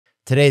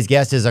Today's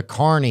guest is a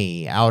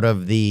carny out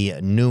of the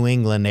New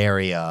England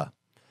area,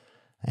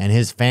 and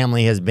his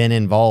family has been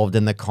involved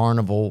in the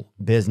carnival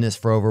business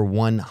for over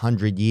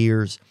 100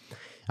 years.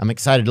 I'm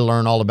excited to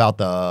learn all about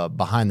the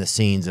behind the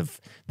scenes of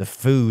the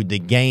food, the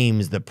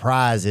games, the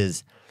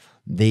prizes,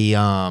 the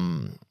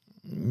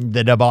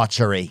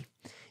debauchery,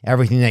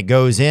 everything that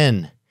goes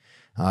in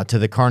to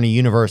the carny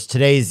universe.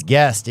 Today's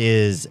guest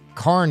is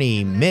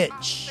Carny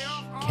Mitch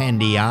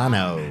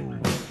Candiano.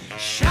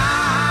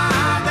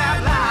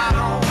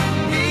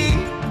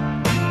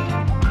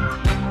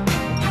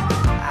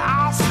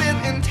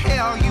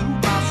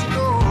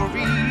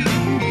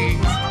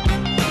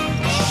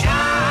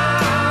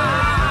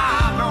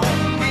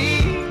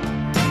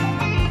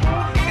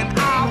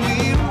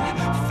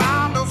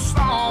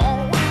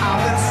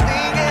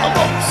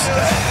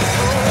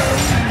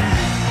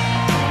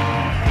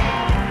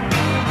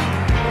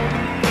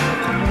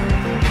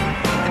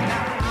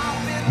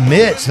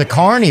 Mitch, the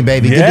Carny,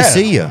 baby. Good to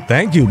see you.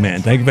 Thank you,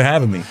 man. Thank you for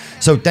having me.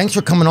 So thanks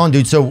for coming on,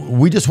 dude. So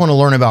we just want to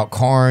learn about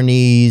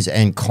carnies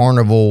and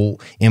carnival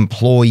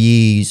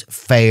employees,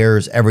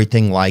 fairs,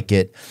 everything like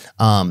it.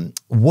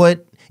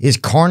 What is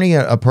carny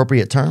an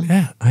appropriate term?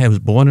 Yeah, I was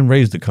born and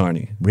raised a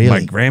carny. Really?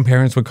 My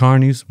grandparents were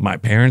carnies. My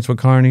parents were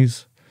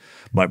carnies.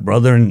 My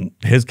brother and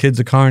his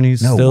kids are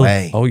carnies. No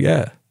way. Oh,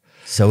 yeah.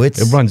 So it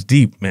runs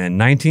deep, man.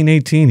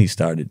 1918 he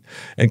started.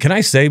 And can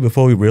I say,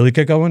 before we really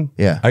get going,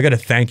 yeah, I got to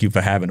thank you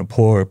for having a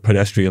poor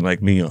pedestrian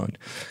like me on.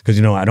 Because,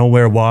 you know, I don't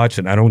wear a watch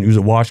and I don't use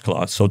a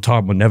washcloth, so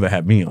Tom would never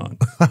have me on.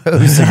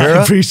 I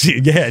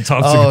appreciate it. Yeah,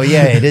 Tom Segura. Oh,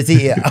 yeah, it is.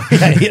 Yeah,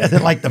 he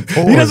doesn't like the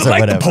pores. He doesn't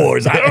like the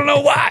pores. I don't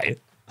know why.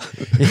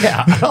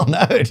 Yeah, I don't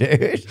know,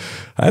 dude.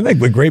 I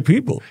think we're great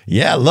people.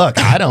 Yeah, look,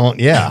 I don't.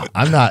 Yeah,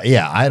 I'm not.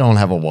 Yeah, I don't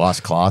have a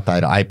washcloth.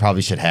 I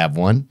probably should have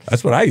one.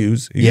 That's what I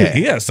use. He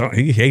hates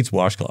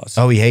washcloths.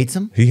 Oh, he hates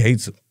them. He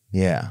hates them.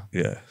 Yeah,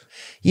 yeah,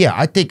 yeah.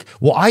 I think.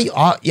 Well,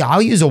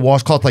 I'll use a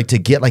washcloth like to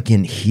get like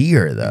in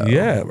here though.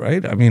 Yeah,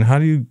 right. I mean, how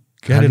do you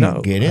get it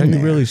out? Get in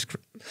there? Really?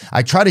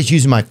 I try to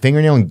using my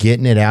fingernail and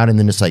getting it out, and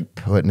then just like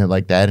putting it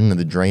like that into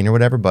the drain or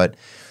whatever, but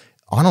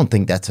I don't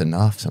think that's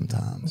enough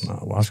sometimes,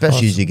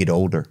 especially as you get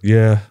older.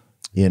 Yeah,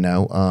 you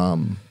know.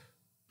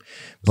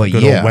 But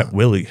good old wet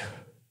willy.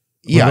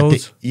 Yeah,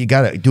 you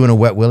got to doing a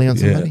wet willy on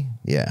somebody.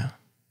 Yeah,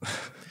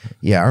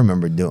 yeah. I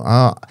remember doing.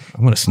 I'm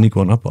gonna sneak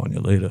one up on you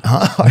later.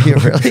 Are you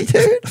really,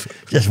 dude?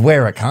 Just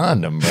wear a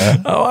condom, bro.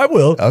 Oh, I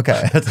will.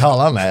 Okay, that's all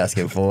I'm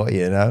asking for.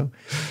 You know,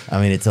 I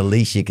mean, it's the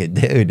least you could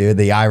do, dude.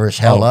 The Irish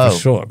hello, for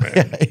sure,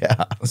 man.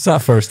 Yeah, it's our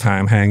first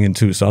time hanging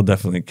too, so I'll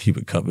definitely keep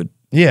it covered.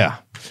 Yeah.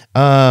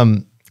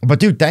 But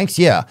dude, thanks.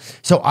 Yeah.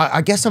 So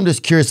I guess I'm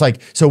just curious,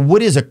 like, so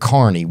what is a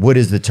carny? What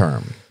is the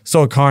term?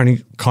 So a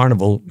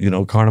carnival, you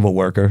know, carnival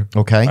worker.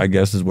 Okay. I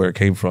guess is where it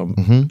came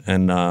from.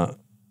 And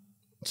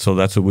so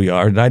that's what we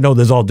are. And I know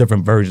there's all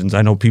different versions.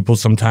 I know people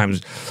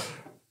sometimes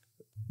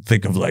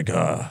think of like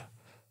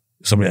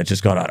somebody that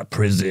just got out of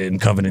prison,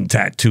 covered in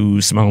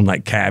tattoos, smelling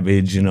like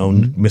cabbage, you know,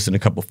 missing a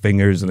couple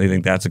fingers, and they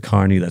think that's a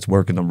carny that's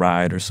working the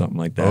ride or something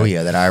like that. Oh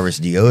yeah, that Irish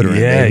deodorant.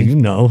 Yeah, baby. you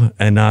know.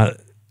 And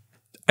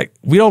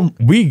we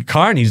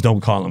carnies don't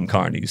call them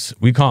carnies.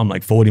 We call them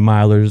like 40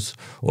 milers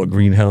or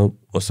green help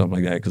or something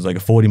like that. Because like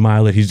a 40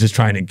 miler, he's just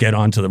trying to get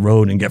onto the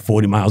road and get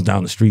 40 miles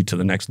down the street to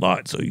the next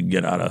lot, so you can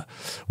get out of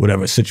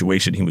whatever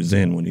situation he was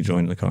in when he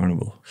joined the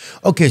carnival.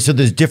 Okay, so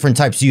there's different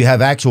types. So you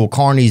have actual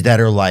carnies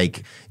that are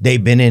like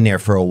they've been in there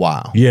for a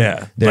while.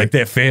 Yeah, like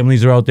their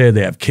families are out there.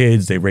 They have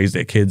kids. They raise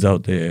their kids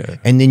out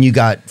there. And then you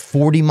got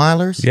 40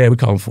 milers. Yeah, we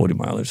call them 40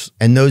 milers.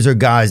 And those are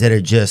guys that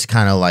are just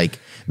kind of like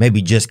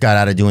maybe just got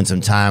out of doing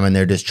some time and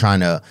they're just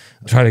trying to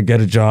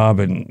get a job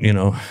and, you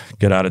know,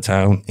 get out of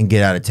town. And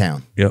get out of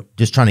town. Yep.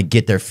 Just trying to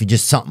get their feet,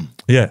 just something.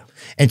 Yeah.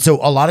 And so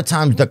a lot of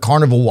times the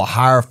carnival will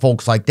hire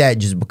folks like that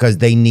just because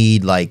they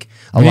need like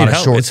a lot of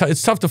short.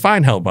 It's tough to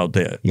find help out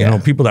there. Yeah. You know,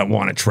 people that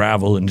want to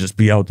travel and just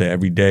be out there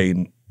every day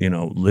and, you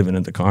know, living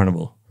at the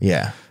carnival.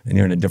 Yeah. And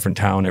you're in a different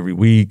town every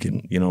week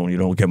and, you know, you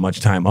don't get much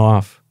time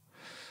off.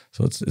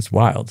 So it's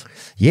wild.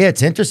 Yeah,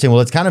 it's interesting. Well,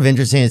 it's kind of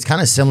interesting. It's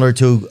kind of similar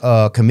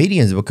to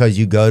comedians because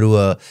you go to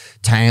a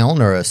town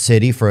or a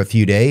city for a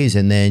few days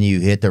and then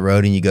you hit the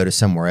road and you go to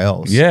somewhere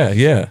else. Yeah,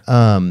 yeah.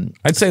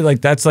 I'd say like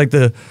that's like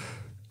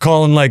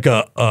calling like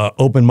a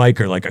open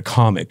micer like a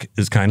comic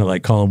is kind of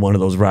like calling one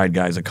of those ride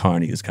guys a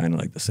carny is kind of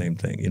like the same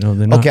thing. You know?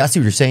 Okay, I see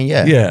what you're saying.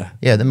 Yeah. Yeah.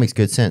 Yeah, that makes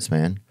good sense,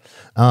 man.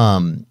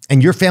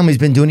 And your family's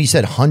been doing, you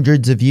said,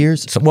 hundreds of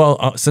years? So, well,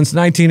 since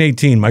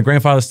 1918. My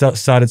grandfather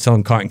started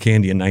selling cotton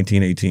candy in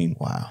 1918.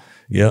 Wow.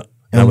 Yeah.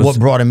 And what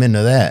brought him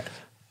into that?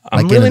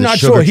 I'm really not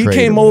sure. He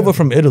came over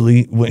from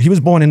Italy. He was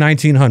born in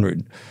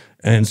 1900.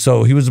 And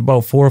so he was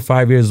about 4 or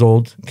 5 years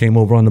old, came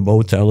over on the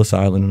boat to Ellis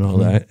Island and all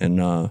that.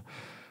 And I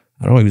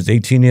don't know, he was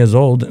 18 years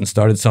old and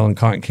started selling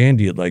cotton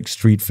candy at like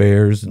street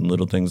fairs and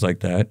little things like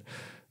that.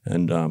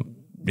 And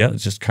yeah,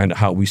 it's just kind of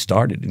how we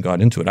started and got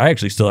into it. I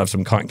actually still have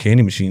some cotton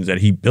candy machines that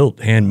he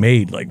built,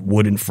 handmade, like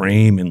wooden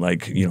frame and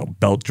like, you know,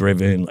 belt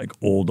driven, like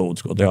old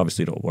school. They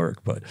obviously don't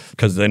work, but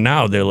because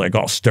now they're like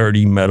all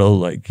sturdy metal,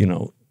 like, you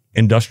know,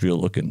 industrial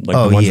looking, like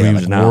the ones we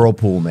use like now.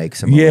 Whirlpool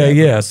makes them.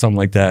 Yeah, something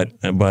like that.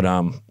 But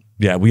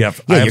yeah, we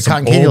have. Yeah, your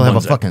cotton candy will have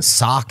a fucking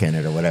sock in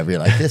it or whatever. You're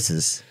like, this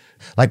is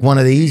like one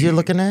of these you're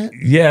looking at.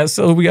 Yeah,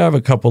 so we have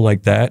a couple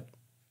like that.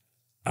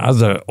 As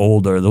they're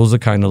older, those are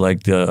kind of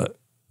like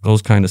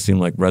those kind of seem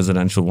like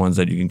residential ones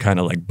that you can kind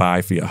of like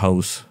buy for your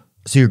house.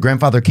 So your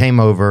grandfather came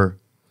over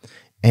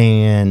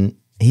and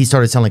he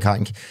started selling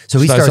cotton. So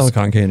he started selling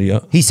cotton candy. Yeah,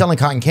 he's selling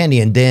cotton candy,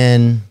 and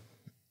then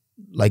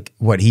like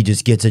what? He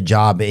just gets a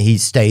job. He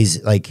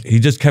stays like he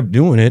just kept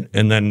doing it,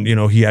 and then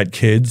he had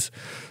kids,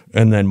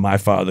 and then my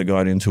father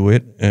got into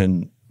it,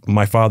 and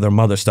my father and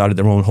mother started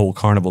their own whole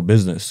carnival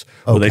business.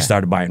 Okay. Where they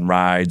started buying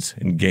rides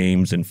and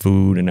games and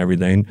food and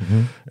everything,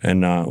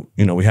 and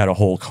we had a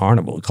whole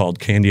carnival called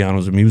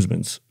Candiano's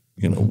Amusements.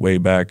 Way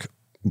back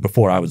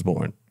before I was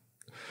born,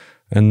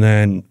 and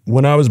then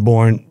when I was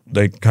born,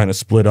 they kind of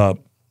split up.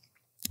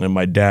 And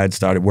my dad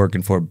started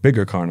working for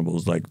bigger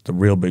carnivals, like the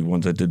real big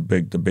ones that did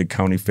the big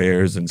county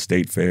fairs and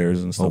state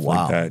fairs and stuff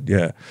like that.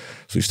 Yeah.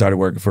 So he started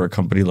working for a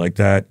company like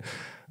that,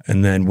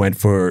 and then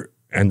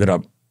ended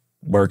up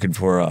working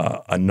for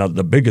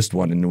the biggest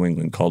one in New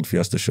England called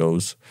Fiesta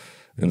Shows.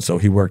 And so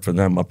he worked for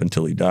them up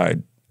until he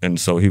died. And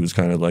so he was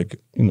kind of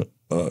like,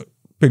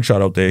 big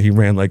shot out there. He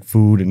ran like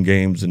food and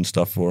games and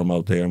stuff for him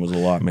out there and was a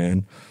lot,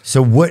 man.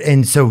 So what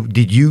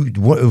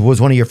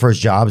was one of your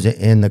first jobs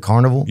in the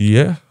carnival?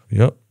 Yeah.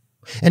 Yep.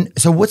 And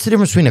so what's the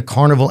difference between a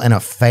carnival and a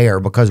fair?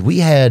 Because we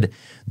had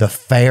the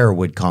fair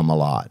would come a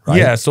lot, right?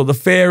 Yeah, so the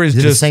fair is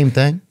just the same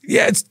thing?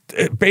 Yeah, it's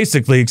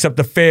basically, except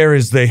the fair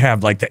is they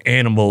have like the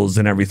animals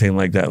and everything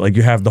like that. Like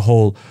you have the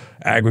whole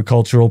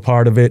agricultural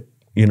part of it,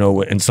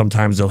 and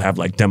sometimes they'll have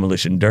like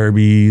demolition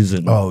derbies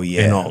and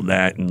and all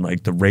that, and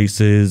like the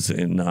races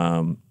and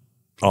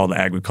all the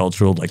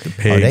agricultural, like the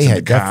pigs they and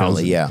had the cows.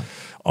 definitely,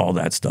 all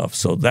that stuff.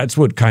 So that's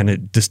what kind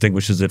of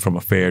distinguishes it from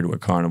a fair to a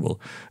carnival.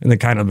 And they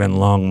kind of been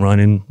long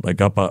running, like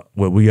up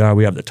where we are.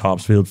 We have the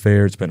Topsfield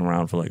Fair. It's been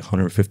around for like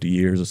 150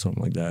 years or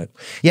something like that.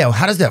 Yeah, well,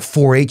 how does that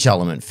 4-H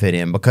element fit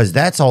in? Because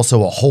that's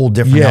also a whole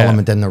different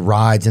element than the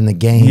rides and the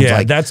games. Yeah,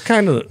 like, that's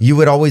kind of... You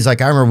would always, I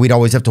remember we'd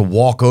always have to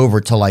walk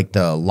over to like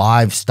the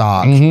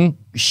livestock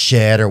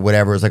shed or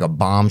whatever. It was like a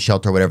bomb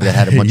shelter or whatever that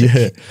had a bunch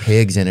of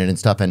pigs in it and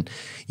stuff. And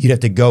you'd have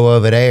to go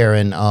over there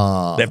and...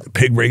 they have the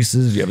pig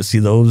races. You ever see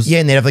those? Yeah,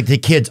 and they'd have like the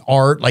kids'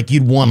 art. Like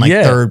you'd won like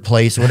third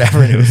place or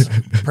whatever. And it was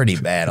pretty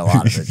bad, a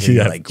lot of it.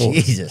 You're like,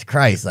 Jesus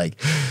Christ. Like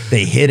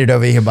they hid it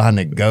over here behind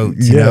the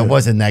goats. It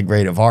wasn't that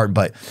great of art.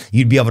 But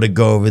you'd be able to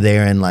go over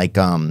there and like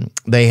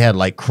they had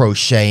like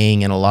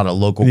crocheting and a lot of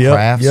local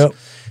crafts.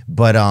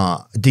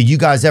 But did you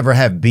guys ever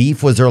have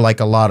beef? Was there like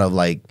a lot of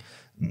like...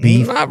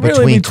 beef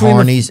between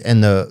carnies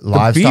and the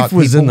livestock beef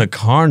was people? in the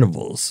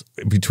carnivals,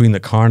 between the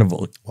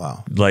carnival.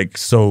 Wow. Like,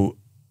 so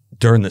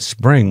during the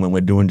spring when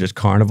we're doing just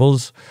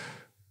carnivals,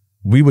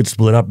 we would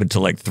split up into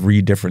like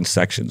 3 different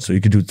sections. So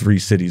you could do 3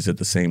 cities at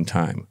the same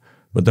time.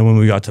 But then when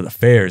we got to the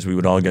fairs, we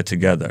would all get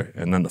together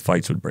and then the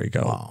fights would break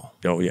out. Wow.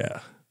 Oh, yeah.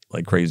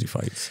 Like crazy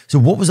fights. So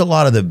what was a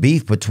lot of the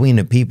beef between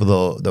the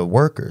people, the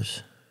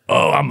workers?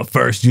 Oh, I'm a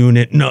first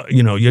unit. No,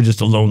 you're just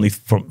a lonely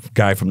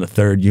guy from the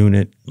 3rd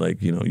unit. Like,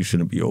 you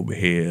shouldn't be over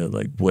here,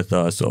 like, with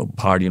us or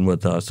partying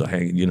with us or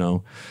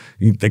hanging,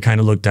 They kind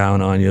of look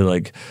down on you.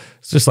 Like,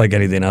 it's just like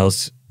anything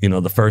else. The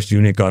 1st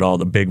unit got all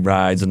the big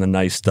rides and the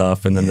nice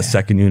stuff. And then the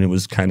 2nd unit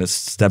was kind of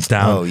stepped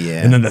down. Oh,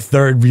 yeah. And then the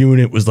 3rd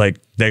unit was like,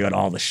 they got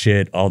all the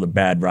shit, all the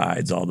bad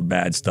rides, all the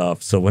bad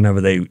stuff. So whenever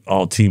they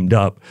all teamed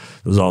up,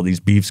 there was all these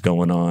beefs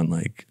going on,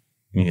 like,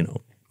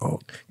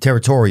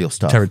 territorial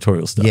stuff.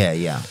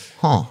 Yeah.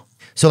 Huh.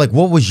 So like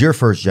what was your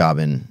first job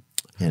in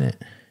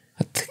it?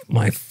 I think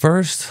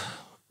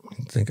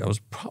I was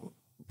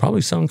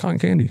probably selling cotton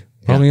candy.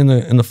 Probably in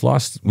the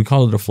floss, we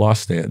call it a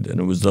floss stand. And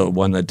it was the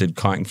one that did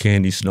cotton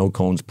candy, snow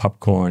cones,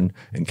 popcorn,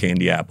 and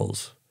candy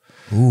apples.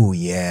 Ooh,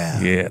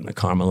 yeah. Yeah, and the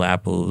caramel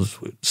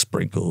apples with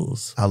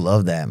sprinkles. I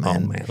love that,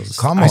 man. Oh, man.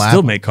 I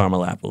still make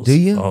caramel apples. Do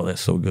you? Oh, they're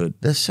so good.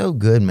 They're so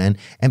good, man.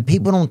 And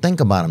people don't think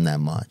about them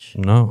that much.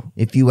 No.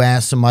 If you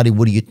ask somebody,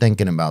 what are you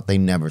thinking about? They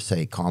never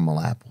say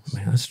caramel apples.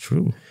 Man, that's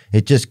true.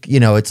 It just,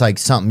 it's like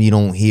something you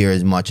don't hear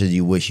as much as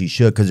you wish you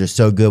should because they're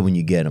so good when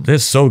you get them. They're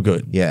so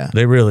good. Yeah.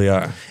 They really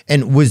are.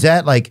 And was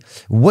that like,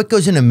 what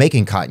goes into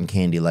making cotton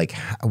candy? Like,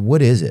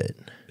 what is it?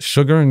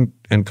 Sugar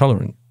and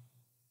coloring.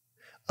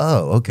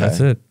 Oh, okay. That's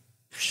it.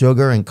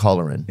 Sugar and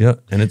coloring. Yeah.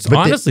 And it's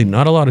honestly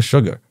not a lot of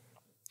sugar.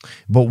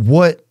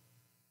 But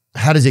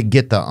how does it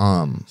get the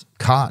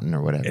cotton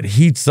or whatever? It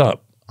heats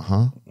up.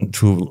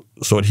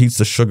 So it heats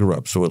the sugar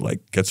up, so it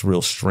like gets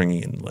real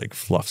stringy and like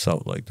fluffs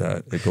out like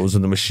that. It goes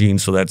in the machine,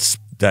 so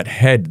that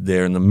head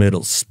there in the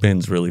middle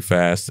spins really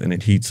fast and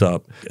it heats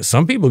up.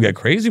 Some people get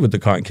crazy with the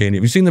cotton candy.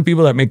 Have you seen the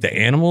people that make the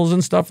animals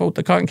and stuff with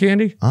the cotton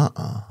candy?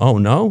 Oh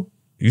no,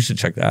 you should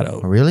check that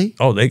out. Really?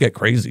 Oh, they get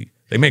crazy.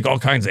 They make all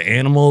kinds of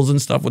animals and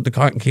stuff with the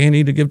cotton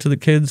candy to give to the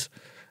kids.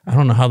 I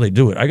don't know how they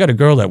do it. I got a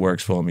girl that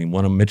works for me,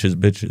 one of Mitch's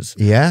bitches.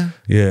 Yeah?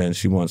 Yeah, and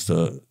she wants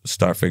to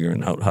start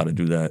figuring out how to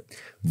do that.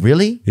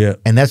 Really? Yeah.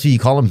 And that's what you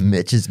call them,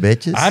 Mitch's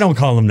bitches? I don't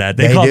call them that.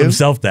 They call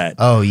themselves that.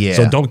 Oh, yeah.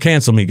 So don't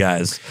cancel me,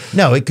 guys.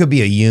 No, it could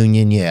be a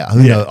union, yeah.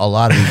 Who knows? A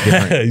lot of these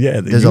different,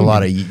 there's union. a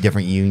lot of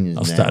different unions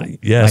now. Study.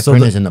 Yeah, my so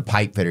friend is in the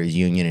pipe fitters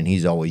union, and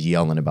he's always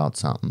yelling about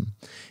something.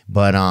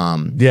 But,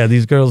 yeah,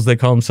 these girls, they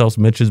call themselves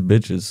Mitch's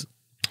bitches.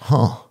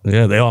 Huh.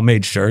 Yeah, they all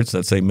made shirts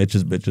that say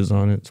Mitch's bitches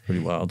on it. It's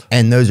pretty wild.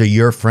 And those are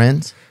your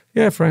friends?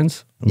 Yeah,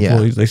 friends,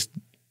 employees.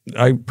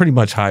 Yeah. I pretty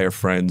much hire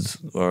friends,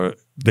 or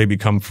they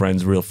become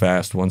friends real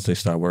fast once they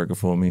start working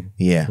for me.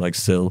 Yeah. Like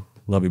Sil.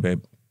 Love you,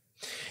 babe.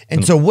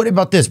 And so what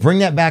about this? Bring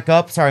that back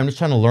up. Sorry, I'm just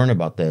trying to learn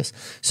about this.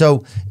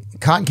 So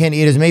cotton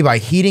candy, it is made by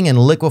heating and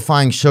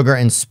liquefying sugar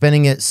and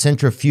spinning it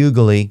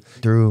centrifugally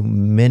through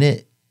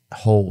minute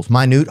holes,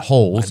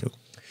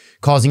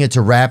 causing it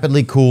to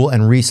rapidly cool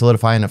and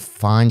re-solidify into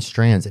fine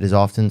strands. It is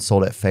often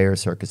sold at fairs,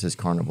 circuses,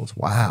 carnivals.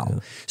 Wow. Yeah.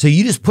 So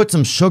you just put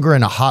some sugar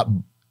in the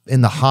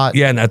hot.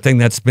 Yeah, and that thing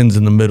that spins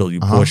in the middle, you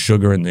pour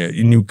sugar in there.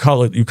 And you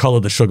color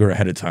the sugar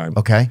ahead of time.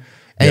 Okay.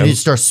 And you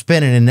just start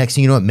spinning, and next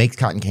thing you know, it makes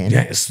cotton candy.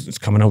 Yeah, it's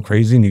coming out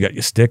crazy, and you got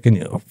your stick, and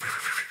you're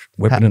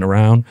whipping it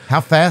around. How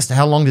fast?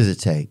 How long does it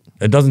take?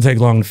 It doesn't take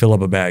long to fill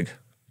up a bag.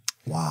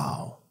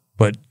 Wow.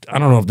 But I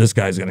don't know if this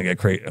guy's going to get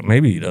crazy.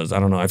 Maybe he does. I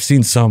don't know. I've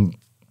seen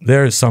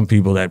there are some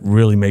people that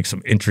really make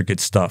some intricate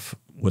stuff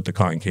with the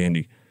cotton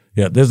candy.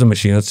 Yeah, there's a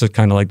machine. That's just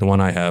kind of like the one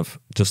I have,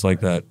 just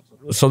like that.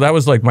 So that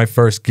was like my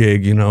first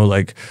gig, you know,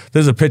 like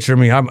there's a picture of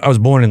me. I was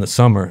born in the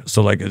summer.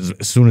 So like as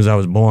soon as I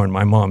was born,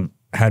 my mom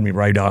had me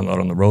ride out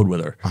on the road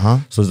with her.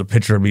 So there's a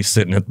picture of me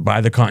sitting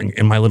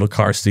in my little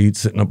car seat,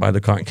 sitting up by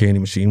the cotton candy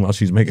machine while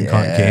she's making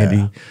cotton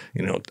candy,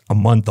 you know, a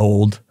month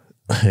old.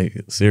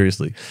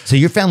 Seriously. So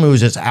your family was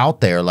just out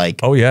there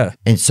like. Oh, yeah.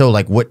 And so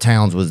like what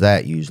towns was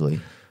that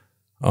usually?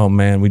 Oh,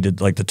 man, we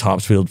did like the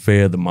Topsfield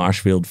Fair, the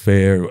Marshfield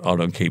Fair out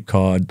on Cape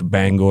Cod, the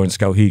Bangor and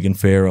Skowhegan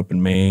Fair up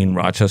in Maine,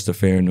 Rochester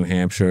Fair in New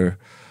Hampshire,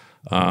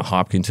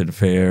 Hopkinton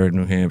Fair in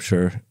New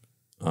Hampshire.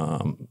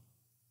 There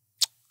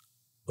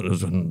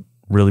was a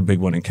really big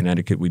one in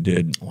Connecticut we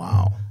did.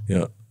 Wow.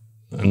 Yeah.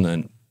 And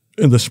then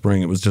in the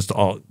spring, it was just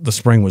the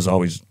spring was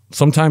always,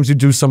 sometimes you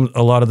do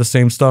a lot of the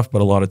same stuff,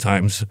 but a lot of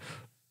times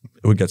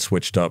it would get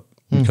switched up.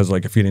 Because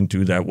like if you didn't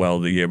do that well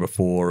the year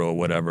before or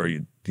whatever,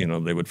 you know,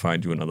 they would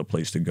find you another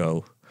place to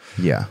go.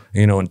 Yeah.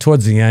 You know, and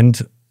towards the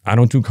end, I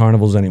don't do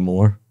carnivals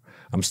anymore.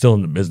 I'm still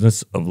in the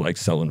business of like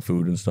selling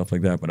food and stuff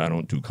like that, but I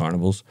don't do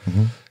carnivals.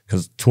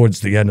 Because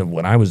towards the end of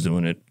when I was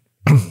doing it,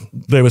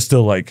 they were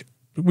still like,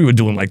 we were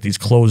doing like these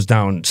closed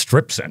down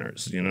strip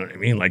centers, you know what I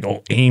mean? Like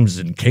old Ames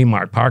and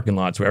Kmart parking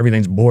lots where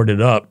everything's boarded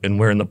up and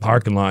we're in the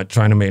parking lot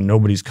trying to make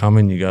nobody's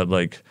coming. You got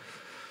like,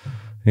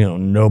 you know,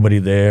 nobody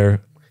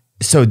there.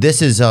 So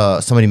this is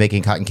somebody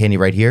making cotton candy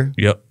right here?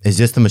 Yep. Is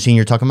this the machine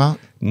you're talking about?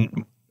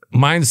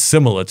 Mine's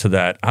similar to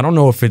that. I don't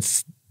know if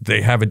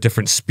they have a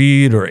different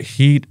speed or a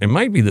heat. It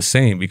might be the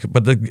same,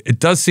 but it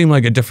does seem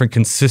like a different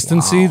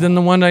consistency than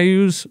the one I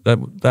use,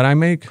 that I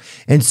make.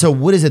 And so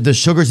what is it? The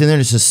sugar's in there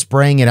just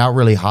spraying it out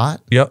really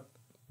hot? Yep.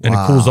 And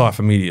it cools off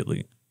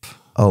immediately.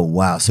 Oh,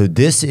 wow. So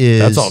this is...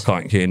 That's all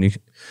cotton candy.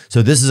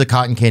 So this is a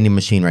cotton candy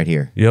machine right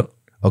here? Yep.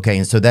 Okay,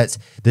 and so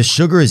the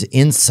sugar is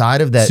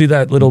inside of that. See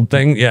that little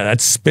thing? Yeah,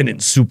 that's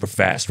spinning super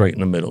fast right in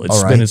the middle. It's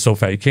spinning so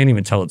fast. You can't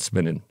even tell it's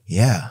spinning.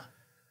 Yeah.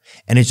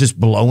 And it's just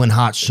blowing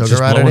hot sugar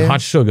just out of it? blowing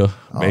hot sugar,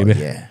 baby. Oh,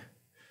 yeah.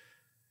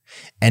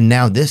 And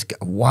now this guy,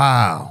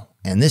 wow.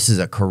 And this is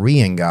a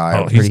Korean guy.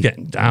 Oh, he's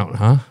getting down,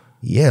 huh?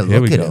 Yeah,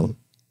 look at him.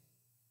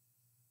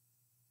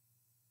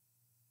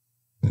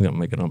 He's going to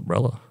make an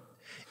umbrella.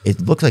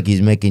 It looks like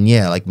he's making,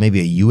 like maybe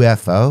a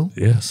UFO.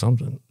 Yeah,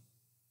 something.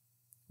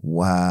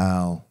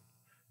 Wow.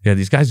 Yeah,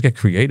 these guys get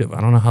creative.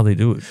 I don't know how they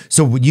do it.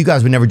 So you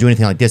guys would never do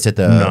anything like this at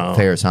the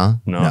fairs, huh?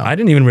 No, I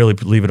didn't even really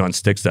leave it on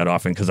sticks that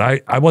often because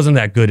I wasn't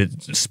that good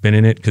at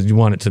spinning it because you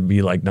want it to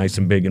be like nice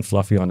and big and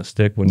fluffy on a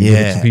stick when you give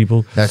it to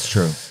people. That's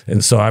true.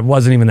 And so I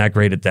wasn't even that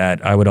great at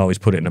that. I would always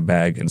put it in a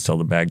bag and sell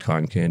the bagged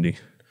cotton candy.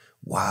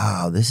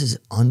 Wow, this is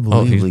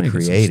unbelievably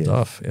creative.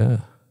 Some stuff, yeah.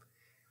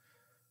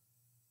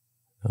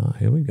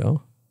 Here we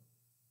go.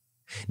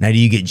 Now, do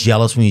you get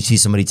jealous when you see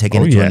somebody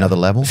taking it to another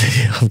level?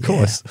 Yeah, of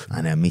course. Yeah,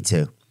 I know, me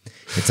too.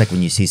 It's like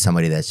when you see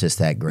somebody that's just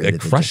that great. They're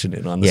crushing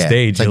it on the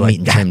stage. It's like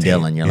meeting Tim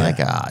Dillon. You're like,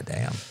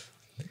 damn.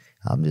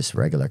 I'm just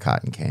regular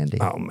cotton candy.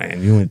 Oh,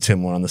 man. You and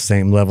Tim were on the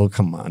same level.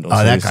 Come on. Don't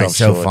that guy's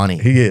so funny.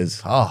 He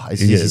is. Oh,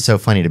 he's so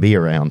funny to be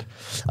around.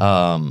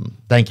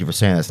 Thank you for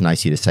saying that. It's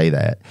nice of you to say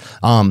that.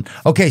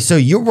 Okay, so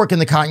you're working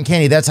the cotton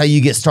candy. That's how you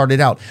get started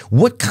out.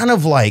 What kind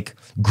of like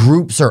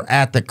groups are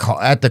at the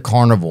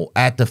carnival,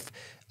 at the...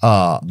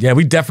 yeah,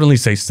 we definitely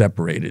say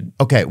separated.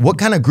 Okay, what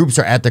kind of groups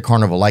are at the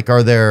carnival? Like,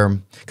 are there,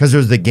 because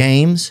there's the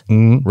games,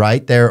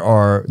 right? There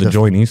are the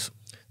joinies.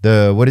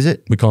 What is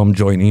it? We call them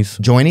joinies.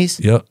 Joinies?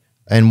 Yep.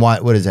 And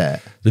what is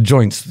that? The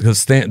joints,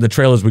 because the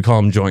trailers, we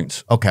call them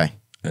joints. Okay.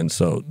 And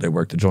so they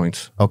work the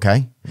joints.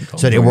 Okay.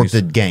 So they work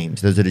the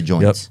games. Those are the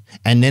joints. Yep.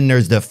 And then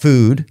there's the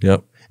food.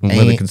 Yep.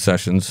 Where the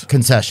concessions.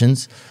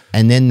 Concessions.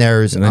 And then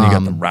there's... And then you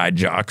got the ride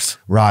jocks.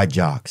 Ride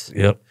jocks.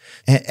 Yep.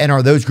 And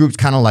are those groups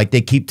kind of like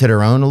they keep to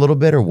their own a little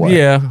bit or what?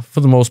 Yeah,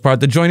 for the most part.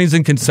 The joinies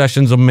and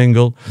concessions will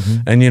mingle.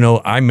 And, you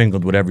know, I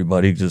mingled with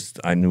everybody, just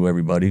I knew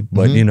everybody.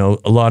 But, you know,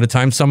 a lot of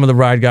times some of the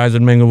ride guys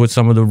would mingle with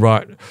some of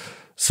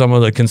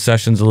the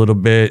concessions a little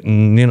bit.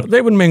 And, you know,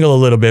 they would mingle a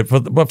little bit.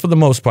 But for the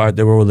most part,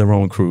 they were with their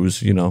own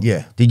crews, you know.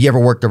 Yeah. Did you ever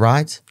work the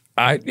rides?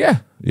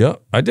 Yeah,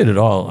 I did it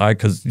all.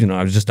 Because, you know,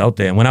 I was just out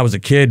there. And when I was a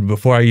kid,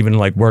 before I even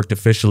like worked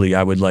officially,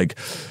 I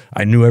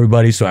knew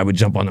everybody, so I would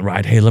jump on the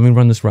ride. Hey, let me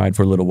run this ride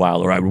for a little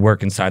while. Or I would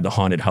work inside the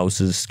haunted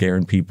houses,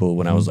 scaring people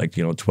when I was like,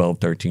 you know, 12,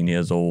 13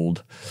 years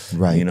old.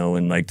 Right. You know,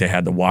 and like they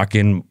had the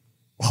walk-in,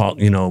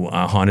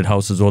 haunted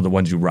houses or the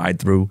ones you ride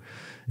through.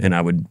 And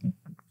I would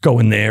go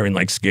in there and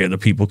like scare the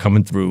people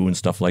coming through and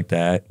stuff like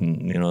that.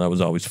 And, you know, that was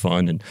always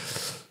fun. And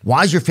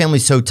why is your family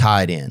so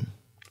tied in?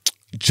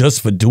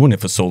 Just for doing it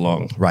for so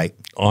long. Right.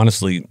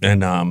 Honestly.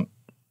 And,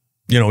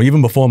 you know,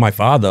 even before my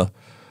father,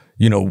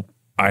 you know,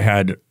 I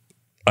had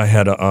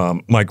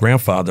my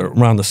grandfather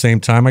around the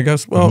same time, I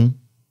guess. Well,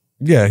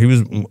 yeah, he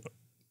was,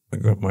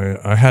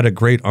 I had a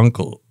great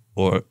uncle,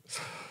 or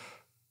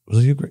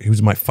he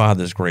was my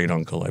father's great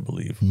uncle, I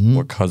believe,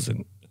 or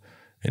cousin.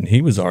 And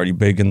he was already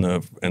big in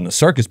the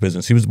circus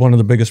business. He was one of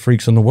the biggest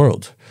freaks in the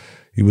world.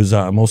 He was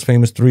most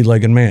famous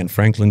three-legged man,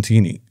 Frank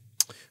Lentini.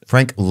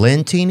 Frank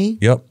Lentini?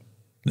 Yep.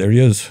 There he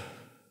is.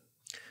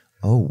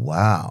 Oh,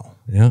 wow.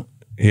 Yeah.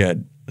 He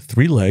had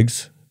 3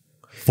 legs,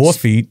 4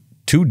 feet,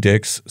 2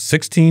 dicks,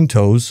 16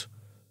 toes.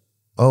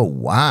 Oh,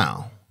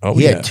 wow. Oh,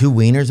 he had 2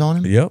 wieners on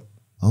him? Yep.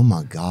 Oh,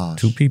 my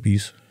gosh. 2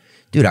 peepees.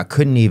 Dude, I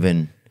couldn't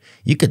even...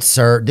 You could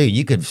serve... Dude,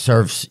 you could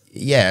serve...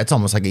 Yeah, it's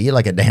almost like you're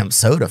like a damn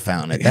soda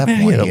fountain at that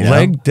point. You know?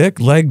 Leg, dick,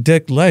 leg,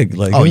 dick, leg.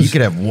 Like, you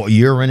could have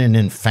urine and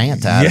then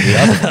Fanta out of the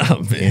other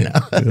one. Man. You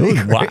know? It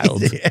was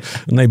wild.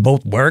 And they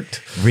both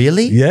worked.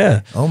 Really?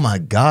 Yeah. Oh, my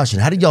gosh.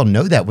 And how did y'all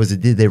know that?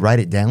 Did they write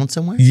it down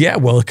somewhere? Yeah,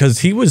 well, because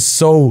he was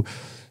so...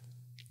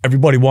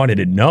 Everybody wanted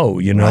to know,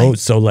 you know? Right.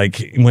 So,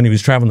 like, when he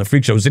was traveling the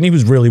freak shows, and he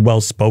was really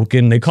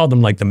well-spoken. They called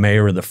him, like, the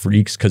mayor of the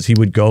freaks, because he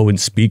would go and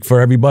speak for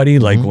everybody.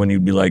 Like, when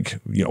he'd be like,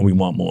 you know, we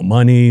want more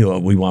money, or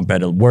we want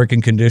better working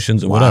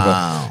conditions, or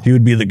whatever. He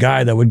would be the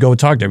guy that would go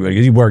talk to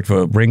everybody. He worked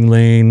for Ring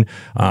Lane,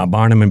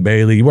 Barnum and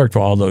Bailey. He worked for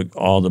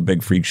all the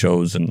big freak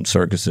shows and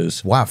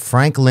circuses. Wow.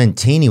 Frank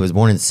Lentini was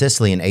born in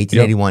Sicily in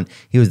 1881. Yep.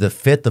 He was the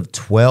 5th of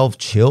 12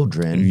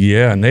 children.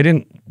 Yeah, and they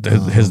didn't...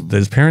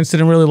 His parents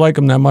didn't really like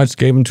him that much,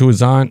 gave him to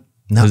his aunt.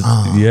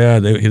 Yeah,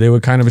 they were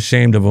kind of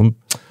ashamed of him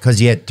because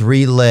he had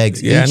 3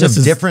 legs, each of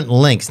different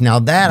lengths. Now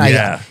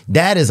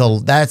that's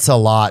a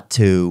lot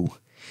to,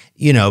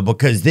 you know,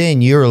 because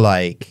then you're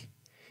like,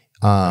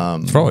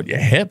 throw at your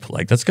hip,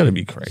 like that's got to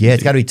be crazy. Yeah,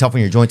 it's got to be tough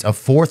on your joints. A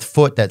 4th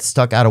foot that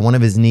stuck out of one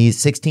of his knees,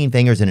 16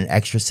 fingers, and an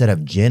extra set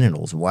of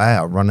genitals.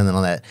 Wow, running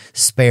on that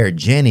spare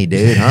Jenny,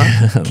 dude,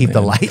 huh? Keep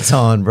the lights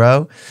on,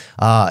 bro.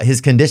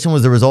 His condition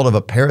was the result of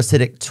a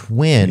parasitic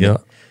twin. Yeah.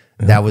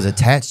 That was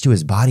attached to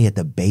his body at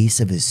the base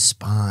of his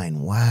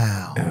spine.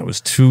 Wow. And it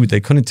was they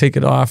couldn't take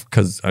it off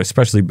because,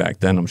 especially back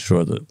then, I'm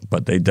sure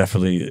but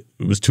it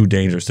was too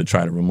dangerous to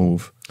try to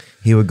remove.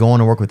 He would go on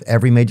to work with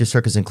every major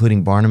circus,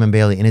 including Barnum and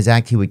Bailey. In his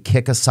act, he would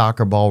kick a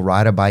soccer ball,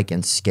 ride a bike,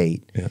 and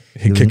skate. Yeah.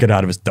 He'd kick it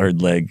out of his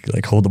 3rd leg,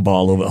 like hold the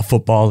ball over a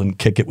football and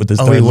kick it with his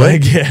 3rd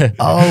leg. Yeah.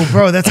 Oh,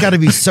 bro, that's got to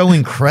be so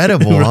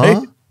incredible, right?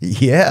 Huh?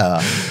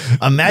 Yeah.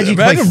 Imagine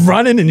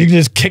running and you can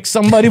just kick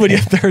somebody with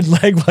your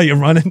 3rd leg while you're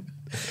running.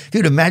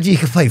 Dude, imagine you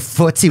could play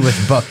footsie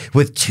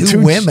with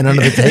two women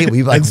under the table.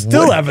 You like, and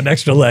still have an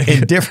extra leg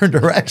in different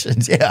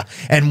directions. Yeah,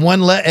 and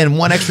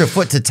one extra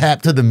foot to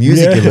tap to the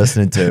music you're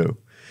listening to.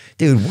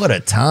 Dude, what a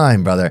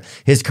time, brother!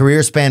 His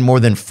career spanned more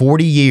than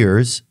 40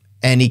 years,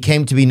 and he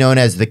came to be known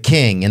as the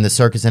king in the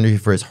circus industry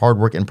for his hard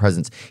work and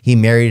presence. He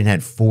married and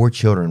had 4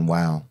 children.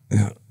 Wow.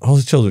 Yeah, all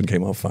his children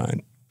came out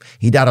fine.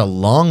 He died of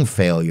lung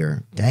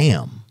failure.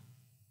 Damn.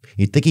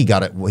 You'd think he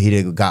got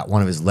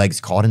one of his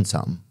legs caught in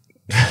something.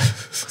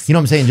 You know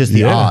what I'm saying? Just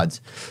the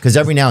odds. Because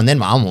every now and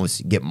then I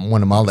almost get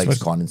one of my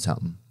legs caught in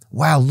something.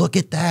 Wow, look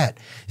at that.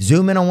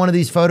 Zoom in on one of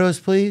these photos,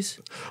 please.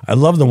 I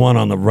love the one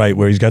on the right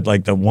where he's got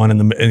like the one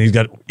and he's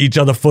got each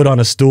other foot on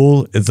a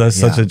stool. It's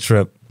such a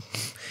trip.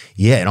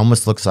 Yeah, it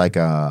almost looks like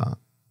no,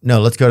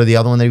 let's go to the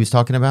other one that he was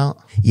talking about.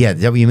 Yeah,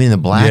 is that what you mean? The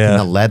black and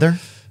the leather?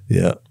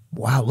 Yeah.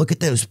 Wow, look at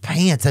those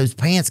pants. Those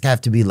pants have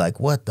to be like,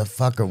 what the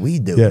fuck are we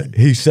doing? Yeah,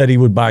 he said he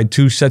would buy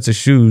 2 sets of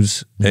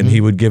shoes and he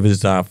would give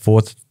his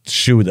 4th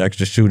shoe, the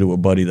extra shoe, to a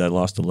buddy that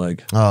lost a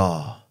leg.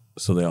 Oh.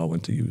 So they all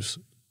went to use.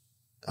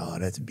 Oh,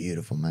 that's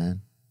beautiful, man.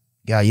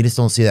 Yeah, you just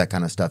don't see that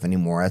kind of stuff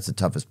anymore. That's the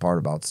toughest part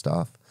about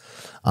stuff.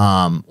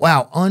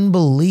 Wow,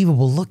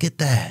 unbelievable. Look at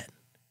that.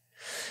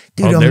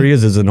 Dude, there he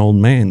is as an old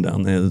man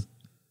down there.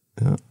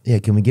 Yeah,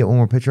 can we get one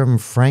more picture of him?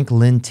 Frank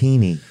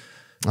Lentini.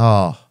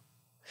 Oh.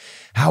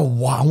 I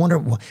wonder,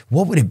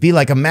 what would it be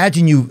like?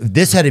 Imagine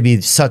this had to be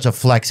such a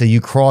flex. So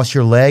you cross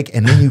your leg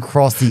and then you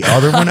cross the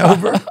other one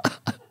over.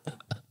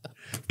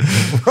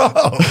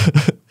 Bro,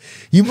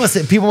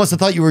 people must have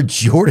thought you were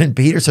Jordan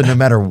Peterson no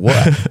matter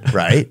what,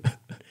 right?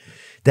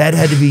 That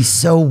had to be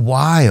so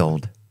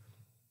wild.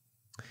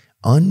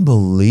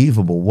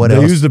 Unbelievable. What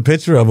else? They used a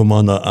picture of him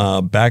on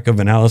the back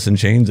of an Alice in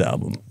Chains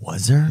album.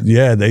 Was there?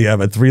 Yeah, they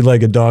have a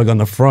 3-legged dog on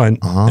the front,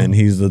 and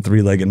he's the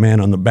 3-legged man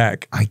on the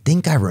back. I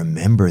think I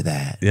remember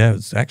that. Yeah,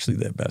 it's actually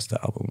their best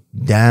album.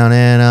 Down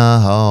in a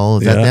hole.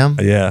 Is that them?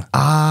 Yeah.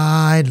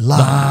 I'd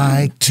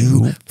like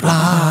to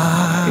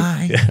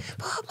fly,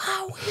 but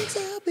my wings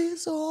have been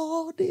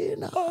so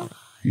denied.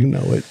 You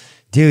know it.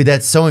 Dude,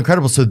 that's so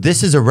incredible. So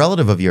this is a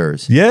relative of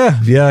yours? Yeah.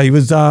 He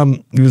was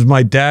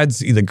my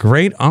dad's either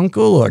great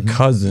uncle or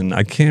cousin.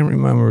 I can't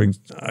remember.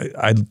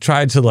 I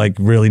tried to like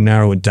really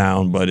narrow it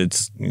down, but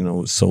it's, you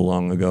know, so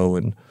long ago,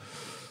 and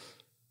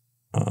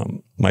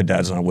my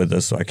dad's not with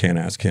us, so I can't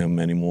ask him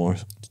anymore.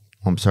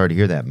 I'm sorry to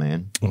hear that,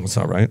 man. It's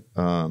all right.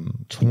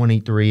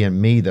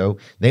 23andMe though,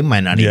 they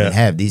might not even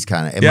have these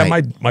kind of. Yeah,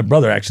 my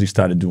brother actually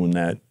started doing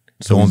that.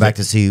 So going back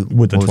to see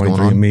with the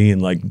 23andMe,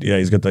 and like, yeah,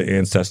 he's got the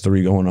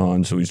ancestry going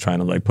on, so he's trying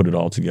to like put it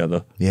all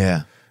together.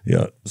 Yeah.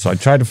 Yeah. So I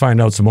tried to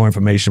find out some more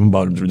information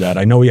about him through that.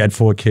 I know he had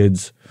 4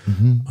 kids.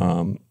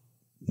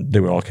 They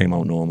all came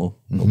out normal.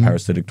 No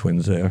parasitic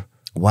twins there.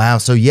 Wow.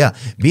 So yeah,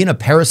 being a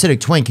parasitic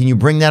twin, can you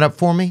bring that up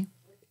for me?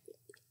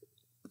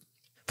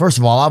 First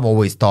of all, I've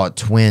always thought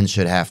twins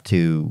should have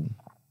to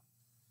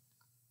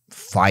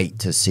fight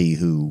to see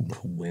who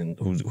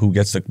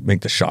gets to make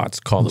the shots,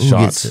 call the shots. Who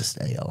gets to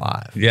stay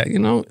alive. Yeah, you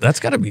know,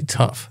 that's got to be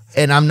tough.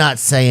 And I'm not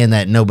saying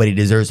that nobody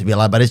deserves to be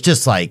alive, but it's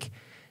just like,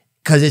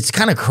 because it's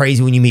kind of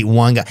crazy when you meet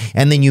one guy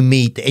and then you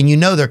meet, and you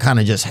know they're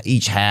kind of just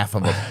each half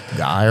of a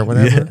guy or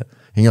whatever. Yeah.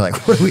 And you're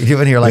like, what are we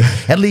doing here? Like,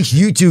 at least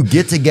you two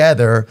get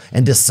together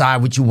and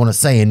decide what you want to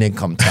say and then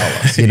come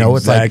tell us. You know,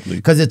 exactly. It's like,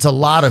 because it's a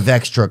lot of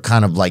extra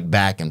kind of like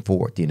back and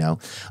forth, you know.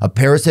 A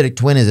parasitic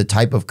twin is a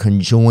type of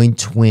conjoined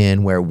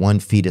twin where one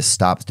fetus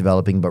stops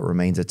developing but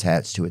remains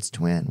attached to its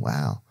twin.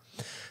 Wow.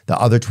 The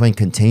other twin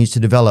continues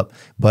to develop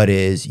but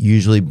is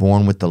usually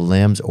born with the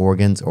limbs,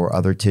 organs, or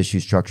other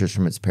tissue structures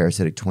from its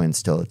parasitic twin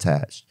still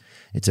attached.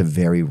 It's a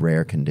very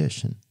rare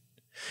condition.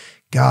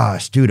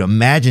 Gosh, dude,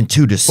 imagine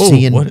too to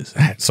seeing. What is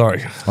that?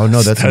 Sorry. Oh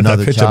no, that's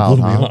another that child.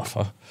 Blew me off,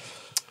 huh?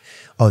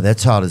 Oh, that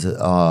child is. She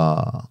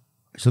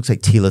looks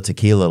like Tila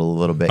Tequila a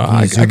little bit.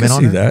 Can you zoom I can in on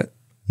see her? that.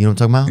 You know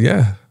what I'm talking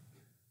about? Yeah.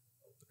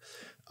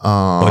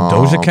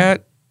 Doja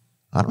Cat?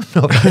 I don't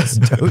know if that's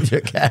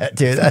Doja Cat,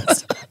 dude.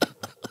 That's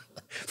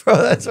bro.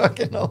 That's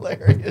fucking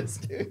hilarious,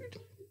 dude.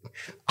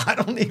 I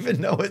don't even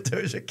know what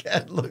Doja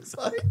Cat looks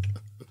like.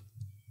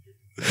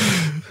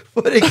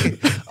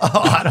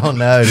 I don't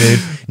know, dude.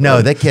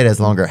 No, that kid has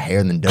longer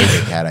hair than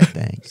Doja Cat, I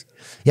think.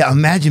 Yeah,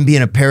 imagine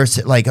being a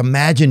parasite. Like,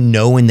 imagine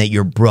knowing that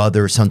your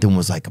brother or something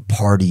was like a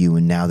part of you,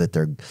 and now that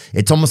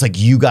it's almost like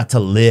you got to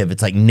live.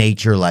 It's like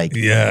nature, like,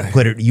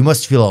 you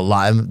must feel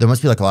alive. There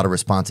must be like a lot of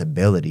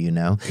responsibility, you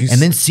know?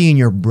 And then seeing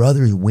your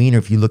brother's wiener,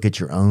 if you look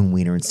at your own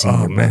wiener and seeing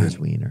your brother's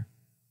wiener.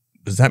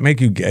 Does that make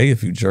you gay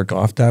if you jerk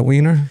off that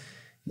wiener?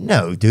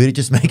 No, dude, it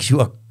just makes you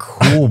a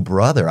cool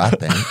brother, I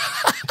think.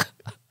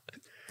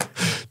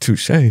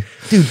 Touche.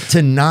 Dude,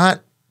 to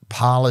not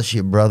polish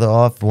your brother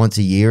off once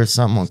a year or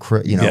something on,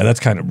 you know, yeah, that's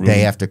kind of rude.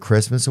 Day after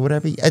Christmas or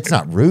whatever. It's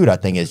not rude. I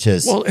think it's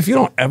just. Well, if you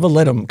don't ever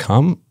let him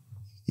come,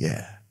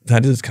 yeah,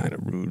 that is kind of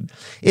rude.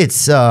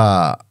 It's.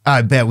 I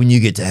bet when you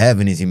get to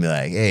heaven, he's gonna be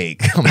like, "Hey,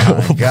 come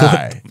on,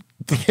 guy,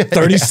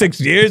 36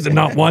 years and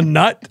not one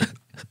nut."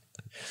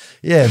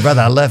 Yeah,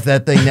 brother, I left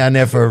that thing down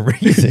there for a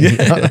reason. You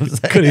know what I'm saying?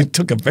 Because he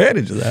took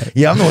advantage of that.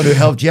 Yeah, I'm the one who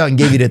helped you out and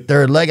gave you the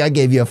third leg. I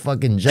gave you a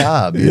fucking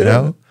job. You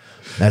know.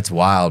 That's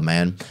wild,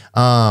 man.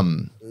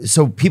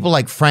 So people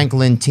like Frank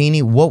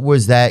Lentini, what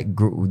was that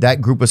group?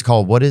 That group was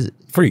called, what is it?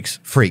 Freaks.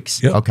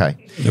 Freaks. Yep.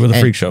 Okay. They were the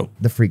freak show.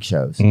 The freak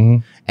shows.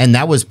 And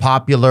that was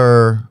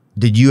popular.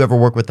 Did you ever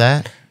work with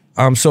that?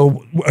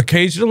 So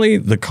occasionally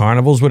the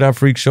carnivals would have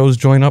freak shows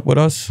join up with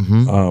us.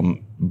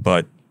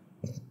 But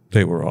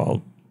they were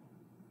all,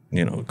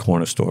 you know,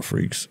 corner store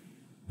freaks.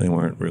 They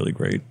weren't really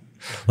great.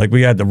 Like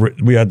we had the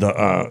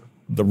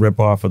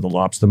ripoff of the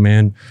Lobster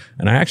Man,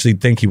 and I actually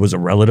think he was a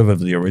relative of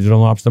the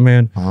original Lobster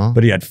Man,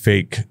 but he had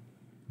fake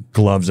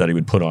gloves that he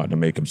would put on to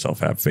make himself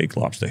have fake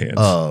lobster hands.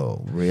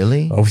 Oh,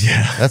 really? Oh,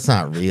 yeah. That's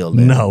not real,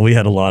 dude. No, we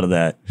had a lot of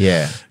that.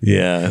 Yeah.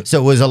 Yeah. So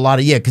it was a lot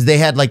of, because they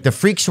had like the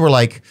freaks were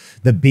like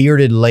the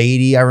bearded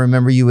lady I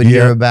remember you would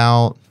hear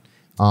about.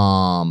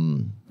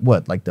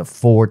 What, like the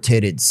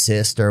four-titted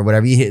sister or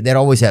whatever. They'd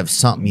always have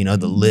something, you know,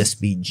 the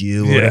lispy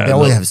Jew. Yeah, they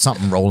always have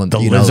something rolling the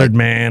through. The lizard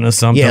man or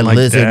something like that. Yeah,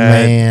 lizard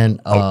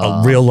man.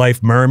 A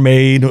real-life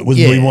mermaid was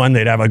the one.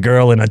 They'd have a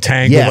girl in a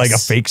tank with like a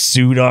fake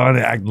suit on,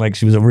 acting like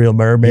she was a real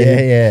mermaid. Yeah,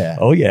 yeah.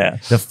 Oh, yeah.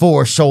 The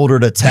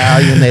four-shouldered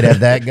Italian, they'd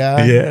have that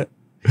guy. Yeah.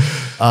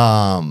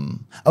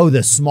 Oh,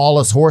 the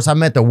smallest horse. I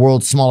met the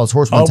world's smallest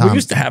horse one time. We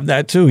used to have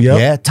that too,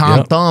 yeah.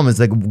 Tom Thumb is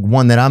the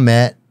one that I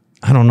met.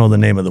 I don't know the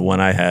name of the one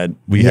I had.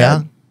 We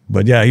had.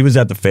 But yeah, he was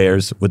at the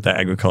fairs with the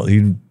agriculture.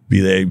 He'd be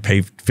there,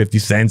 pay 50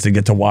 cents and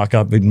get to walk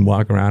up and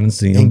walk around and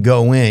see him. And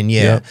go in,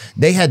 yeah. Yep.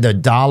 They had the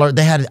dollar.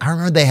 I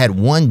remember they had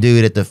one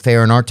dude at the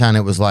fair in our town.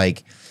 It was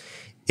like,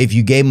 if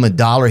you gave him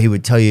 $1, he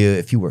would tell you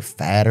if you were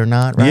fat or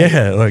not, right?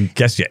 Yeah, like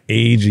guess your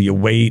age or your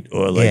weight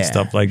or like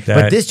stuff like that.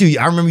 But this dude,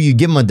 I remember you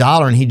give him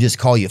 $1 and he'd just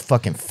call you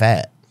fucking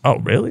fat. Oh,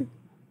 really?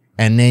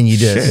 And then you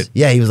just,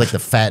 he was like the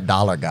fat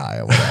dollar guy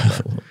or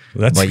whatever.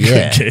 That's a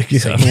good gig.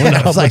 So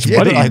I was like,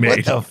 what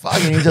the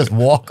fuck? And you just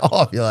walk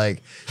off. You're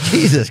like,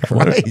 Jesus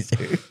Christ,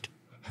 dude.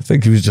 I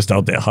think he was just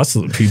out there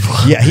hustling people.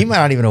 Yeah, he might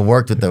not even have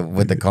worked with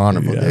the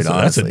carnival, dude. So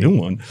honestly, that's a new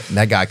one.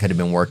 That guy could have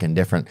been working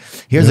different.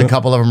 Here's a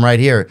couple of them right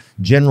here.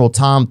 General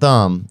Tom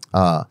Thumb.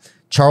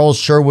 Charles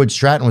Sherwood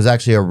Stratton was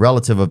actually a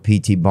relative of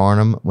P.T.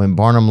 Barnum. When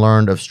Barnum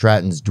learned of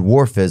Stratton's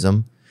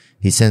dwarfism,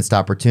 he sensed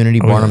opportunity.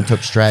 Barnum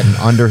took Stratton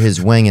under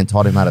his wing and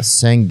taught him how to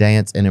sing,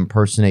 dance, and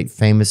impersonate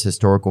famous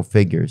historical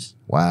figures.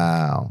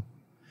 Wow.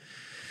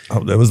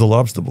 Oh, that was the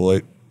Lobster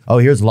Boy. Oh,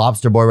 here's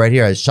Lobster Boy right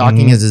here. As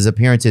shocking as his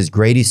appearance is,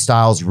 Grady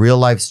Stiles'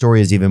 real-life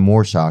story is even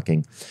more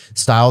shocking.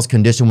 Stiles'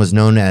 condition was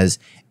known as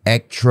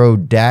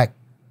ectrodactyly.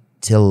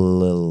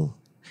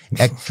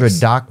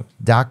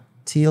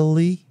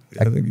 Ectrodactyly?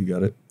 I think you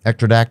got it.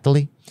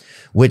 Ectrodactyly,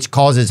 which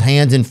causes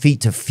hands and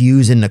feet to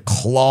fuse into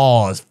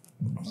claws.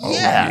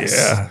 Yes.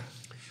 Yeah.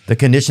 The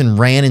condition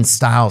ran in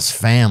Stiles'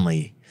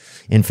 family.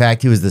 In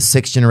fact, he was the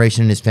 6th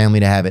generation in his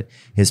family to have it.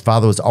 His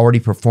father was already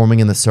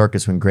performing in the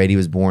circus when Grady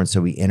was born,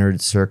 so he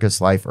entered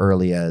circus life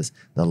early as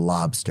the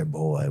Lobster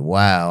Boy.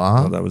 Wow,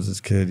 huh? Oh, that was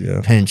his kid,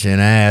 yeah. Pinching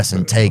ass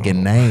and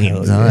taking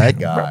names, huh? That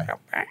guy.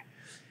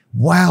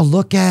 Wow,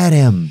 look at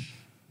him.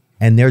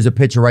 And there's a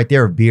picture right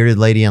there of Bearded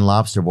Lady and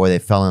Lobster Boy. They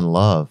fell in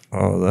love.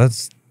 Oh,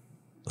 that's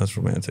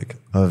romantic.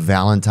 A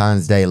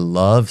Valentine's Day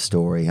love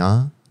story,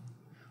 huh?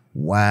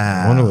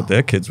 Wow. I wonder what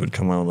their kids would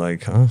come out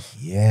like, huh?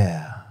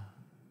 Yeah.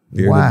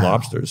 Bearded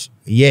lobsters.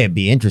 Yeah, it'd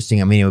be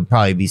interesting. I mean, it would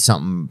probably be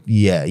something,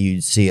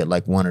 you'd see it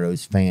like one of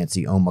those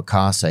fancy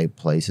omakase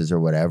places or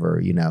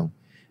whatever, you know.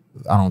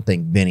 I don't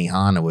think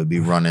Benihana would be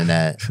running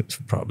that.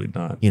 Probably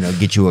not. You know,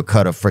 get you a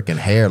cut of freaking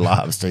hair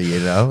lobster, you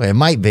know. It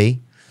might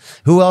be.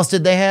 Who else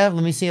did they have?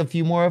 Let me see a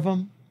few more of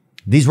them.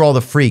 These were all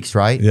the freaks,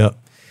 right? Yeah.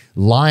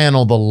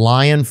 Lionel, the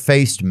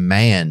lion-faced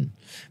man.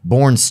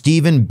 Born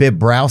Stephen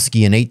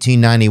Bibrowski in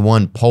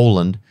 1891,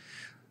 Poland.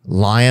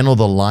 Lionel,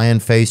 the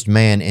lion-faced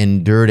man,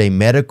 endured a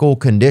medical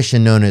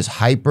condition known as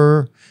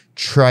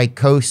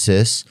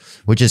hypertrichosis,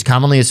 which is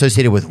commonly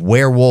associated with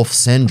werewolf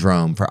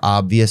syndrome for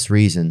obvious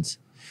reasons.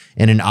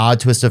 In an odd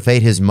twist of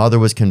fate, his mother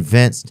was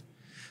convinced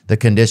the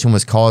condition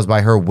was caused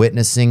by her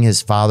witnessing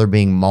his father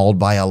being mauled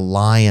by a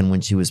lion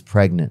when she was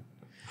pregnant.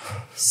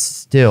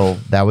 Still,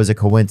 that was a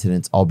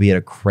coincidence, albeit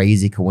a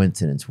crazy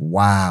coincidence.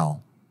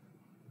 Wow.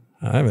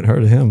 I haven't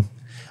heard of him.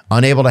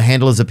 Unable to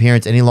handle his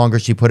appearance any longer,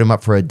 she put him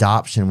up for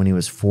adoption when he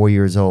was 4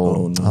 years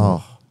old. Oh,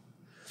 no.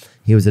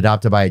 He was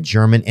adopted by a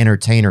German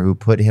entertainer who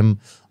put him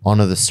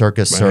onto the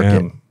circus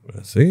circuit.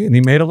 See, and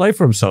he made a life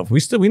for himself.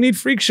 We need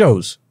freak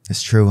shows.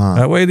 It's true, huh?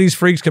 That way these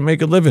freaks can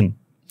make a living.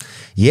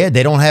 Yeah,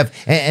 they don't have,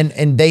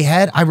 and they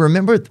had, I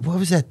remember, what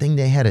was that thing?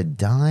 They had a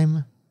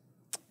dime.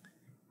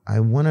 I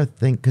want to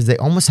think, because they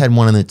almost had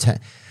one in the,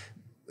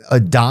 a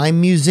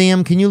dime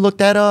museum. Can you look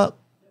that up?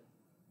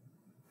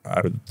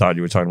 I thought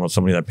you were talking about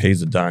somebody that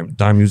pays a dime.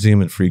 Dime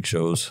museum and freak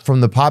shows. From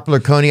the popular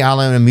Coney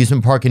Island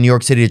amusement park in New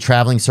York City to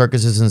traveling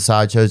circuses and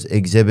sideshows,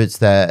 exhibits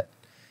that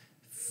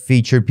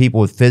featured people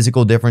with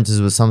physical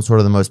differences was some sort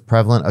of the most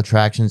prevalent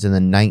attractions in the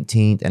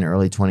 19th and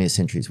early 20th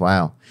centuries.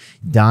 Wow.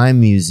 Dime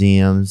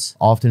museums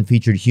often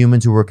featured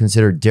humans who were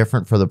considered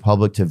different for the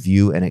public to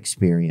view and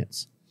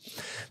experience.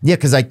 Yeah,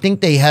 because I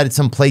think they had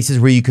some places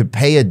where you could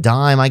pay a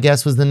dime, I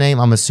guess was the name,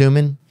 I'm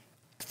assuming.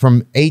 From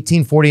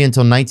 1840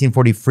 until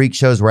 1940, freak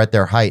shows were at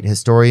their height.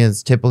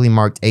 Historians typically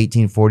marked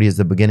 1840 as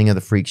the beginning of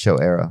the freak show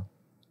era.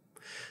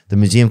 The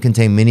museum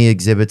contained many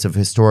exhibits of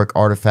historic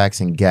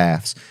artifacts and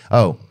gaffs.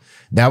 Oh,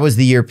 that was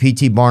the year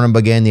P.T. Barnum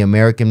began the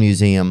American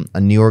Museum,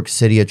 a New York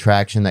City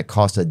attraction that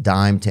cost a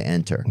dime to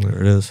enter.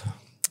 There it is.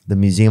 The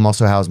museum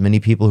also housed many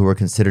people who were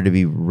considered to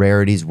be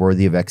rarities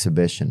worthy of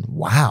exhibition.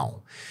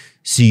 Wow.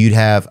 So you'd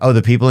have,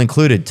 the people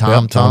included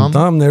Tom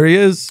Thumb, there he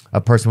is.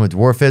 A person with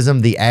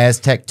dwarfism, the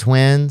Aztec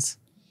twins,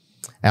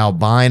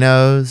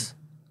 albinos,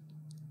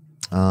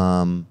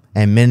 and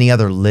many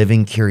other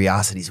living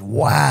curiosities.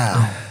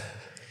 Wow.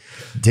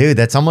 Dude,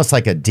 that's almost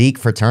like a Deke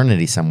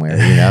fraternity somewhere,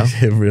 you know?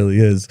 It really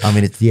is. I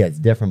mean, it's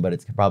different, but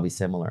it's probably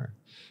similar.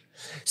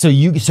 So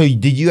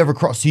did you ever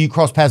you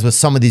crossed paths with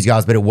some of these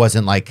guys, but it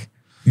wasn't like...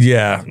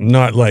 Yeah,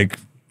 not like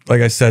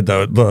I said,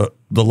 the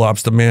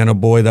lobster man, a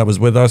boy that was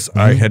with us,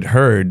 I had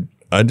heard,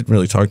 I didn't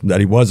really talk to him, that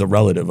he was a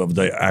relative of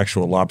the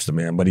actual lobster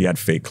man, but he had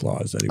fake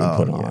claws that he would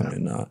put on.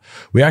 And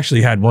we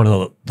actually had one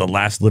of the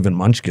last living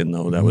munchkin,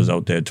 though, that was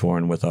out there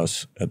touring with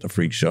us at the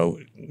freak show.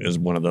 Is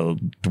one of the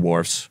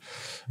dwarfs.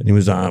 And he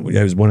was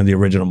one of the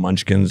original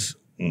munchkins,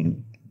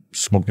 and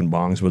smoking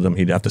bongs with him.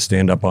 He'd have to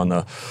stand up on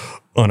a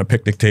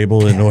picnic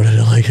table in order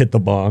to like hit the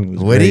bong.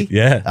 Would he?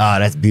 Yeah. Oh,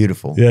 that's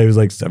beautiful. Yeah, he was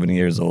like 70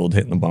 years old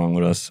hitting the bong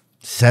with us.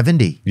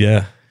 70?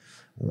 Yeah.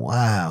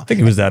 Wow. I think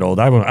he was that old.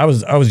 I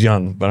was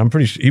young, but I'm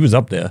pretty sure he was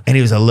up there. And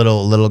he was a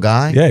little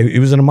guy? Yeah, he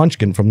was in a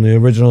munchkin from the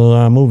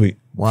original movie.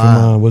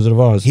 Wow. From Wizard of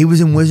Oz. He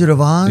was in Wizard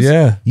of Oz?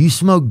 Yeah. You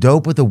smoked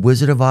dope with a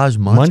Wizard of Oz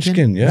munchkin?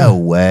 Munchkin, yeah. No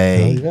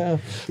way. Oh, yeah.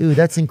 Dude,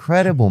 that's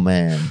incredible,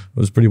 man. It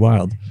was pretty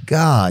wild.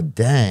 God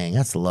dang,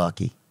 that's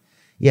lucky.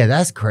 Yeah,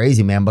 that's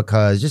crazy, man,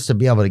 because just to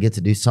be able to get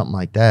to do something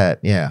like that,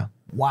 yeah.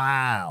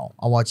 Wow.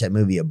 I watched that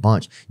movie a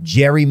bunch.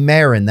 Jerry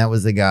Marin, that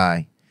was the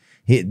guy.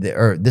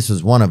 This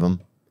was one of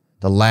them.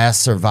 The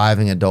last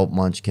surviving adult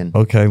munchkin.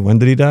 Okay, when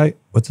did he die?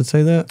 What's it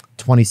say that?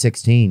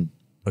 2016.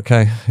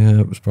 Okay, yeah,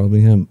 it was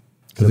probably him.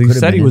 Because he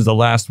said he was the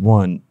last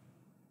one.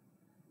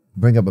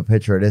 Bring up a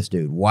picture of this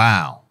dude.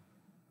 Wow.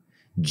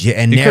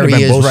 And he there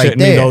he is right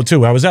me there. though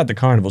too. I was at the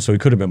carnival, so he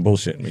could have been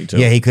bullshitting me too.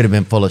 Yeah, he could have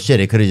been full of shit.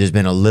 It could have just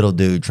been a little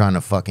dude trying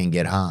to fucking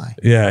get high.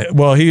 Yeah,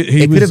 well,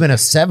 it could have been a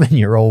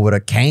 7-year-old with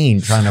a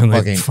cane trying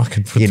to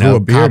fucking threw a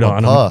beard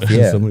on puff. him.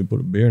 Yeah. Somebody put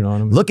a beard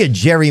on him. Look at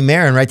Jerry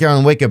Marin right there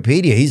on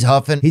Wikipedia. He's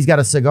huffing. He's got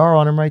a cigar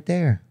on him right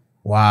there.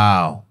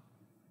 Wow.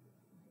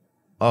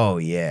 Oh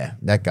yeah,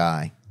 that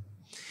guy.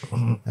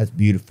 That's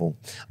beautiful.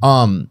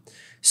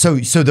 So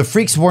the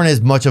freaks weren't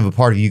as much of a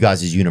part of you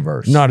guys'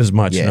 universe. Not as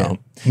much, no.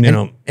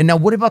 And now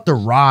what about the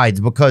rides?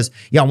 Because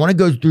I want to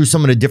go through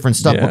some of the different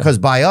stuff because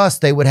by us,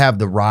 they would have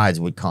the rides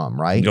would come,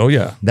 right? Oh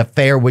yeah. The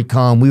fair would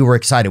come. We were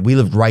excited. We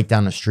lived right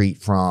down the street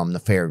from the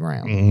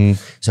fairground.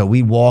 So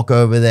we'd walk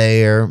over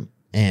there.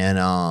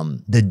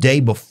 And the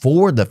day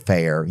before the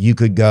fair, you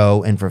could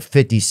go and for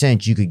 50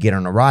 cents, you could get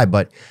on a ride,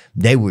 but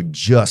they were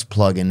just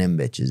plugging them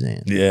bitches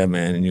in. Yeah,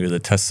 man. And you were the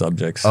test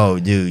subjects. Oh,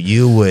 dude,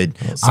 you would.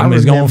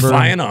 Somebody's going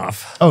flying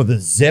off. Oh, the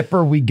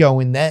zipper, we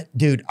go in that.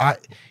 Dude,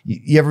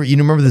 you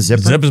remember the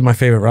zipper? Zipper's my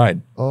favorite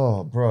ride.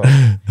 Oh, bro.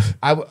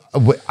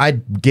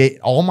 I'd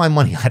get all my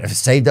money. I'd have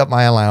saved up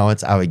my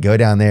allowance. I would go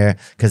down there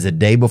because the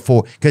day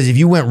before, because if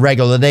you went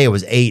regular day, it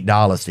was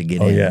 $8 to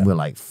get in. Yeah. We're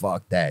like,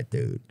 fuck that,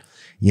 dude.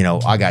 You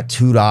know, I got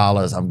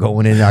 $2. I'm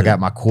going in there. I got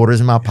my quarters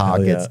in my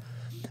pockets.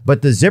 Yeah.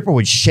 But the zipper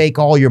would shake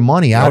all your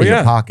money out of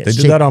your pockets.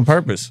 They did that on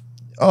purpose.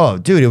 Oh,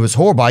 dude, it was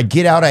horrible. I'd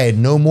get out. I had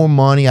no more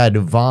money. I had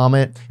to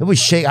vomit. It was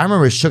shake. I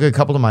remember it shook a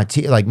couple of my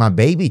teeth, like my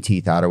baby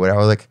teeth out or whatever.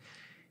 I was like,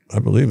 I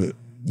believe it.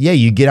 Yeah,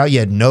 you get out. You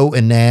had no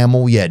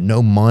enamel. You had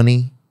no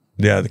money.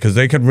 Yeah, because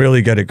they could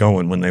really get it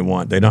going when they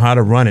want. They know how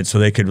to run it, so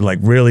they could like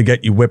really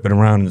get you whipping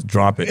around and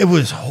drop it. It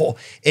was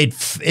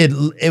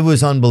it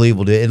was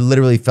unbelievable. Dude. It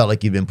literally felt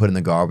like you'd been put in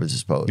the garbage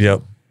disposal.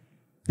 Yep.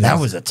 That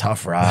was a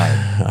tough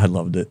ride. I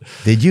loved it.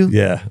 Did you?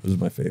 Yeah, it was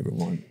my favorite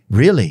one.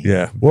 Really?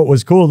 Yeah. What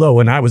was cool though,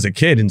 when I was a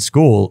kid in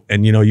school,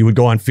 and you would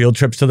go on field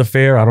trips to the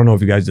fair. I don't know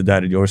if you guys did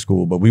that at your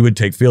school, but we would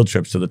take field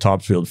trips to the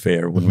Topsfield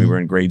Fair when we were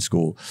in grade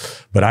school.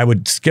 But I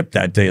would skip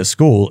that day of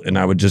school, and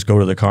I would just go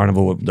to the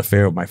carnival, the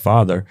fair with my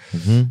father,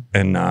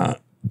 and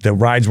the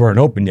rides weren't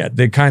open yet.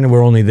 They kind of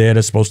were only there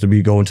to supposed to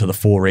be going to the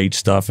 4-H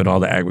stuff and all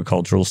the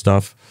agricultural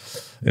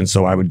stuff. And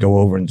so I would go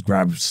over and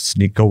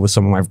sneak over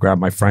grab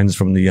my friends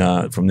from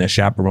their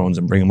chaperones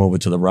and bring them over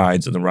to the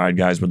rides. And the ride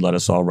guys would let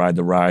us all ride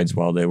the rides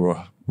while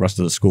rest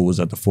of the school was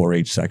at the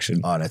 4-H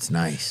section. Oh, that's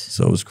nice.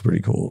 So it was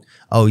pretty cool.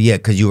 Oh yeah,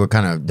 because you were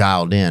kind of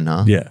dialed in,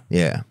 huh? Yeah.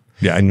 Yeah.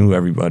 Yeah, I knew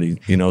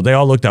everybody. They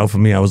all looked out for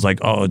me. I was like,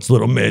 oh, it's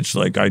little Mitch.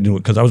 Like I knew it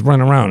because I was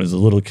running around as a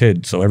little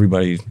kid. So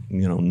everybody,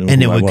 knew.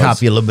 And they would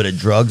cop you a little bit of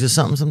drugs or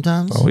something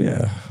sometimes. Oh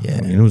yeah. Yeah.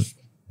 I mean, it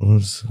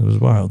was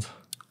wild.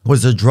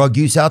 Was there drug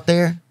use out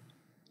there?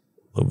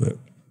 A little bit.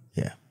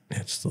 Yeah.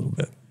 Yeah, just a little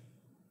bit.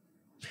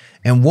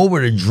 And what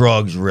were the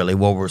drugs really?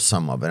 What were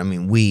some of it? I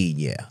mean, weed,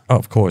 yeah. Oh,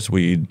 of course,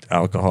 weed,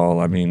 alcohol.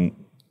 I mean,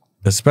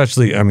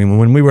 especially,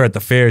 when we were at the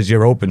fairs,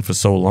 you're open for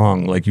so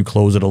long. Like you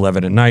close at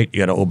 11 at night, you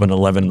got to open at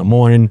 11 in the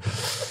morning.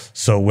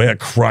 So we're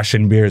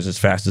crushing beers as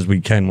fast as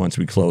we can once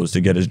we close to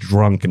get as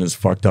drunk and as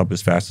fucked up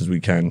as fast as we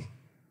can.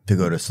 To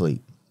go to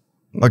sleep.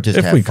 Or just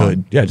if have we fun.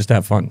 could. Yeah, just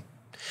have fun.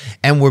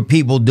 And were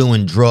people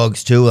doing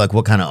drugs too? Like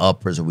what kind of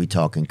uppers are we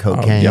talking?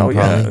 Cocaine? Oh,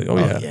 yeah. Probably? Oh,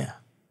 yeah. Yeah.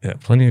 Yeah,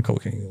 plenty of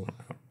cocaine.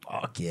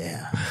 Fuck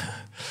yeah.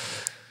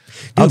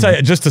 I'll tell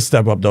you, just to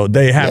step up though,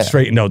 they have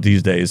straightened out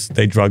these days.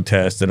 They drug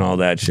test and all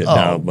that shit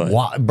now.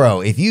 But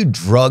bro, if you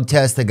drug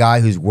test the guy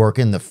who's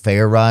working the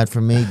fair ride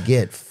for me,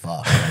 get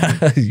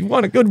fucked. You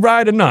want a good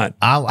ride or not?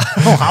 I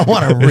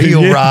want a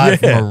real ride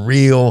from a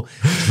real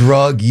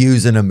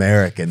drug-using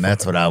American.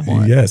 That's what I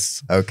want.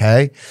 Yes.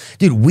 Okay?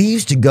 Dude, we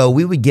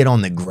would get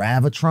on the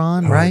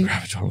Gravitron, right? The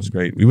Gravitron was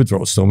great. We would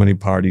throw so many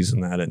parties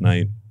in that at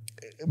night.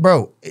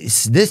 Bro,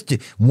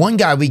 one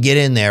guy we get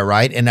in there,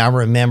 right? And I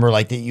remember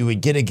like that you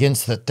would get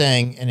against the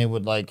thing and it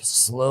would like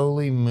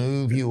slowly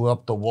move you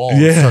up the wall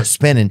and start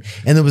spinning.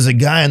 And there was a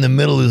guy in the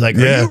middle who's like,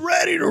 are you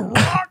ready to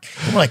rock?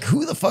 I'm like,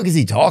 who the fuck is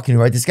he talking to,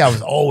 right? This guy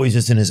was always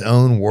just in his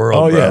own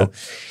world, bro. Yeah.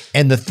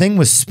 And the thing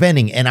was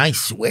spinning. And I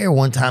swear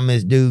one time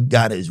this dude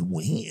got his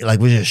wiener, like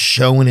was just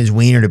showing his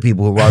wiener to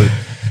people who were,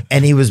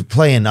 and he was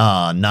playing,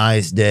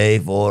 nice day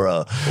for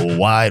a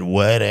white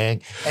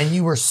wedding. And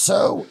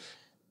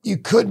you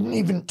couldn't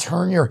even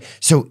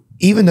so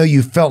even though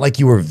you felt like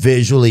you were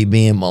visually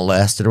being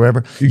molested or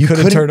whatever, you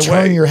couldn't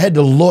turn your head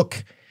to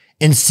look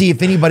and see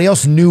if anybody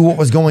else knew what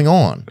was going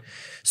on.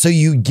 So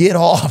you get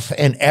off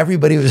and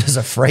everybody was just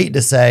afraid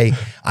to say,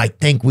 I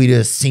think we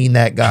just seen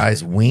that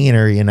guy's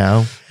wiener,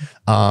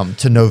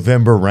 to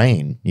November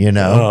Rain, you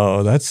know?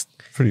 Oh, that's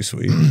pretty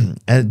sweet.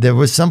 And there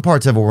was some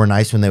parts of it were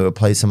nice when they would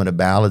play some of the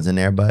ballads in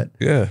there, but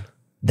Yeah.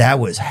 that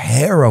was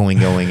harrowing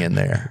going in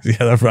there. Yeah,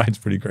 that ride's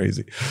pretty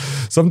crazy.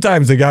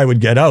 Sometimes the guy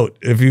would get out.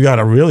 If you got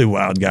a really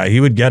wild guy, he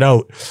would get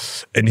out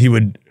and he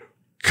would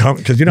come,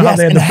 because you know how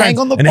they had and the hang fence,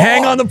 on the and pole.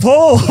 hang on the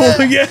pole.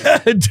 Yeah,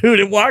 dude,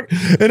 and walk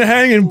and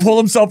hang and pull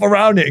himself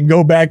around it and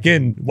go back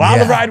in while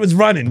the ride was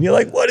running. You're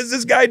like, what is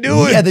this guy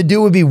doing? Yeah, the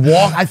dude would be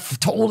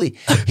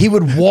he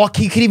would walk,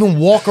 he could even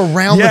walk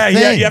around the thing.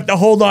 Yeah, you have to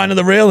hold on to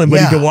the railing, but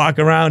he could walk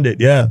around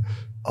it. Yeah.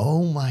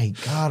 Oh my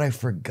God, I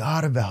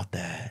forgot about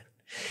that.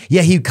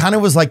 Yeah, he kind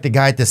of was like the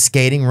guy at the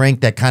skating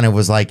rink that kind of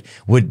was like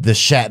with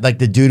the like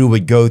the dude who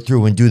would go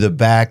through and do the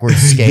backwards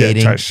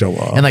skating. Try to show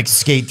off. And like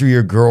skate through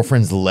your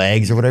girlfriend's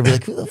legs or whatever. You're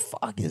like, who the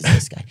fuck is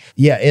this guy?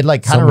 Yeah, it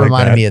like kind of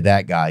reminded me of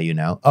that guy, you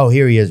know? Oh,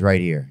 here he is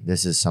right here.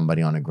 This is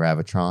somebody on a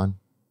Gravitron.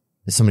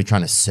 There's somebody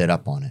trying to sit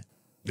up on it.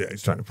 Yeah,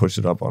 he's trying to push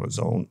it up on his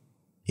own.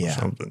 Yeah. Or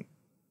something.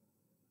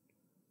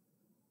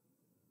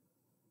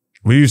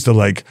 We used to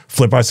like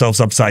flip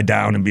ourselves upside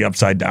down and be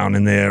upside down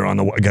in there on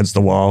against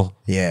the wall.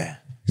 Yeah.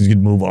 You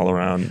could move all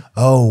around.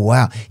 Oh,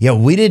 wow. Yeah,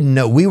 we didn't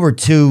know. We were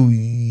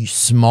too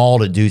small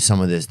to do some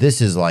of this. This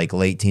is like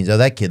late teens. Oh,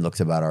 that kid looks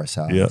about our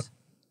size. Yeah.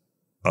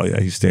 Oh, yeah,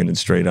 he's standing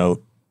straight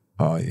out.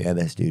 Oh, yeah,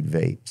 this dude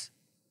vapes.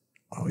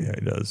 Oh, yeah,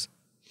 he does.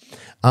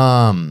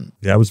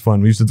 Yeah, it was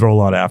fun. We used to throw a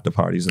lot of after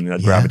parties in that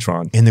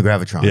Gravitron. In the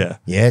Gravitron. Yeah.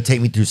 Yeah,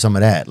 take me through some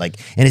of that. Like,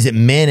 and is it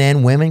men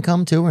and women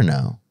come too or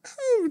no?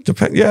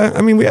 Depend. Yeah,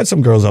 I mean, we had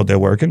some girls out there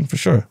working for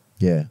sure.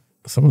 Yeah.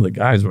 Some of the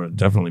guys were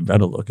definitely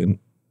better looking.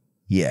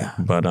 Yeah.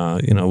 But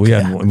you know, we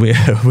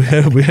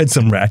had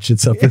some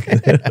ratchets up in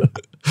there.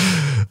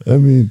 I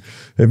mean,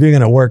 if you're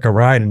gonna work a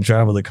ride and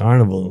travel the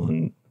carnival,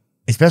 and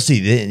especially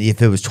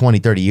if it was 20,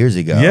 30 years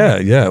ago. Yeah,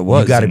 it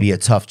was. You got to be a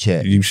tough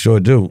chick. You sure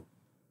do.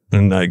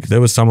 And like there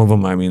was some of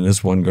them. I mean,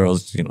 this one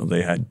girl's, you know,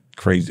 they had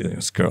crazy.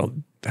 This girl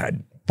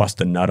had Bust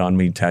a Nut on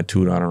me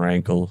tattooed on her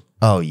ankle.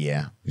 Oh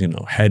yeah. You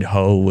know, Head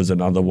Ho was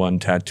another one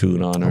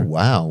tattooed on her. Oh,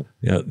 wow.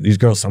 Yeah, these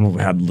girls, some of them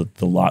had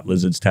the lot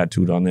lizards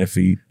tattooed on their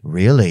feet.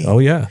 Really? Oh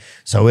yeah.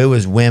 So it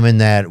was women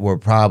that were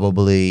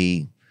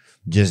probably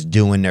just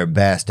doing their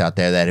best out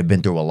there that had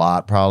been through a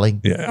lot, probably.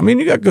 Yeah, I mean,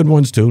 you got good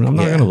ones too. I'm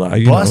not gonna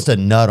lie. Bust a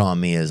Nut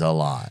on me is a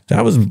lot.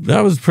 That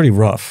was pretty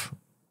rough.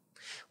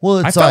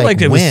 Well, it's I felt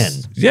like it when?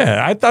 was,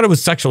 yeah, I thought it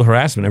was sexual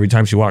harassment every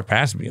time she walked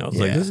past me. I was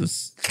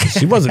like,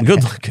 she wasn't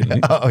good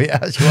looking. Oh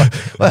yeah, she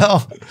was.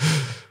 Well,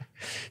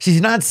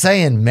 she's not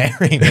saying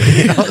marry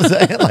me, you know what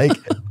I'm saying? Like,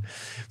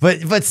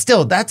 but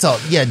still, that's all.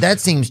 Yeah, that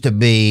seems to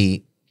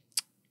be,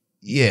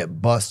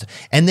 bust.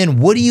 And then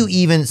what do you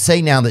even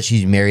say now that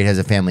she's married, has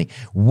a family?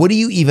 What do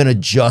you even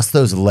adjust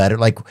those letters?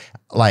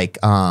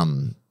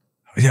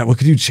 Yeah, what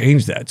could you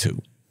change that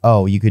to?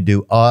 Oh, you could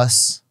do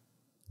us,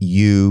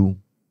 you,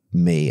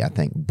 me, I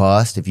think.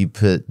 Bust, if you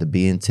put the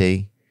B and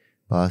T,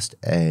 bust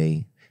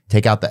A,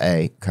 take out the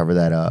A, cover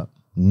that up.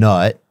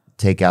 Nut,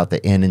 take out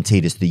the N and T,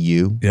 just the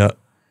U. Yeah.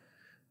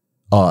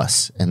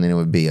 Us, and then it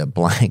would be a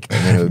blank,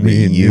 and then it would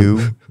be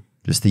you,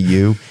 just the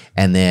U,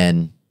 and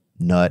then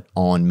nut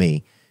on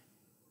me.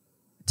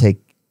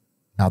 Take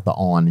out the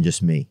on and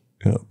just me.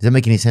 Yeah. Does that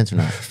make any sense or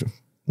not?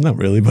 Not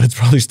really, but it's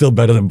probably still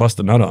better than Bust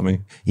a Nut on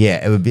me.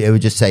 Yeah, it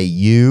would just say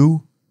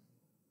you.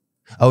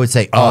 Oh, it would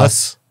say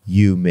us,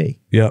 you, me.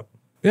 Yep.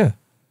 Yeah.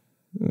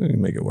 You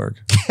make it work.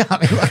 I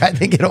mean, look, I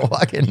think it'll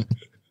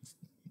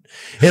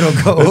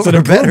go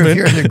over better if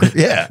you're in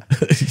the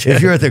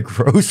if you're at the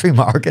grocery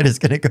market, it's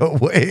gonna go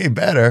way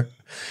better.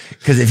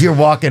 Because if you're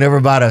walking over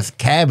by a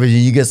cabbage and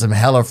you get some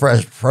hella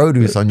fresh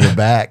produce on your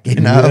back, you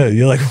know, yeah,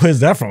 you're like, where's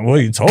that from? Well,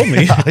 you told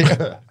me,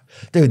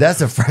 dude. That's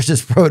the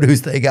freshest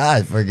produce they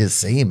got. Friggin'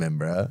 semen,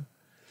 bro.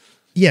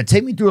 Yeah,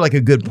 take me through like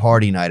a good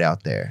party night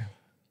out there.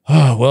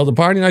 Oh, well, the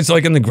party nights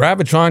like in the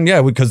Gravitron,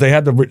 yeah, because they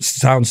had the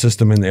sound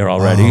system in there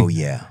already. Oh,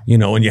 yeah. You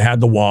know, and you had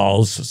the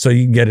walls, so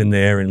you can get in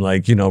there and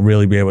like, you know,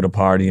 really be able to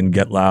party and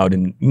get loud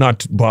and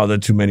not bother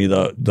too many of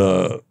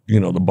the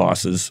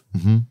bosses.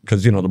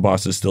 Because, you know, the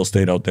bosses still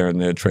stayed out there in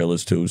their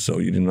trailers too, so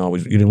you didn't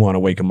want to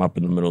wake them up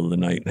in the middle of the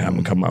night and have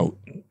them come out.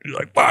 You're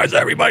like, where's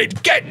everybody?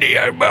 Get in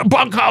the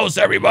bunkhouse,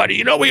 everybody.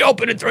 You know, we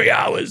open in 3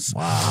 hours.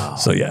 Wow.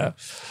 So, yeah.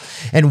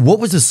 And what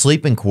was the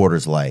sleeping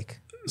quarters like?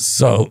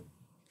 So,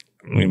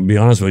 I mean, to be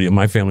honest with you,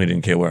 my family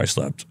didn't care where I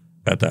slept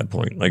at that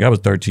point. Like I was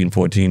 13,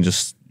 14,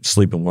 just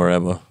sleeping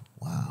wherever.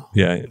 Wow.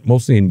 Yeah,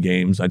 mostly in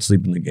games. I'd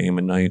sleep in the game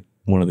at night,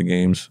 one of the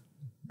games.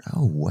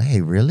 No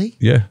way, really?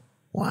 Yeah.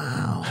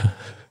 Wow.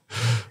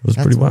 It was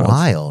pretty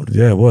wild.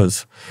 Yeah, it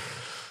was.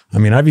 I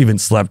mean, I've even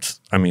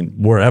slept,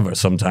 wherever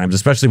sometimes,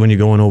 especially when you're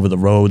going over the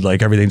road,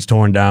 like everything's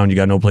torn down, you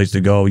got no place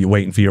to go, you're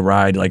waiting for your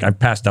ride. Like I've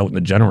passed out in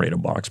the generator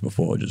box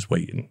before, just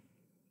waiting.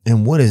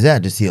 And what is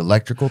that? Just the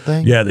electrical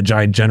thing? Yeah, the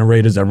giant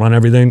generators that run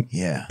everything.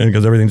 Yeah. And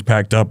because everything's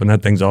packed up and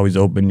that thing's always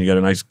open, you got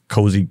a nice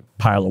cozy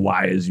pile of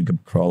wires you could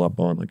crawl up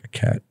on like a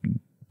cat and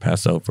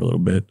pass out for a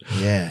little bit.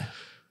 Yeah.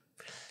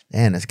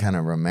 And it's kind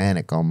of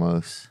romantic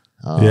almost.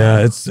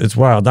 Yeah, it's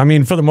wild. I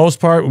mean, for the most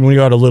part, when we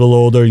got a little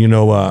older, you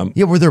know.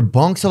 Yeah, were there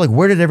bunks? So like,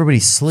 where did everybody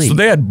sleep? So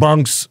they had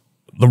bunks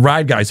the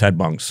ride guys had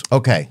bunks.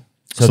 Okay.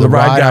 So the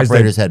ride guys,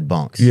 operators had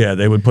bunks. Yeah,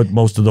 they would put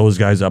most of those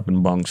guys up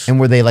in bunks. And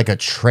were they like a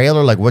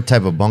trailer? Like what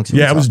type of bunks?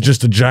 Yeah, it was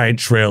just a giant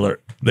trailer.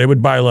 They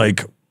would buy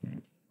like,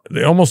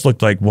 they almost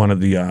looked like one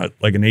of the,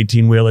 like an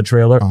 18-wheeler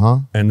trailer.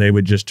 And they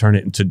would just turn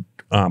it into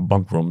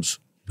bunk rooms.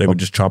 They would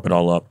just chop it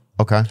all up.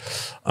 Okay.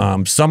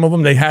 Some of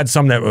them, they had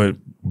some that were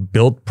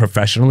built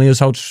professionally as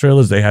house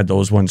trailers. They had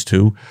those ones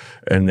too.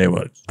 And they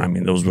were, I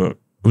mean, those were, it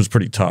was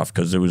pretty tough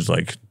because it was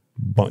like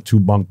 2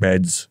 bunk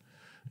beds.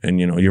 And,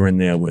 you know, you're in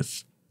there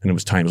with, and it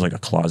was tiny, it was like a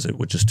closet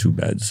with just 2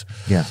 beds.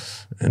 Yeah.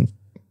 And,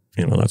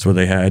 you know, that's where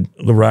they had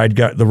the ride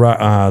guy,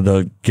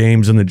 the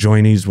games and the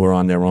joinies were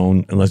on their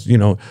own, unless, you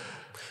know.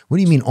 What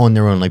do you mean on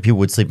their own? Like people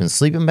would sleep in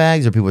sleeping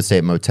bags or people would stay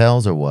at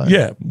motels or what?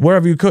 Yeah,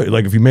 wherever you could.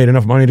 Like if you made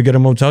enough money to get a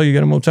motel, you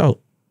get a motel.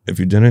 If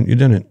you didn't, you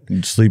didn't.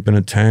 You'd sleep in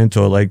a tent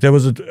or like there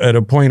was at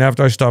a point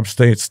after I stopped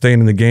staying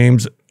in the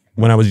games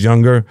when I was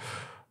younger,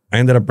 I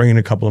ended up bringing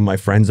a couple of my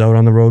friends out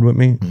on the road with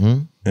me.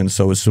 And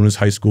so as soon as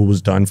high school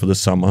was done for the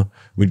summer,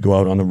 we'd go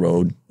out on the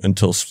road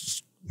until,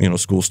 you know,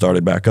 school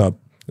started back up.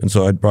 And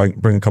so I'd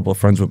bring a couple of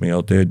friends with me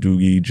out there,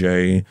 Doogie,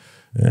 Jay,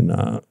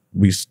 and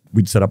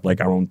we'd set up like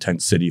our own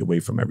tent city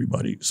away from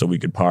everybody so we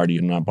could party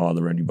and not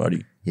bother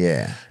anybody.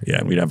 Yeah. Yeah,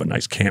 and we'd have a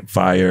nice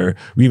campfire.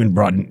 We even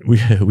brought in,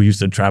 we used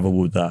to travel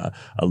with a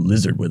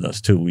lizard with us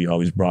too. We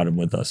always brought him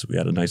with us. We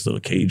had a nice little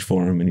cage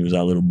for him and he was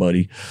our little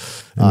buddy.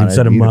 And we'd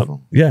set him up.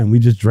 Yeah, and we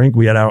just drink.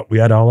 We had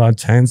all our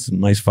tents and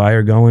nice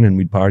fire going and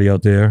we'd party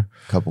out there.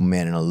 Couple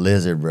men and a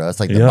lizard, bro. It's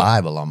like the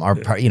Bible. Or,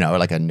 you know,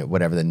 like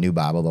whatever the new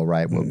Bible they'll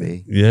write will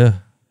be. Yeah,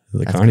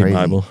 the Carny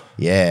Bible.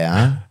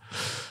 Yeah.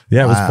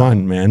 Yeah, it was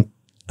fun, man.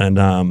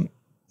 And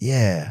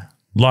yeah,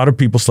 a lot of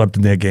people slept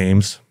in their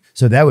games.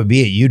 So that would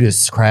be it. You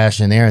just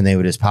crash in there and they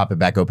would just pop it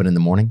back open in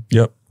the morning?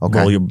 Yep.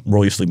 Okay.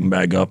 Roll your sleeping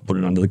bag up, put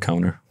it under the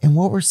counter. And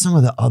what were some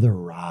of the other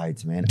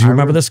rides, man? Do you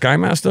remember the Sky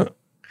Master?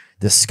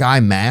 The Sky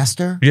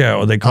Master? Yeah,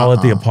 or they call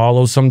it the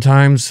Apollo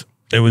sometimes.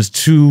 It was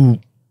 2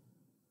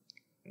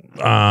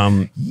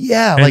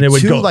 yeah,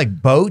 like 2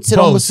 like boats it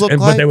almost looked like.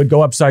 But they would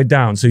go upside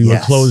down, so you were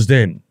closed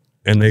in.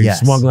 And they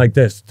swung like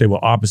this. They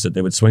were opposite.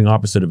 They would swing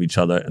opposite of each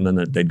other, and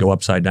then they'd go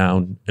upside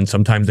down. And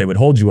sometimes they would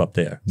hold you up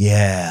there.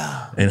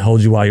 Yeah. And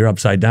hold you while you're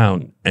upside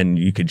down, and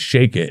you could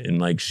shake it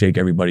and like shake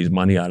everybody's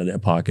money out of their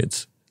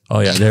pockets. Oh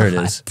yeah, there it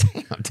is.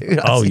 Damn, dude.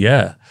 Oh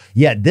yeah.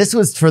 Yeah, this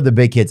was for the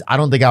big kids. I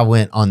don't think I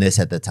went on this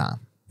at the time.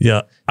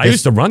 Yeah, I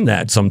used to run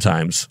that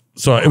sometimes.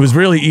 So it was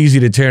really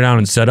easy to tear down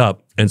and set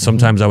up. And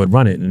sometimes I would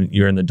run it, and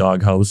you're in the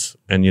doghouse,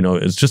 and you know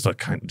it's just a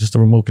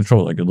remote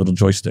control, like a little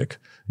joystick.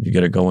 You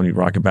get it going, you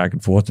rock it back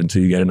and forth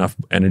until you get enough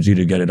energy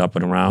to get it up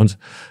and around,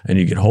 and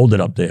you can hold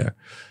it up there.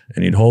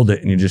 And you'd hold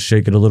it, and you just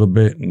shake it a little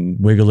bit and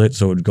wiggle it,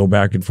 so it would go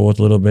back and forth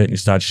a little bit, and you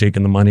start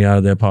shaking the money out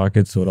of their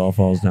pockets, so it all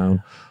falls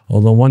down.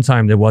 Although one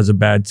time there was a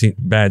bad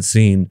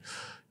scene,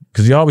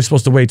 because you're always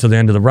supposed to wait till the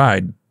end of the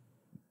ride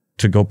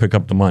to go pick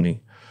up the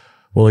money.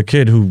 Well, a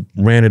kid who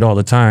ran it all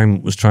the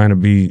time was trying to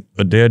be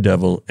a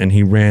daredevil, and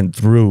he ran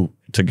through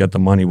to get the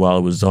money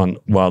while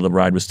the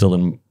ride was still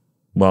in,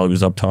 while he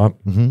was up top.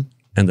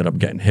 Ended up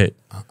getting hit.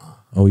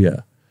 Oh yeah,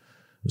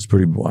 it was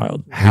pretty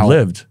wild. He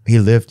lived. He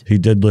lived. He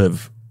did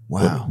live.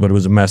 Wow. But it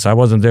was a mess. I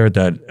wasn't there at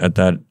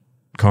that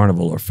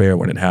carnival or fair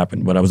when it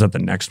happened, but I was at the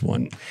next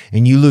one.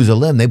 And you lose a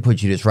limb, they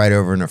put you just right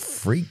over in a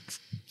freak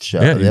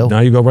show. Yeah, now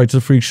you go right to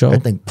the freak show.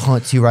 That thing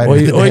punts you right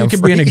over the Or you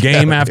could be in a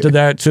game after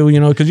that too, you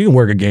know, because you can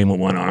work a game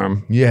with one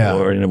arm. Yeah.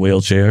 Or in a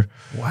wheelchair.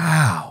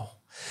 Wow.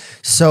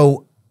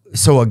 So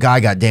a guy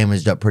got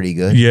damaged up pretty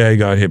good? Yeah, he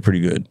got hit pretty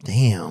good.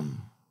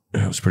 Damn.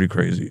 Yeah, it was pretty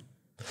crazy.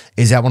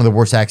 Is that one of the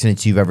worst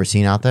accidents you've ever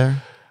seen out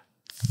there?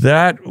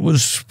 That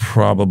was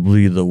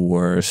probably the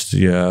worst,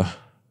 yeah.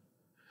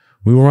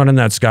 We were running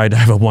that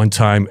skydive at one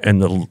time,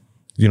 and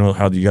you know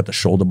how you got the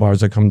shoulder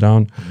bars that come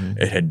down?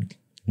 It had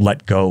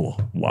let go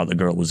while the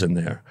girl was in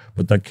there.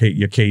 But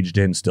you're caged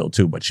in still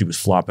too, but she was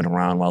flopping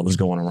around while it was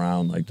going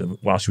around. Like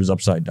while she was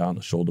upside down,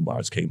 the shoulder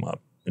bars came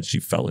up, and she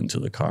fell into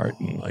the cart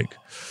and like...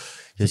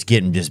 Just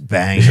getting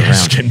banged around.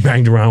 Just getting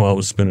banged around while it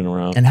was spinning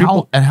around. And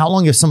how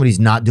long, if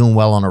somebody's not doing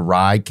well on a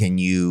ride, can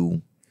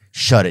you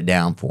shut it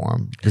down for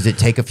them? Does it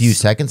take a few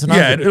seconds?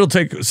 Yeah, it'll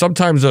take,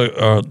 sometimes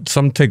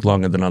some take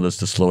longer than others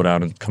to slow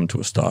down and come to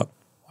a stop.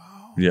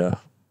 Wow. Yeah.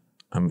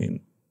 I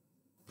mean,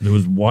 there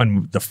was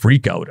one, the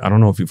Freak Out. I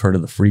don't know if you've heard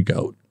of the Freak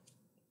Out.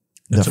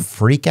 The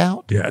Freak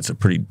Out? Yeah, it's a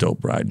pretty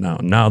dope ride now.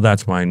 Now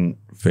that's my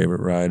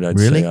favorite ride, I'd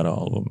say, out of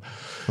all of them.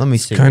 Let me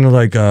see. It's kind of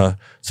like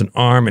it's an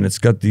arm, and it's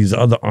got these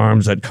other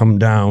arms that come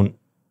down,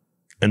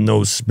 and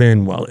those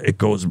spin while it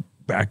goes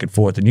back and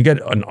forth, and you get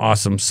an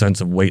awesome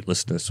sense of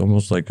weightlessness,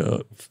 almost like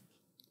a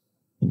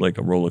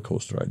roller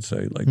coaster, I'd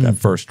say. Like that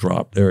first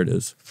drop, there it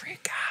is.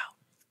 Freak Out.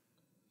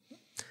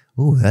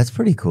 Ooh, that's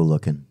pretty cool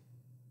looking.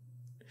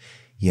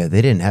 Yeah,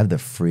 they didn't have the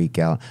Freak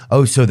Out.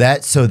 Oh, so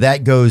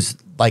that goes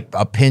like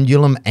a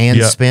pendulum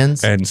and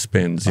spins? And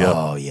spins, yeah.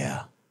 Oh,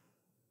 yeah.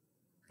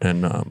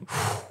 And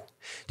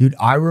dude,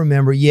 I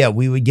remember,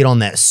 we would get on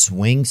that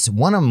swing.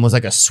 One of them was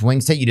like a swing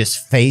set you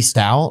just faced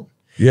out.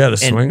 Yeah, the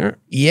swinger.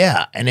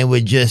 Yeah, and it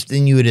would just,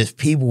 and you would just,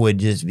 people would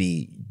just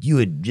be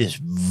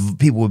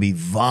people would be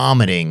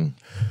vomiting.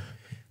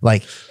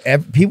 Like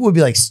people would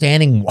be like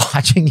standing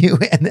watching you,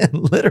 and then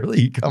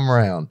literally you come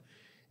around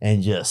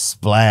and just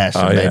splash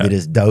them, baby.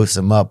 Just dose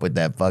them up with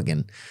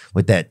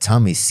that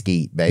tummy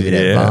skeet, baby,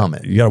 that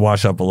vomit. You got to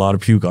wash up a lot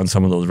of puke on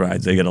some of those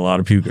rides. They get a lot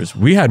of pukers.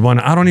 We had one,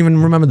 I don't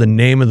even remember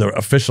the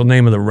official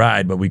name of the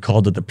ride, but we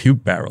called it the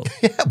puke barrel.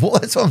 Yeah, well,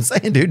 that's what I'm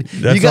saying, dude.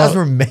 You guys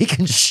were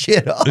making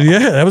shit up.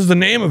 Yeah, that was the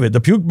name of it,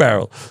 the puke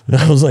barrel. And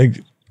I was like,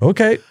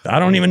 okay, I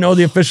don't even know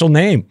the official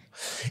name.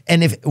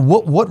 And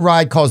what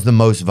ride caused the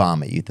most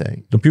vomit, you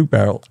think? The puke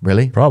barrel.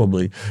 Really?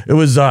 Probably. It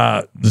was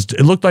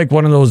it looked like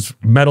one of those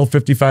metal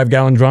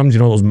 55-gallon drums, you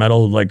know, those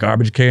metal like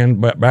garbage can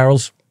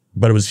barrels,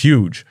 but it was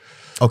huge.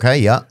 Okay,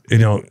 yeah. You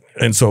know,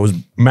 and so it was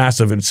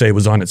massive, and say it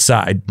was on its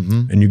side.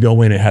 And you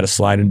go in, it had a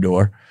sliding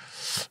door,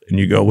 and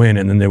you go in,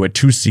 and then there were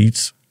 2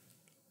 seats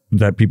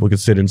that people could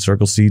sit in,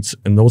 circle seats,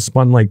 and those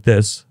spun like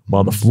this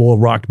while the floor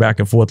rocked back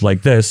and forth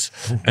like this,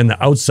 and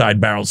the outside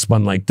barrel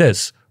spun like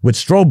this with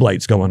strobe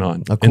lights going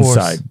on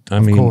inside. I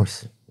mean,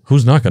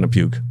 who's not going to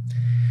puke?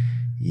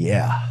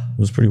 Yeah. It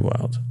was pretty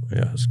wild.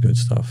 Yeah, it's good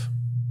stuff.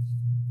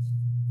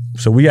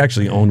 So we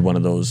actually owned one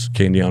of those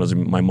Candianos,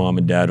 and my mom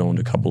and dad owned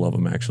a couple of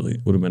them,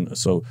 actually. Would have been,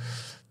 so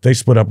they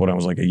split up when I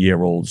was like a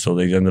year old, so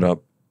they ended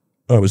up,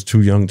 I was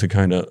too young to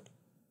kind of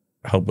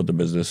help with the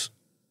business.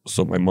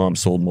 So my mom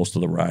sold most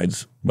of the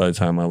rides by the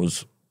time I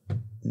was,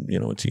 you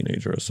know, a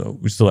teenager or so.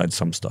 We still had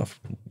some stuff,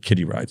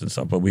 kiddie rides and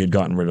stuff, but she had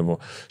gotten rid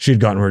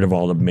of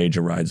all the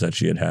major rides that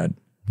she had.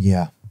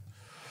 Yeah.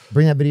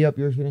 Bring that video up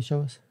you're going to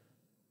show us.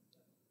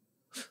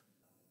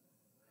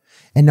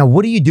 And now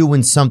what do you do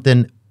when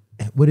something,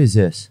 what is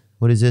this?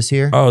 What is this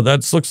here? Oh,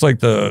 that looks like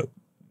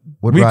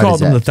we called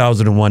them the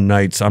 1001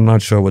 Nights. I'm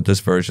not sure what this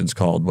version's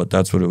called, but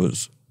that's what it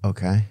was.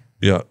 Okay.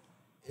 Yeah.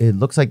 It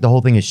looks like the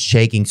whole thing is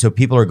shaking, so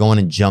people are going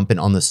and jumping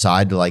on the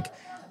side to like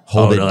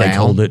hold it down. Like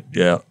hold it,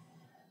 yeah.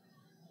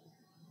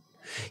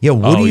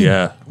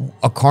 Yeah,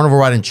 a carnival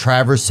ride in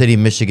Traverse City,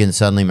 Michigan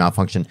suddenly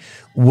malfunctioned.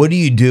 What do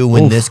you do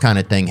when this kind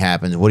of thing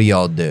happens? What do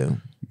y'all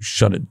do?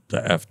 Shut it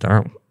the F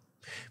down.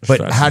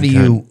 But how do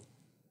you,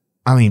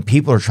 I mean,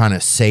 people are trying to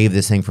save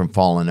this thing from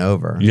falling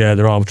over. Yeah,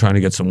 they're all trying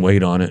to get some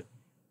weight on it.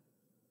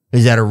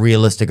 Is that a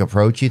realistic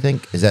approach, you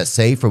think? Is that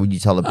safe, or would you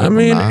tell the people? I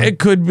mean, it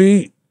could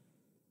be.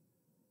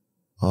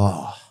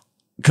 Oh,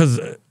 because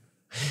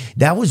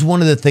that was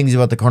one of the things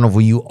about the carnival.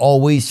 You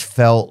always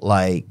felt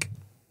like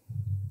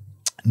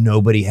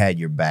nobody had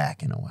your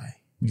back in a way.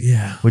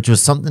 Yeah. Which was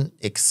something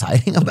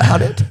exciting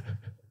about it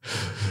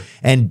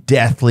and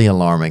deathly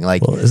alarming.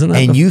 Like, well,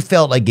 and you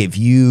felt like if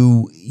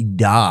you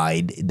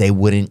died, they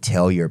wouldn't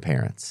tell your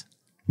parents.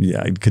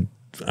 Yeah,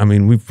 I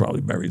mean, we've probably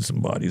buried some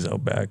bodies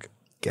out back.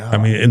 God. I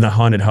mean, in the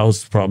haunted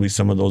house, probably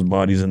some of those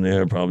bodies in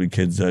there are probably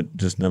kids that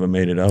just never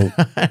made it out.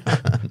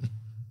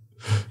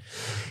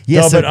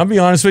 Yeah, no, but I'll be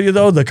honest with you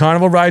though, the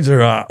carnival rides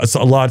are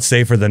a lot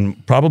safer than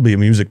probably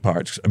amusement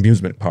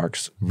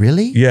parks.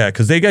 Really? Yeah,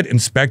 because they get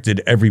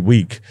inspected every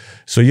week.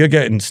 So you're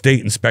getting state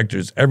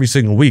inspectors every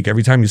single week.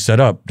 Every time you set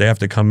up, they have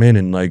to come in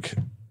and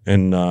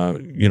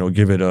you know,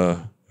 give it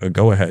a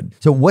go ahead.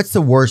 So what's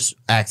the worst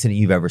accident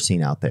you've ever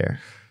seen out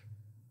there?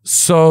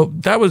 So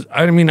that was,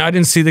 I mean, I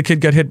didn't see the kid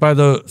get hit by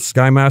the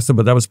Skymaster,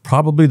 but that was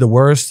probably the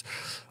worst.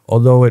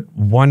 Although at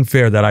one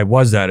fair that I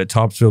was at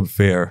Topsfield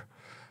Fair,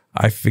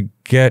 I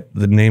forget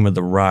the name of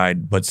the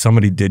ride, but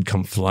somebody did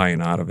come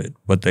flying out of it,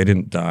 but they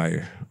didn't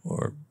die.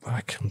 Or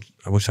I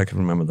wish I could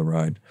remember the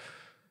ride.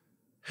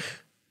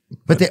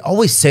 But they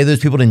always say those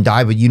people didn't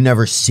die, but you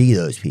never see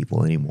those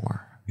people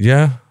anymore.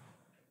 Yeah,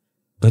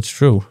 that's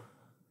true.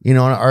 You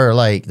know, or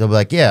like they'll be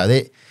like,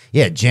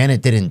 yeah,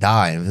 Janet didn't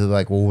die, and they're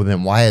like, well,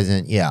 then why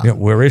isn't? Yeah,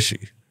 where is she?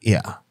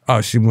 Yeah. Oh,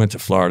 she went to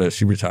Florida.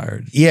 She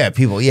retired. Yeah,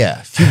 people.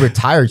 Yeah, she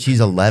retired. She's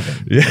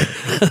 11. Yeah.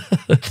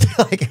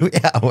 Like,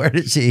 yeah. Where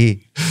did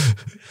she?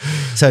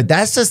 So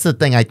that's just the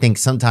thing I think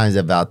sometimes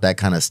about that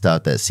kind of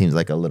stuff that seems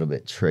like a little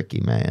bit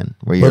tricky, man.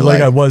 Where you're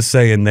like I was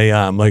saying, they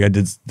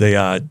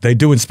they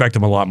do inspect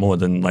them a lot more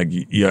than like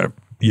your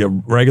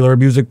regular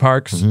amusement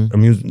parks,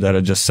 that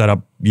are just set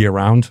up year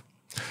round.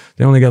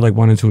 They only get like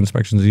 1 or 2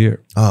 inspections a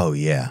year. Oh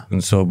yeah.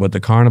 And so, but the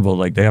carnival,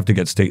 like they have to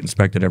get state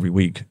inspected every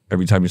week,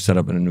 every time you set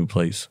up in a new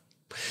place.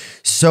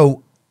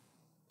 So,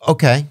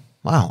 okay,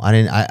 wow,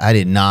 I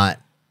did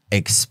not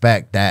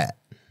expect that.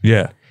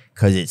 Yeah,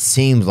 because it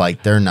seems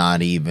like they're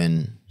not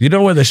even. You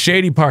know where the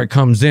shady part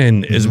comes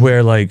in is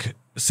where like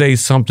say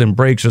something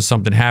breaks or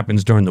something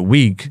happens during the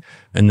week,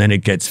 and then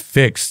it gets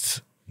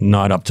fixed,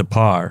 not up to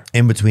par.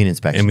 In between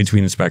inspections. In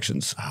between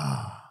inspections.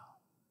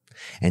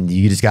 And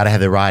you just got to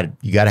have the ride.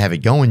 You got to have it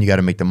going. You got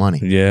to make the money.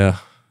 Yeah,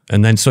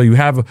 and then so you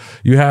have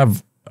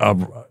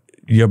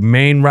your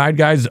main ride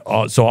guys,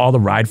 so all the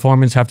ride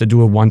foremen have to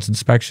do a once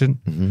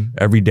inspection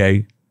every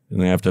day, and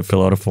they have to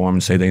fill out a form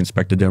and say they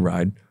inspected their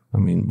ride. I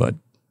mean, but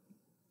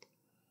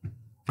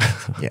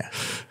yeah.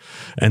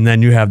 And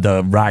then you have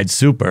the ride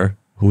super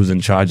who's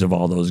in charge of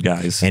all those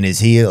guys. And is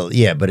he?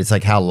 Yeah, but it's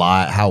like how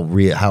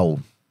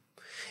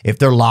if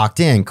they're locked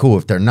in, cool.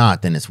 If they're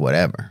not, then it's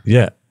whatever.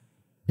 Yeah,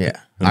 yeah.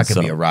 I could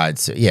be a ride.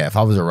 Yeah, if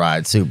I was a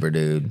ride super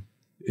dude.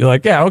 you're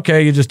like, yeah,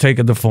 okay, you just take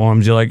it the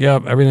forms. You're like,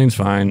 yep, everything's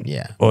fine.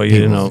 Yeah. Or, people,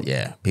 you know.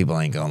 Yeah. People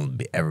ain't going to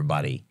be,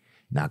 everybody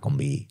not going to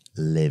be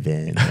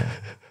living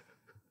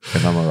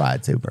if I'm a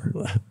ride super.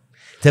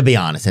 To be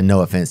honest, and no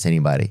offense to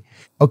anybody.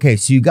 Okay,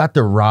 so you got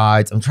the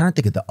rides. I'm trying to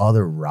think of the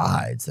other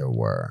rides there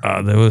were.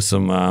 There was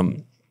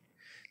some.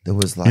 There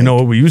was like. You know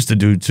what we used to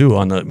do too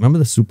on the, remember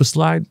the super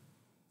slide?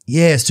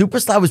 Yeah,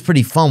 super slide was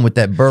pretty fun with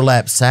that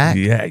burlap sack.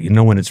 Yeah, you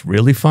know when it's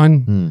really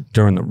fun?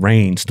 During the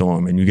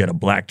rainstorm and you get a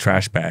black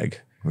trash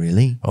bag.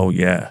 Really? Oh,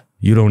 yeah.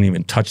 You don't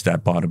even touch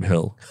that bottom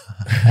hill.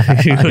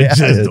 You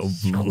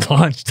just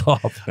launched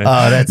off. Man.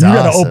 Oh, that's You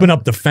awesome. got to open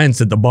up the fence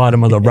at the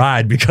bottom of the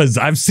ride because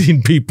I've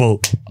seen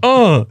people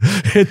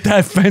hit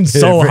that fence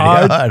so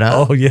hard.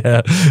 Huh? Oh,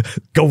 yeah.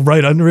 Go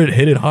right under it,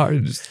 hit it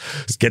hard,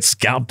 just get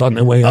scalped on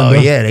their way Oh, under.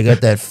 yeah. They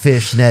got that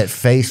fishnet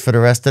face for the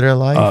rest of their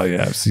life. Oh,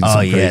 yeah. I've seen some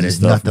crazy there's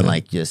stuff, nothing man.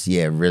 like just,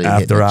 really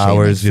After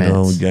hours, you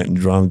know, fence. getting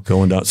drunk,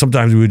 going down.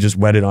 Sometimes we would just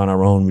wet it on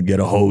our own. We'd get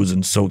a hose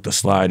and soak the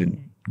slide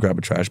and grab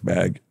a trash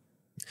bag.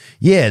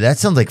 Yeah, that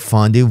sounds like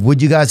fun, dude.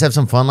 Would you guys have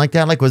some fun like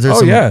that? Like, was there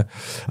some? Oh, yeah.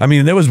 I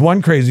mean, there was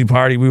one crazy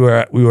party. We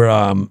were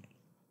all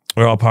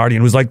partying.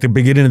 It was like the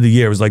beginning of the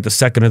year. It was like the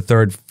second or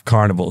third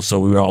carnival. So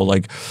we were all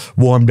like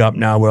warmed up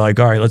now. We're like,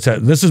 all right, let's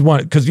have, this is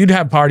one, because you'd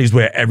have parties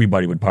where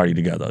everybody would party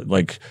together.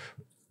 Like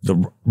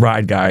the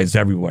ride guys,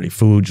 everybody,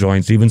 food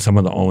joints, even some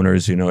of the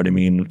owners, you know what I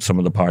mean? Some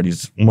of the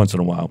parties once in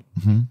a while.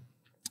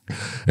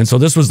 And so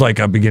this was like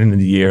a beginning of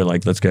the year,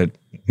 like let's get,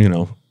 you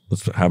know,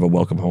 let's have a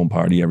welcome home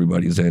party.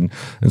 Everybody's in.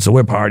 And so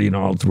we're partying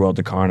all throughout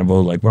the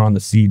carnival. Like we're on the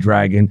Sea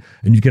Dragon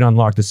and you can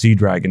unlock the Sea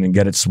Dragon and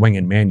get it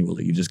swinging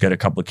manually. You just get a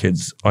couple of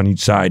kids on each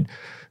side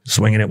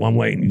swinging it one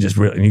way and you just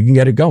really, and you can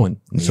get it going.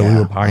 And so we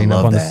were partying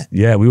up on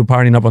we were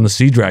partying up on the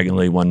Sea Dragon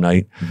late one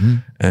night.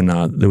 And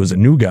there was a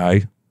new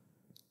guy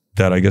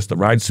that I guess the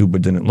ride super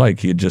didn't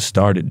like. He had just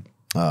started.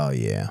 Oh,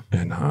 yeah.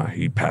 And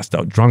he passed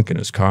out drunk in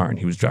his car, and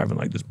he was driving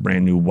like this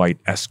brand new white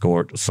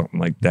Escort or something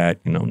like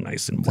that, you know,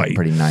 nice and white.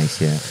 Pretty nice,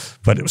 yeah.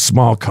 But it was a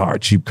small car,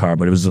 cheap car,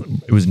 but it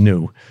was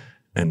new.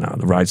 And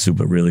the ride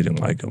super really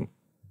didn't like him.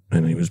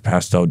 And he was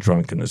passed out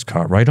drunk in his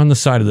car right on the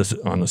side of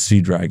on the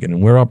Sea Dragon.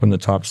 And we're up in the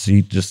top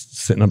seat, just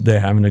sitting up there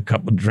having a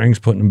couple of drinks,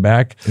 putting them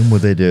back. And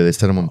what they do? They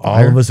set him on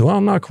fire? All of us,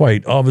 well, not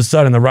quite. All of a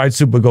sudden, the ride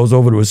super goes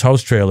over to his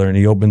house trailer and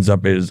he opens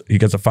up he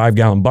gets a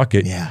 5-gallon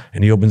bucket. Yeah.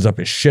 And he opens up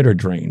his shitter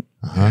drain,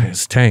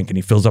 his tank, and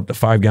he fills up the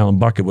 5-gallon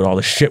bucket with all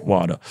the shit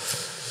water.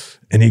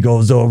 And he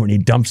goes over and he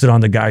dumps it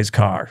on the guy's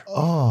car.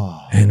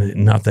 Oh. And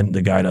nothing,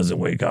 the guy doesn't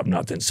wake up,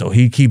 nothing. So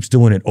he keeps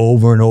doing it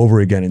over and over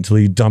again until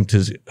he dumped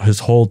his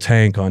whole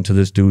tank onto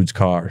this dude's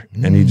car.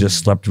 And he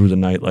just slept through the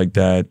night like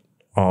that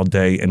all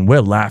day. And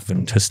we're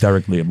laughing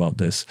hysterically about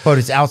this. But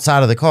it's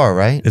outside of the car,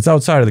 right? It's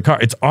outside of the car.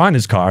 It's on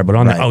his car, but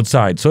on the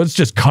outside. So it's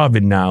just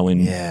covered now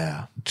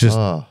and just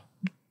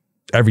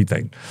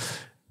everything.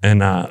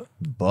 And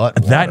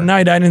but that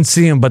night I didn't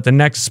see him, but the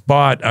next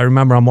spot, I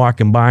remember I'm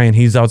walking by and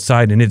he's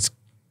outside and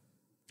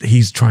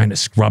he's trying to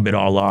scrub it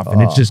all off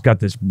and it's just got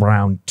this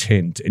brown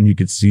tint and you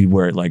could see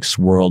where it like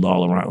swirled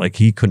all around. Like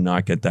he could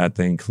not get that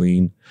thing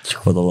clean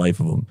for the life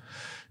of him.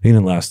 He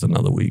didn't last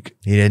another week.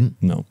 He didn't?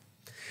 No.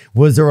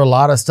 Was there a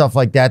lot of stuff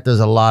like that? There's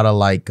a lot of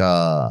like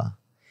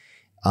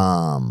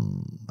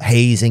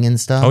hazing and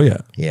stuff? Oh, yeah.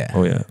 Yeah.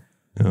 Oh, yeah.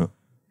 Yeah.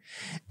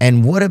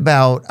 And what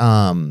about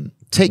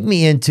take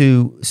me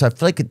into, so I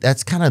feel like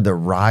that's kind of the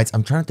rides.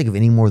 I'm trying to think of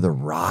any more of the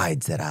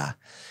rides that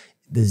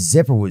the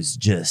zipper was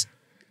just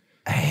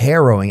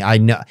harrowing. I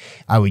know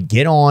I would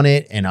get on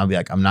it and I'll be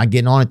like, I'm not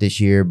getting on it this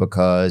year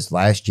because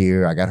last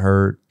year I got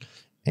hurt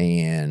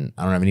and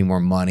I don't have any more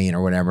money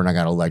or whatever, and I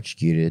got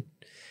electrocuted.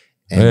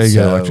 And you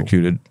got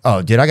electrocuted.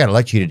 Oh, dude, I got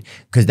electrocuted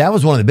because that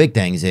was one of the big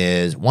things.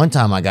 Is one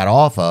time I got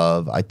off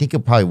of, I think it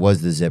probably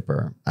was the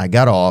zipper. I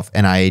got off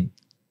and I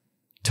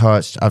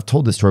touched, I've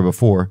told this story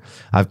before,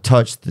 I've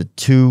touched the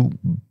two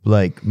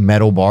like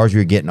metal bars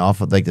you're getting off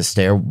of, like the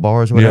stair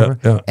bars or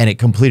whatever, and it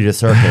completed a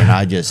circuit and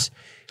I just,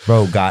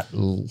 bro, got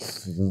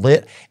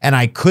lit and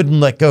I couldn't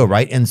let go,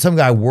 right? And some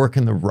guy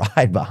working the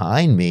ride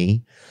behind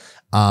me,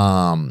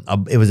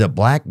 it was a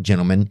black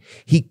gentleman,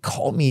 he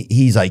called me,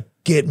 he's like,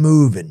 get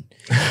moving.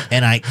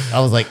 And I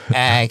was like,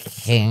 I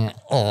can't,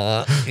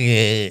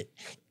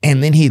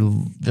 and then he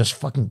just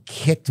fucking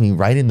kicked me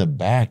right in the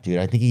back, dude.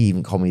 I think he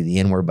even called me the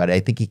N-word, but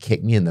I think he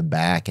kicked me in the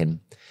back, and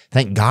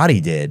thank God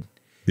he did.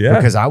 Yeah.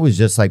 Because I was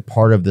just like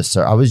part of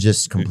the, I was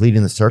just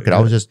completing the circuit. Yeah.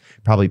 I was just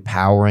probably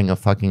powering a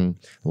fucking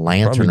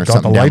lantern or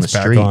something down the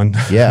street.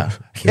 Yeah.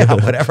 Yeah.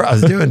 Whatever I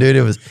was doing, dude,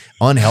 it was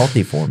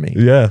unhealthy for me.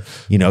 Yeah.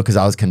 You know, because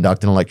I was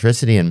conducting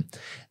electricity and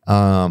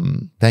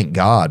thank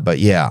God. But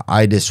yeah,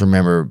 I just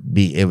remember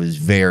it was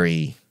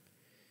very,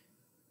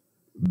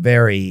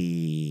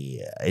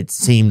 it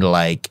seemed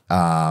like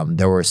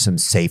there were some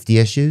safety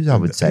issues, I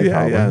would say.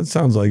 Yeah, yeah, it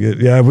sounds like it.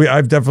 Yeah,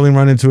 I've definitely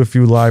run into a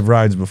few live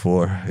rides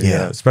before.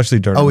 Yeah, especially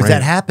during rain. Has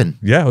that happened?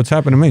 Yeah, it's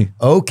happened to me.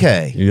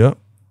 Okay. Yep.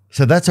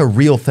 So that's a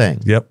real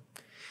thing. Yep.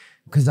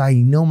 Because I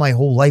know my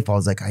whole life, I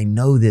was like, I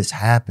know this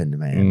happened,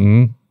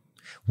 man.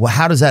 Well,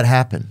 how does that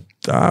happen?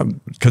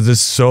 because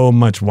there's so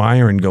much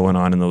wiring going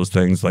on in those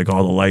things, like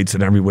all the lights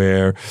and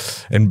everywhere.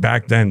 And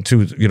back then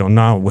too, you know,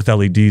 now with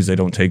LEDs they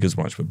don't take as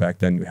much, but back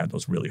then you had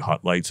those really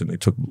hot lights and they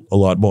took a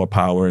lot more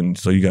power, and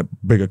so you got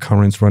bigger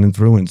currents running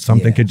through, and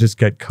something could just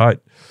get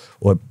cut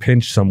or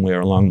pinched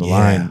somewhere along the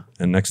line,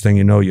 and next thing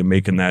you know, you're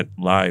making that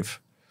live.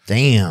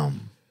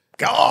 Damn.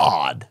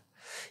 God.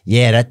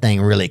 Yeah, that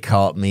thing really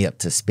caught me up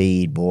to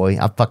speed, boy.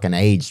 I fucking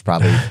aged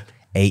probably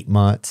 8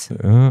 months.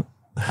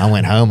 I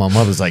went home. My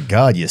mother's like,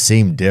 God, you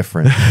seem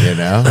different, you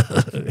know?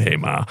 Hey,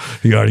 Ma,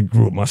 you already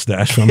grew a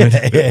mustache from it.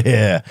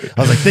 Yeah.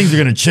 I was like, things are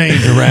going to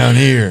change around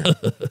here.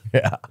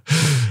 Yeah.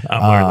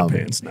 I'm wearing the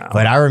pants now.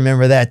 But I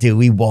remember that, dude.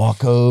 We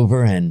walk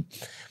over and,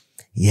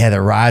 yeah,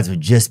 the rides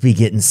would just be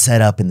getting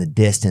set up in the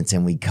distance,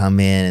 and we'd come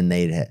in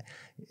and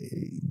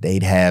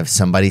they'd have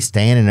somebody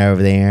standing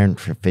over there, and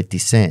for 50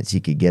 cents,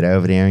 you could get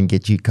over there and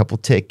get you a couple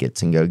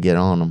tickets and go get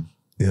on them.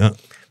 Yeah.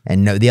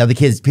 And no, the other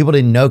kids, people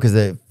didn't know because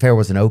the fair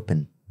wasn't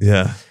open.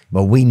 Yeah.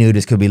 But we knew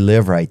this could we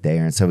live right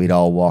there, and so we'd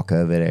all walk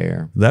over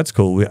there. That's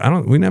cool.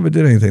 We never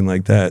did anything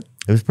like that.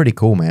 It was pretty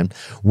cool, man.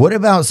 What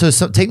about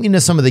so take me into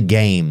some of the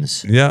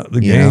games. Yeah, the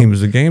games.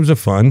 The games are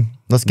fun.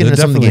 Let's get into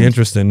some of the games. Definitely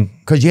interesting.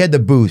 Because you had the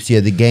booths, you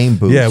had the game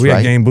booths. Yeah, we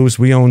had game booths.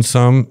 We own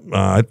some.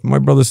 My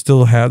brother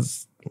still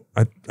has.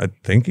 I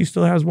think he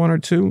still has one or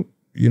two.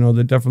 You know,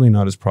 they're definitely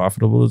not as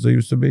profitable as they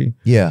used to be.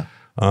 Yeah.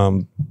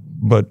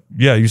 But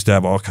yeah, I used to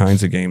have all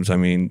kinds of games. I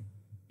mean,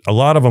 a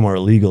lot of them are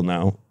illegal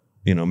now.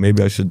 You know,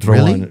 maybe I should throw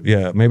on.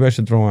 Yeah, maybe I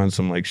should throw on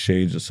some like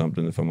shades or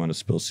something if I'm going to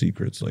spill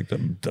secrets, like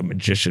the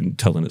magician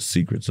telling us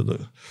secrets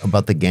of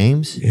about the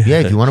games. Yeah,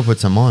 if you want to put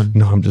some on.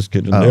 No, I'm just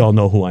kidding. They all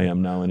know who I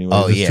am now anyway.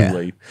 It's too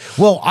late.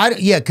 Well,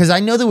 because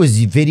I know there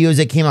was videos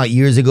that came out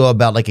years ago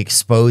about like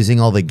exposing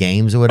all the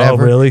games or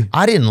whatever. Oh, really?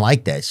 I didn't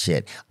like that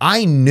shit.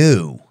 I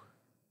knew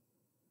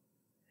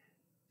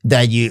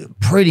that you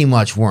pretty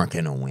much weren't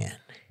going to win.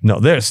 No,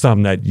 there's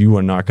some that you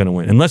are not going to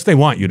win unless they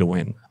want you to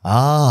win.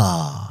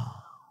 Ah.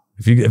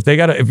 If they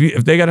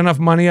got enough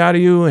money out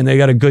of you and they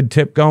got a good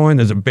tip going,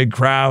 there's a big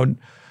crowd.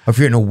 Or if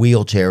you're in a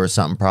wheelchair or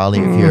something, probably.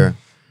 If you're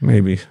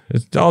maybe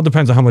it all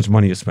depends on how much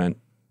money you spent.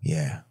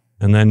 Yeah.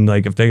 And then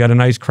like if they got a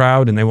nice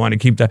crowd and they want to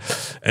keep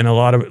that, and a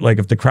lot of like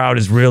if the crowd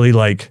is really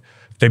like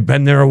if they've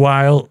been there a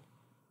while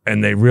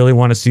and they really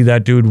want to see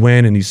that dude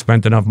win and he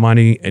spent enough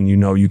money, and you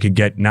know you could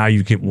get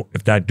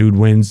if that dude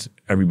wins,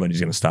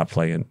 everybody's gonna stop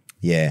playing.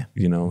 Yeah.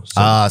 You know?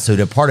 So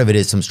the part of it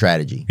is some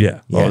strategy.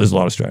 Yeah. Well, there's a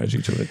lot of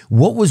strategy to it.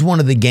 What was one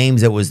of the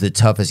games that was the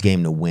toughest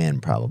game to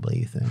win, probably,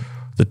 you think?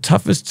 The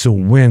toughest to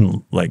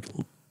win, like,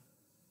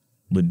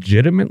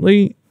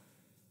 legitimately?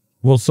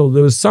 Well, so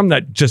there was some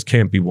that just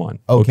can't be won.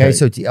 Okay.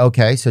 So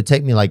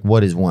take me, like,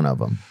 what is one of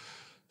them?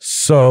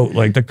 So,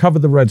 like, the cover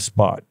the red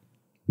spot.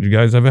 Did you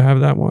guys ever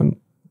have that one?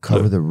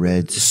 Cover the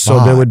red spot.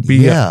 So there would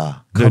be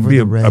a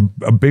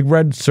big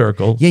red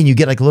circle. Yeah, and you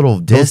get, like,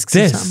 little discs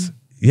or something?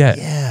 Yeah.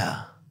 Yeah.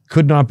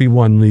 Could not be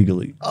won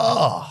legally.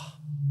 Oh.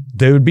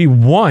 There would be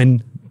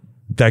one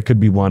that could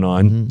be won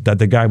on that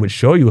the guy would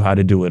show you how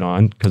to do it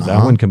on, because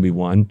that one can be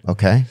won.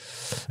 Okay.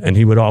 And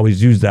he would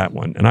always use that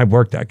one. And I've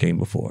worked that game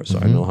before, so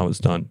I know how it's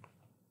done.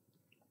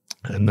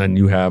 And then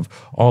you have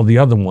all the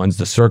other ones.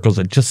 The circles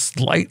are just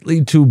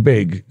slightly too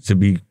big to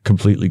be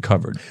completely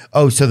covered.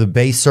 Oh, so the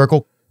base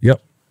circle?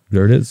 Yep.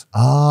 There it is.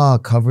 Ah,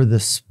 cover the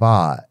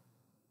spot.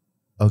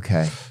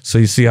 Okay. So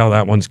you see how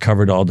that one's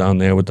covered all down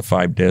there with the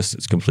 5 discs?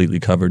 It's completely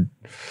covered.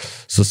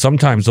 So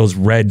sometimes those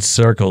red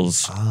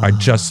circles are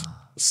just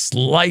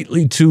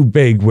slightly too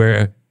big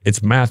where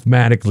it's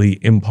mathematically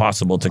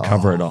impossible to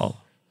cover it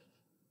all.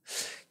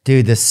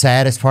 Dude, the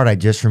saddest part, I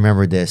just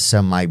remembered this.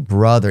 So my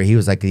brother, he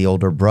was like the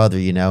older brother,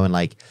 you know, and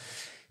like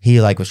he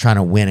like was trying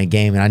to win a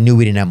game, and I knew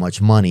we didn't have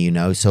much money, you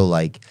know, so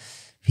like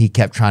he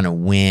kept trying to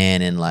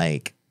win, and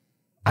like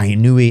I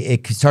knew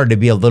it started to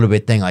be a little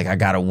bit thing like I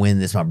gotta win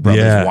this. My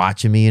brother's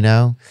watching me, you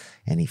know,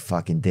 and he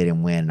fucking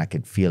didn't win. And I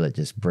could feel it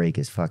just break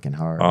his fucking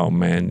heart. Oh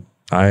man,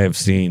 I have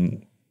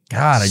seen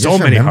so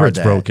many hearts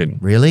broken.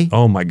 Really?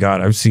 Oh my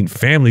God, I've seen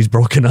families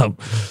broken up.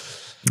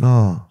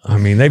 Oh, I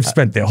mean, they've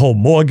spent their whole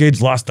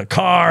mortgage, lost the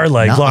car,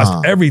 like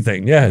lost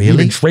everything. Yeah, really?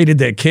 Even traded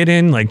their kid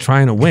in, like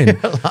trying to win.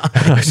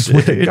 I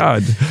swear to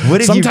God.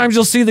 Sometimes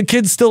you'll see the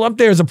kids still up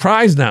there as a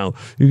prize now.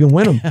 You can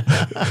win them.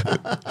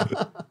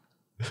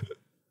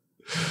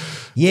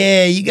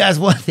 Yeah, you guys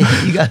want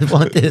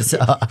this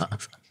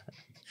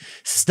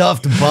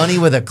stuffed bunny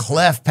with a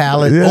cleft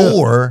palate,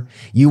 or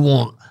you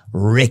want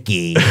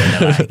Ricky?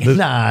 Like,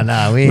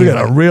 nah, we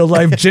got a real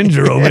life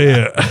ginger over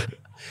here.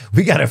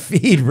 We gotta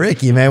feed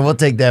Ricky, man. We'll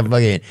take that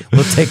fucking.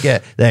 We'll take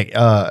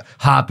that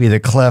Hoppy, the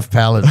cleft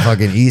palate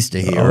fucking Easter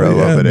hero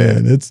over there.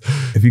 Man.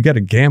 If you got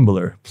a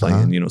gambler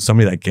playing, you know,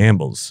 somebody that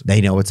gambles, they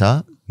know what's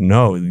up.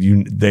 No,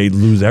 they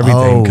lose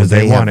everything because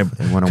they want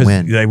to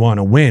win. They want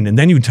to win, and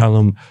then you tell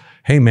them,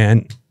 "Hey,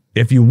 man,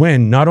 if you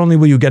win, not only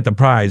will you get the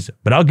prize,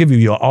 but I'll give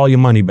you all your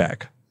money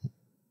back.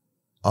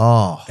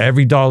 Oh,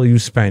 every dollar you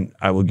spent,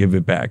 I will give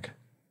it back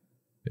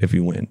if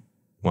you win."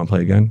 Want to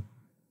play again?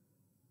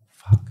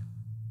 Fuck.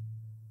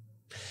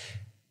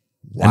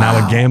 Wow. And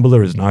now a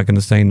gambler is not going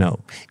to say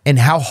no. And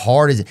how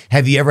hard is it?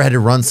 Have you ever had to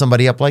run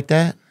somebody up like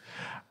that?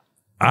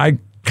 I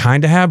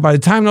kind of have. By the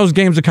time those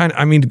games are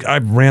I mean, I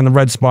ran the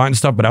red spot and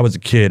stuff, but I was a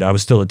kid. I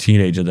was still a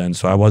teenager then,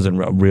 so I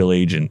wasn't a real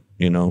agent,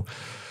 you know.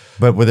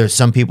 But were there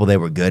some people they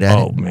were good at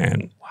it? Oh,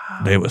 man.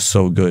 Wow. They were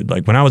so good.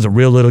 Like when I was a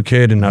real little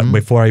kid and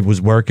before I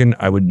was working,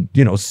 I would,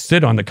 you know,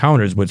 sit on the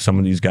counters with some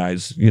of these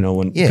guys, you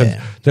know, because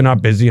they're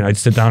not busy, and I'd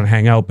sit down and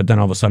hang out, but then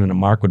all of a sudden a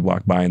mark would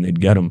walk by and they'd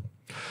get them.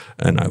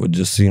 And I would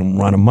just see them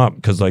run them up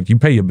because, like, you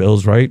pay your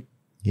bills, right?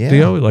 Yeah.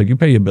 Theo, like, you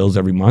pay your bills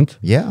every month.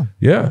 Yeah.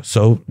 Yeah.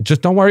 So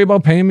just don't worry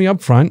about paying me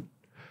up front.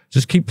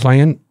 Just keep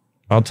playing.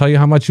 I'll tell you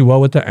how much you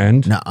owe at the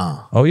end.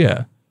 Nuh-uh. Oh,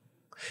 yeah.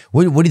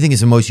 What do you think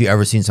is the most you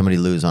ever seen somebody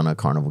lose on a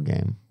carnival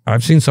game?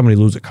 I've seen somebody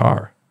lose a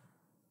car.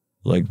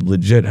 Like,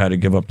 legit had to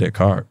give up their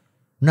car.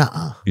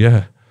 Nuh-uh.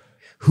 Yeah.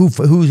 Who's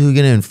going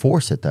to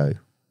enforce it, though?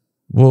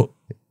 Well,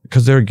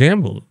 because they're a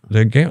gamble.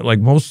 Like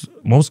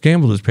most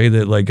gamblers pay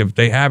their, like, if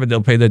they have it,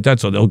 they'll pay their debt.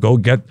 So they'll go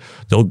get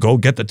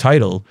the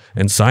title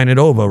and sign it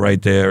over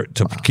right there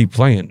to keep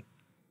playing.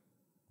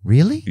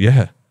 Really?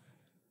 Yeah.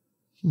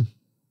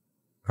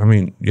 I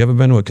mean, you ever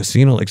been to a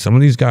casino? Like some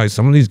of these guys,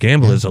 some of these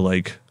gamblers are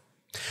like,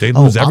 they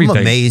lose everything.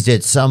 I'm amazed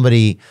at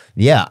somebody.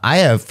 Yeah, I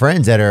have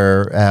friends that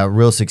are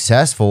real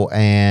successful,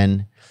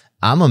 and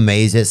I'm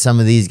amazed at some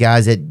of these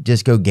guys that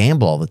just go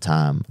gamble all the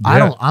time.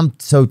 Yeah. I'm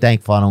so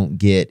thankful I don't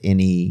get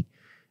any.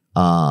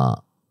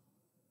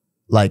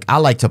 Like I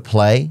like to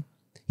play.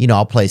 You know,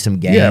 I'll play some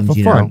games. Yeah, for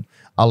fun.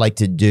 I like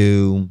to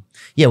do.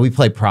 Yeah, we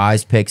play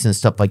prize picks and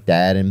stuff like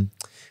that,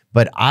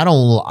 but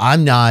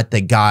I'm not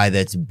the guy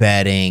that's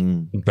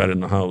betting. Bet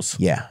in the house.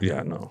 Yeah.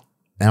 Yeah, no.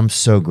 I'm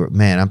so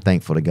man, I'm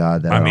thankful to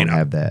God that I don't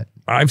have that.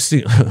 I've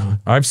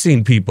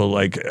seen people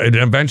like, and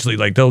eventually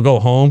like they'll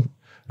go home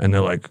and they're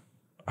like,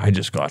 I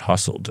just got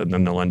hustled, and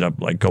then they'll end up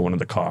like going to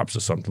the cops or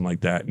something like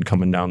that and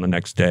coming down the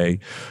next day,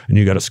 and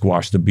you got to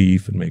squash the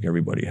beef and make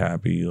everybody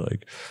happy.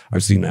 Like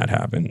I've seen that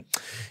happen.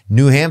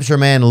 New Hampshire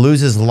man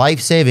loses life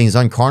savings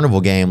on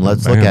carnival game.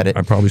 Let's look at it.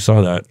 I probably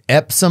saw that.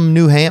 Epsom,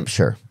 New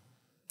Hampshire.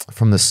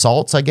 From the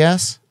Salts, I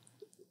guess.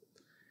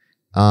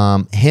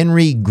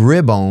 Henry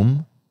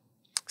Gribome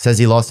says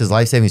he lost his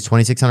life savings,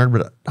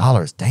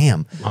 $2,600.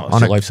 Damn.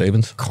 On a life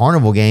savings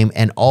carnival game,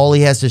 and all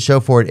he has to show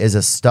for it is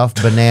a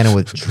stuffed banana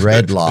with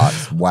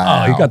dreadlocks.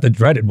 Wow. Oh, he got the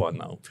dreaded one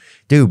though.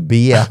 Dude,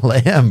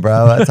 BLM,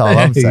 bro. That's all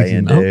I'm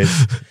saying, dude.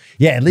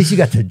 Yeah, at least you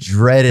got the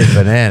dreaded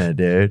banana,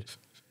 dude.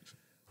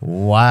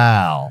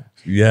 Wow.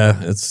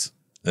 Yeah,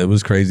 it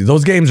was crazy.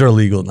 Those games are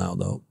illegal now,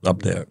 though,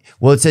 up there.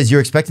 Well, it says you're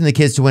expecting the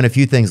kids to win a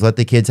few things. Let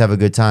the kids have a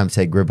good time,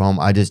 said Gribhome.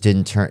 It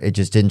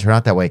just didn't turn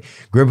out that way.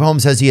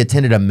 Gribhome says he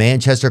attended a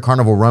Manchester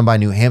carnival run by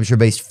New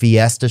Hampshire-based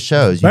Fiesta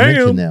shows. You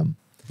mentioned them.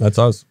 That's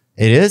us.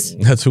 It is?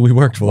 That's who we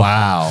worked for.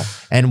 Wow.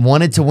 And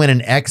wanted to win an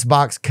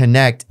Xbox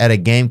Connect at a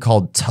game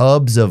called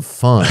Tubs of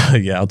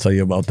Fun. Yeah, I'll tell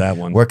you about that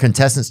one. Where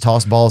contestants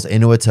toss balls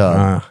into a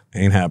tub.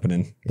 Ain't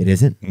happening. It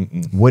isn't?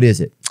 What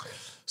is it?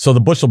 So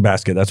the bushel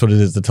basket, that's what it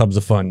is, the Tubs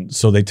of Fun.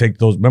 So they take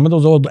those, remember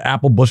those old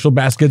Apple bushel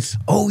baskets?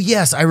 Oh,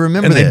 yes, I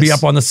remember and they'd be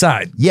up on the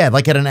side. Yeah,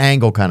 like at an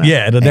angle kind of.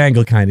 Yeah, at an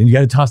angle kind. And you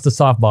got to toss the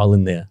softball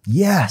in there.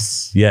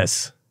 Yes.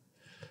 Yes.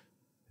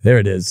 There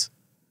it is.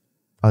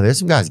 Oh, there's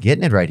some guys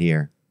getting it right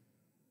here.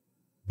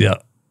 Yeah.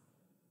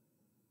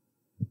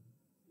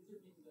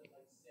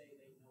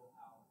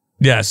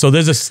 Yeah, so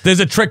there's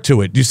a trick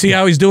to it. You see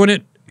how he's doing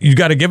it? You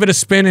got to give it a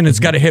spin and it's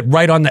got to hit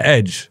right on the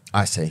edge.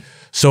 I see.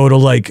 So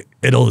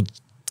it'll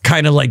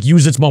kind of like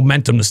use its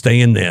momentum to stay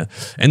in there.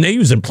 And they're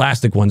using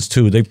plastic ones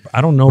too.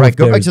 I don't know. Right,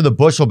 go back to the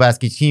bushel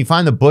baskets. Can you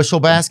find the bushel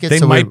baskets?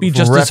 They might be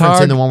just as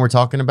hard. The one we're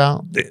talking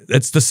about?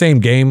 It's the same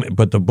game,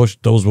 but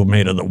those were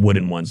made of the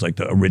wooden ones, like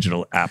the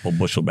original Apple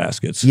bushel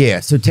baskets. Yeah,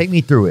 so take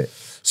me through it.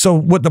 So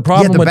what the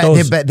problem with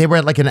those... They were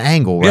at like an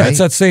angle, right? Yeah, it's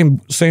that same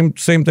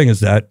thing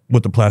as that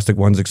with the plastic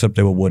ones, except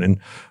they were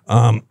wooden.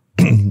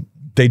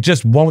 They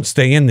just won't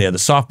stay in there. The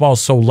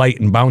softball's so light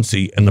and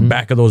bouncy, and the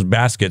back of those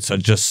baskets are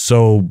just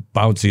so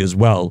bouncy as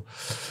well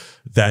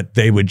that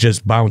they would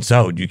just bounce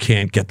out. You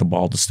can't get the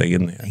ball to stay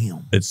in there.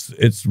 Damn.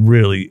 It's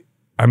really...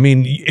 I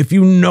mean, if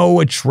you know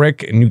a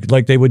trick, and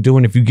like they were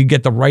doing, if you could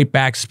get the right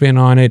back spin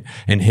on it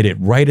and hit it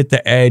right at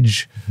the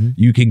edge,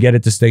 you can get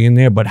it to stay in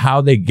there. But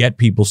how they get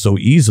people so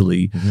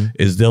easily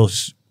is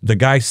the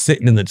guy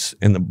sitting in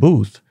the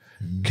booth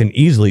can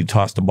easily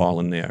toss the ball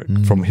in there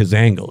from his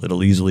angle.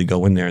 It'll easily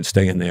go in there and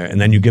stay in there. And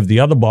then you give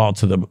the other ball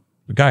to the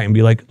guy and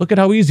be like, look at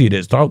how easy it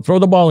is. Throw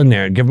the ball in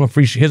there and give him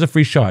here's a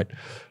free shot.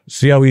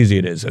 See how easy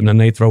it is. And then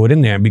they throw it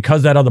in there. And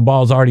because that other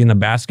ball is already in the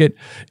basket,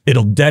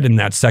 it'll deaden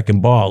that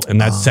second ball, and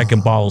that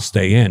second ball will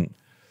stay in.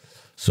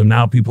 So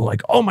now people are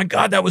like, oh my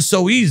God, that was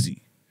so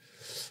easy.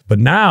 But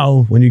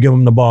now when you give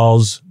them the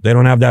balls, they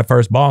don't have that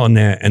first ball in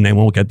there, and they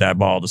won't get that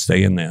ball to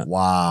stay in there.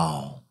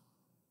 Wow.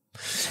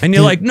 And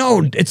you're like,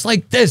 no, it's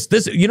like this.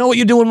 You know what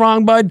you're doing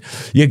wrong, bud?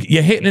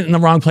 You're hitting it in the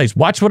wrong place.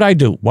 Watch what I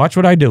do. Watch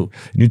what I do.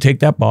 And you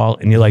take that ball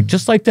and you're like,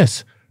 just like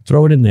this.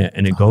 throw it in there,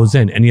 and it goes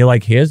in. And you're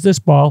like, here's this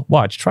ball.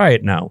 Watch, try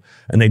it now.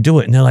 And they do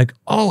it, and they're like,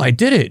 oh, I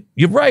did it.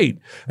 You're right.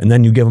 And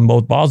then you give them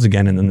both balls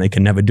again, and then they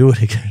can never do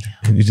it again.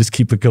 And you just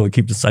keep it going,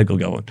 keep the cycle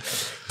going.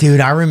 Dude,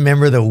 I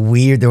remember there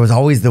was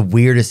always the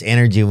weirdest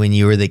energy when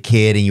you were the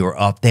kid and you were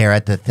up there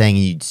at the thing.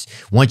 And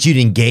once you'd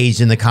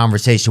engaged in the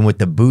conversation with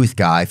the booth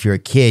guy, if you're a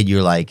kid,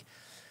 you're like,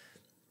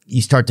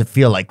 you start to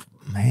feel like,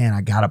 man,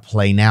 I got to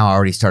play now. I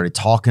already started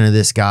talking to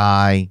this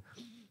guy.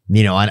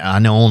 You know, I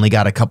know only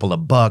got a couple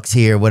of bucks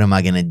here. What am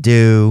I going to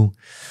do?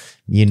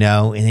 You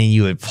know, and then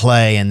you would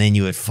play and then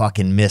you would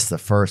fucking miss the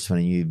first one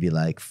and you'd be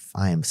like,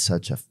 I am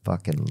such a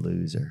fucking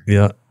loser.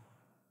 Yeah.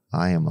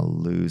 I am a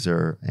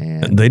loser.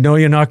 And they know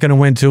you're not going to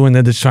win too. And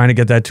they're just trying to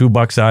get that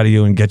 $2 out of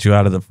you and get you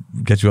out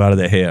of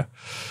their hair.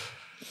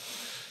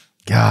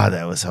 God,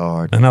 that was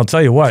hard. And I'll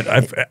tell you what,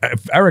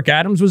 if Eric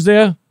Adams was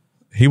there,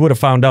 he would have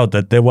found out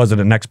that there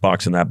wasn't an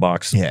Xbox in that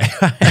box. Yeah.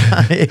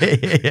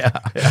 Yeah.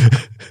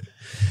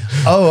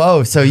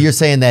 Oh, so you're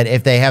saying that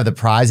if they have the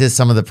prizes,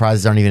 some of the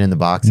prizes aren't even in the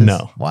boxes?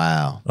 No.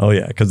 Wow. Oh,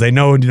 yeah, because they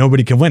know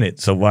nobody can win it.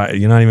 So why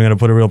you're not even going to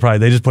put a real prize.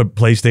 They just put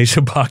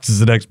PlayStation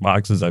boxes and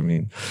Xboxes, I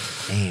mean.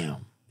 Damn.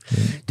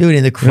 Dude,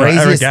 and the craziest...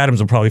 You know, Eric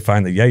Adams will probably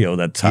find the yayo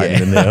that's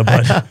hiding in there,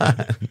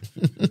 but...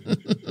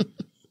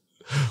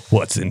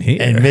 What's in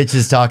here? And Mitch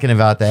is talking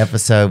about the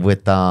episode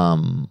with...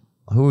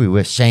 who we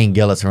with? Shane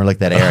Gillis, when we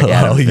looked at Eric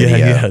Adams video.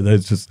 Yeah,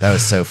 that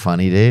was so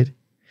funny, dude.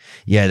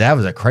 Yeah, that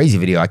was a crazy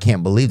video. I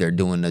can't believe they're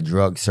doing the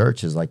drug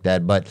searches like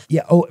that. But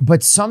yeah,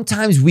 but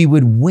sometimes we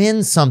would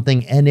win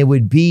something and it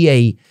would be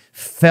a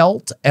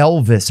felt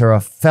Elvis or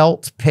a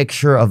felt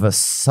picture of a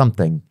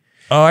something.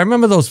 Oh, I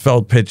remember those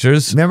felt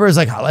pictures. Remember, it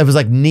was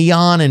like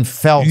neon and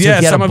felt.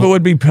 Yeah, some of it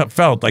would be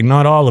felt, like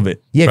not all of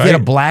it. Yeah, right? if you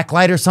had a black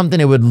light or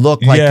something, it would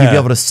look like you'd be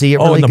able to see it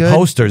really good. Oh, and the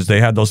posters,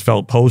 they had those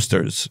felt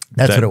posters.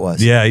 That's what it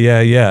was. Yeah.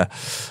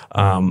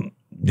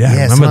 Yeah,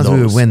 I remember those.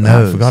 We would win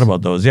those. I forgot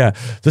about those. Yeah,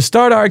 the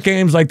start art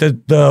games, like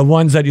the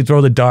ones that you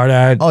throw the dart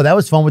at. Oh, that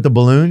was fun with the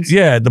balloons.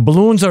 Yeah, the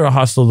balloons are a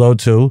hustle though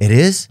too. It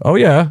is. Oh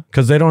yeah,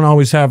 because they don't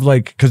always have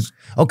because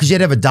you had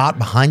to have a dot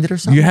behind it or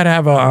something. You had to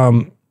have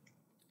a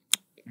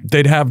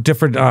They'd have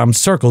different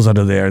circles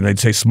under there, and they'd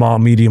say small,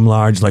 medium,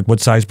 large, like what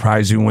size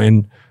prize you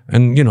win,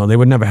 and you know they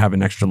would never have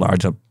an extra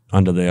large up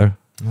under there.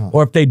 Oh.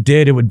 Or if they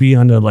did, it would be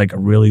under like a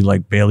really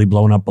like barely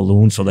blown up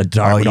balloon, so the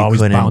dart would always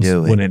bounce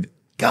when it.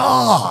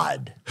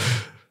 God.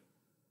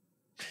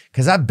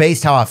 Because I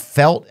based how I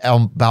felt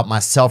about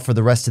myself for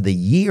the rest of the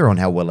year on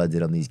how well I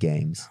did on these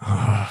games.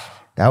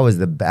 That was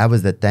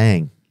the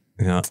thing.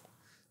 Yeah.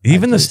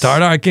 Even the Star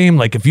Dart game,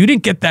 like if you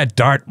didn't get that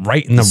dart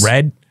right in the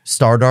red.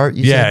 Star Dart?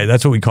 Yeah,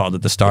 that's what we called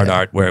it, the Star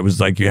Dart, where it was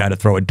like you had to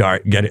throw a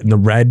dart, get it in the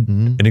red,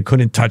 and it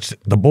couldn't touch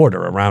the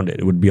border around it.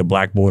 It would be a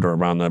black border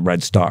around the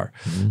red star.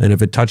 And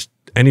if it touched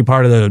any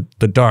part of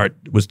the dart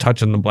was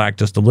touching the black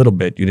just a little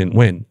bit, you didn't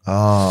win.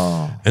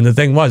 Oh. And the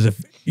thing was,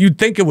 if you'd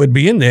think it would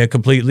be in there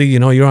completely, you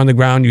know, you're on the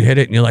ground, you hit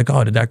it, and you're like,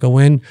 oh, did that go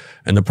in?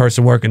 And the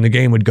person working the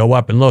game would go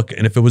up and look.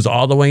 And if it was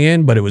all the way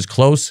in, but it was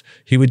close,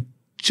 he would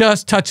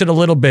just touch it a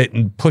little bit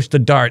and push the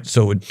dart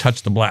so it would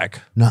touch the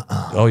black.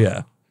 Nuh-uh. Oh,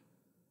 yeah.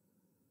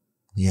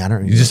 Yeah, I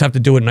don't. You just have to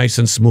do it nice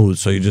and smooth.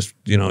 So you just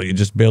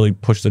barely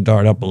push the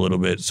dart up a little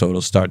bit, so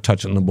it'll start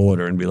touching the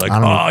border and be like,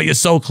 "Oh, you're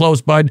so close,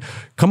 bud.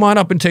 Come on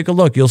up and take a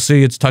look. You'll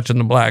see it's touching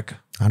the black."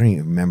 I don't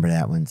even remember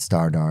that one,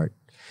 Star Dart.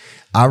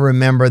 I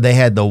remember they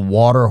had the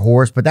water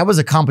horse, but that was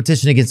a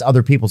competition against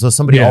other people, so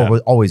somebody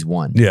always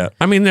won. Yeah,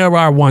 I mean there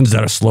are ones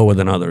that are slower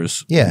than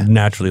others. Yeah,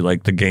 naturally,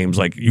 like the games,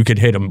 like you could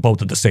hit them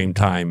both at the same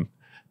time.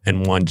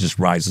 And one just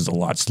rises a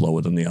lot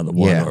slower than the other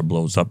one or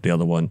blows up the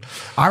other one.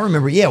 I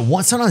remember,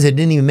 sometimes it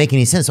didn't even make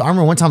any sense. So I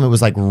remember one time it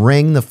was like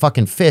ring the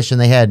fucking fish and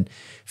they had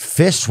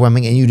fish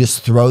swimming and you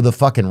just throw the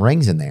fucking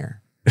rings in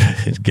there.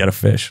 Get a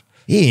fish.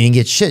 Yeah, you didn't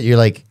get shit. You're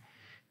like,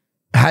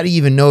 how do you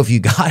even know if you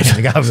got it?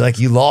 The guy was like,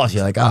 you lost.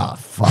 You're like, oh,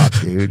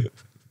 fuck, dude.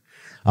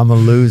 I'm a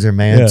loser,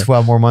 man. Yeah.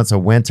 12 more months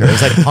of winter.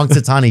 It's like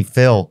Punxsutawney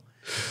Phil.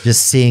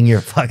 Just seeing your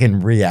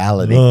fucking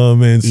reality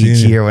each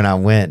year when I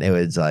went, it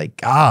was like,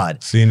 God,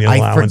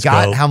 I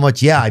forgot how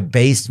much, I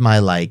based my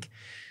like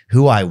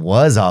who I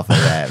was off of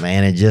that,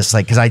 man. And just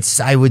like, cause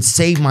I would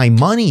save my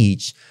money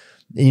each,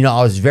 you know,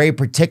 I was very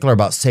particular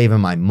about saving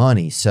my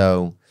money.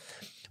 So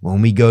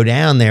when we go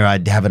down there,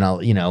 I'd have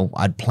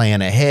I'd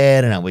plan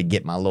ahead and I would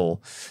get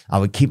I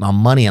would keep my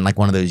money in like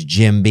one of those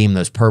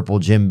those purple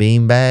Jim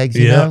Beam bags,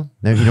 you know?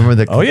 You remember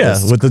the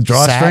with the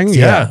drawstring?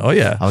 Yeah. Oh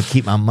yeah. I would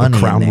keep my money the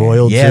Crown in there.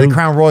 Royal Yeah, too? the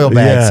Crown Royal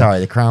bag. Yeah. Sorry,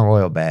 the Crown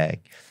Royal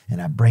bag.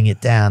 And I bring it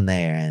down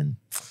there and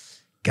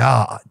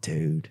God,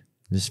 dude.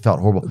 It just felt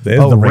horrible.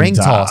 The ring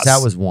toss.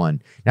 That was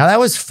one. Now that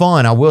was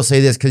fun. I will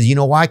say this because you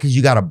know why? Because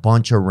you got a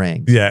bunch of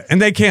rings. Yeah,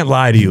 and they can't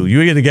lie to you.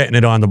 You're either getting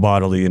it on the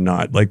bottle or you're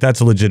not. Like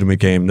that's a legitimate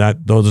game.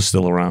 Those are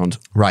still around.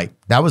 Right.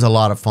 That was a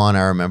lot of fun.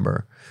 I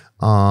remember.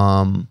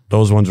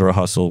 Those ones are a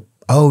hustle.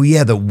 Oh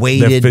yeah, the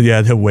weighted.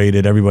 They're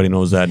weighted. Everybody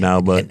knows that now.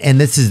 But and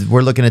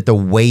we're looking at the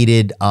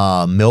weighted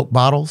milk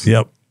bottles.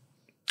 Yep.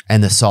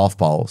 And the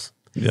softballs.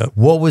 Yep.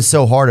 What was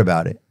so hard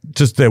about it?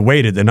 Just they're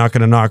weighted. They're not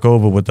going to knock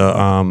over with the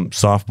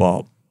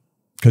softball.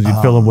 Because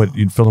you'd fill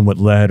them with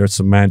lead or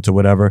cement or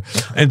whatever,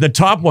 and the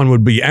top one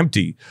would be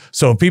empty.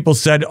 So if people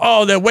said,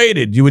 "Oh, they're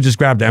weighted," you would just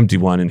grab the empty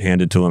one and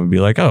hand it to them and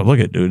be like, "Oh, look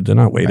at dude, they're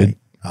not weighted." Right.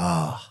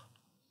 Oh,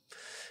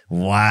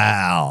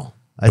 wow,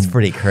 that's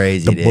pretty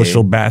crazy. The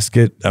bushel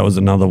basket, that was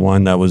another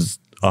one that was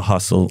a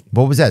hustle.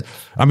 What was that?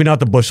 I mean,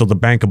 not the bushel, the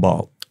banker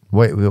ball.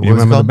 Wait, you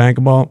remember the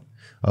banker ball?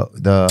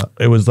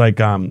 It was like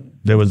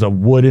there was a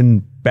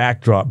wooden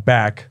backdrop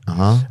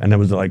and there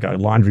was like a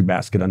laundry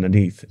basket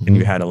underneath, and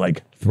you had to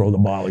like throw the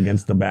ball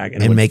against the back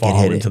and it would make fall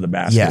it hit into the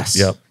basket. Yes.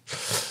 Yep.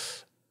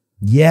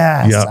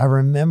 Yes, I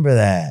remember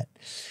that.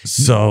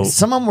 So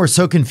some of them were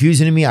so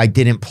confusing to me, I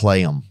didn't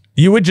play them.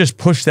 You would just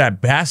push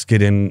that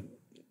basket in,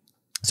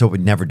 so it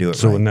would never do it.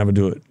 So it would never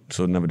do it.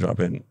 So it would never drop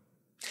in.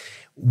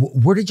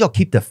 Where did y'all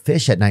keep the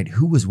fish at night?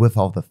 Who was with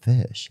all the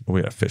fish? We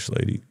had a fish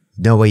lady.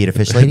 No way, you had a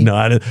fish lady?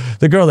 No,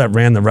 the girl that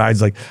ran the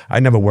rides, like I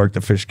never worked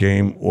a fish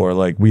game, or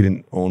like we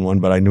didn't own one,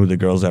 but I knew the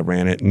girls that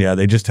ran it. And yeah,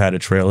 they just had a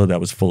trailer that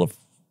was full of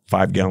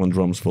 5-gallon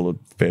drums full of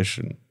fish,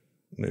 and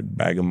they'd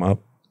bag them up.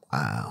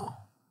 Wow.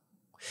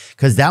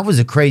 Because that was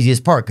the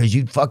craziest part, because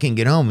you'd fucking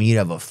get home and you'd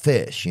have a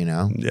fish, you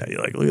know? Yeah,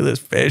 you're like, look at this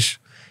fish.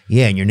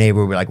 Yeah, and your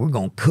neighbor would be like, we're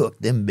going to cook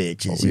them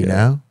bitches, you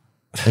know?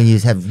 And you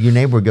just have your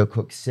neighbor would go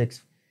cook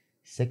six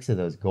of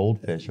those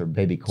goldfish, or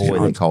baby koi,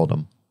 they called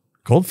them.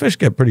 Goldfish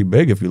get pretty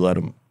big if you let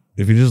them.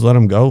 If you just let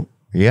them go.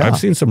 Yeah. I've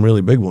seen some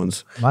really big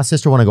ones. My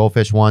sister won a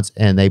goldfish once,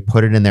 and they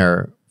put it in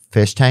their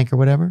fish tank or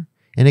whatever,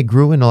 and it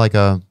grew into like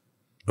a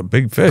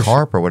big fish.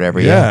 Carp or whatever.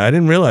 Yeah, I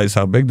didn't realize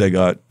how big they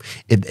got.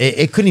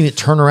 It couldn't even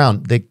turn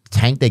around. The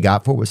tank they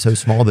got for it was so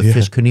small, the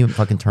fish couldn't even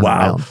fucking turn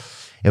around.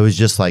 It was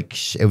just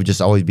like, it would just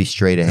always be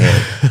straight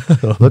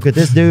ahead. Look at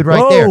this dude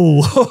right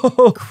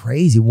there.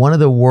 Crazy. One of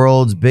the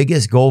world's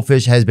biggest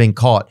goldfish has been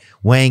caught,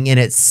 weighing in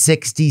at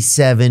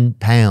 67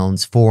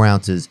 pounds, 4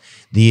 ounces.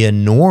 The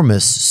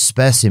enormous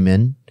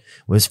specimen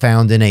was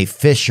found in a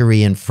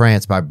fishery in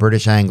France by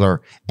British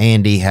angler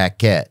Andy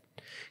Hackett,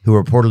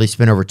 who reportedly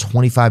spent over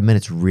 25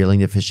 minutes reeling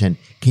the fish in.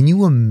 Can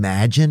you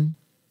imagine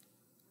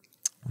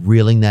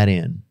reeling that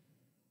in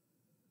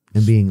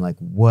and being like,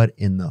 what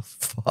in the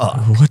fuck?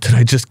 What did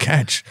I just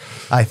catch?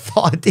 I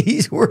thought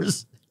these were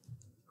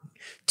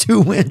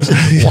 2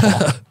 inches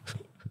long.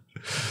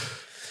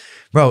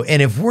 Bro,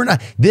 and if we're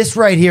not, this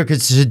right here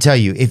should tell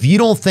you, if you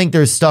don't think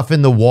there's stuff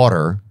in the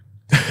water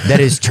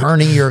that is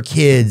turning your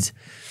kids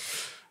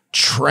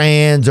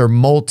trans or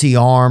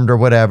multi-armed or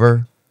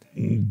whatever,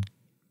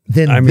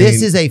 then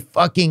this is a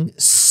fucking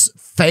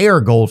fair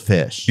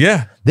goldfish.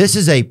 Yeah. This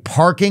is a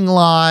parking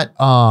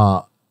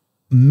lot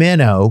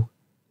minnow.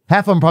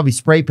 Half of them probably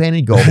spray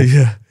painted gold.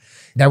 Yeah.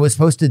 That was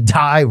supposed to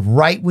die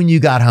right when you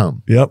got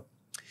home. Yep.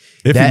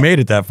 If you made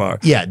it that far.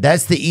 Yeah,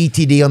 that's the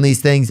ETD on these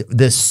things.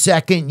 The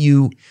second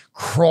you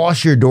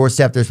cross your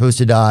doorstep, they're supposed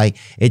to die.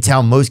 It's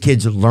how most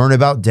kids learn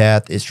about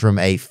death, is from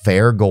a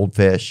fair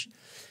goldfish.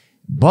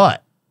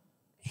 But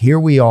here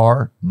we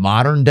are,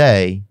 modern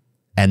day,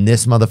 and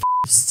this motherfucker,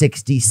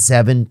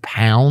 67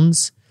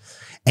 pounds,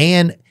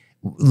 and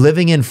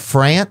living in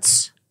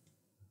France.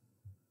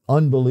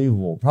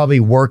 Unbelievable. Probably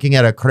working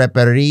at a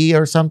creperie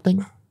or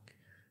something.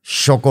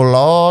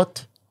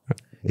 Chocolat.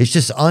 It's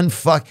just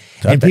unfuck.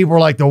 And people are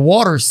like, the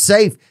water's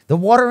safe. The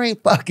water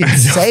ain't fucking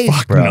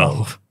safe, bro.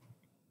 No.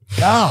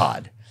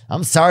 God.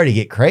 I'm sorry to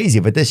get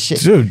crazy, but this shit.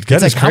 Dude,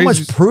 it's like, how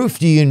much proof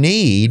do you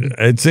need?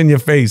 It's in your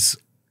face.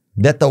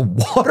 That the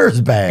water's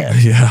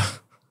bad. Yeah.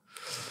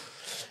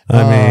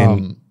 I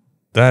mean,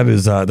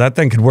 that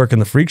thing could work in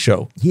the freak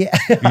show. Yeah.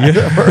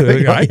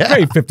 I'd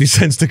pay 50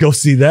 cents to go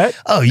see that.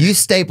 Oh, you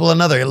staple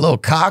another little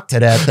cock to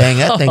that thing.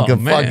 That thing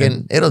could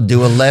fucking, it'll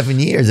do 11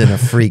 years in a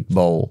freak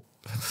bowl.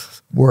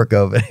 Work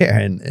over there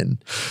in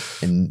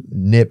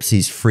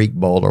Nipsey's freak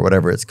bowl or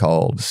whatever it's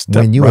called.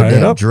 When you were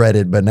damn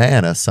dreaded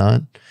banana,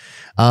 son.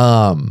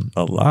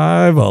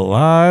 Alive.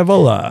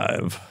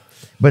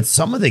 But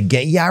some of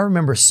the I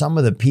remember some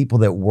of the people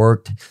that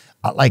worked,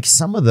 like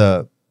some of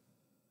the,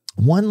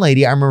 one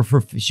lady I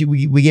remember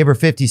we gave her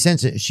 50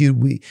 cents.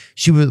 We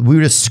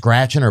were just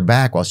scratching her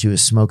back while she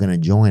was smoking a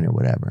joint or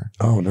whatever.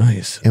 Oh,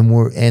 nice.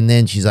 And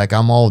then she's like,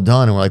 I'm all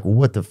done. And we're like, well,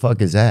 what the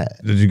fuck is that?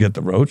 Did you get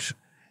the roach?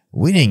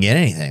 We didn't get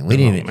anything. We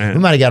didn't. We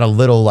might have got a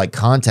little like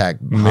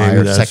contact high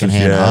or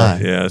secondhand high.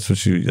 Yeah, that's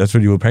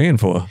what you were paying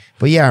for.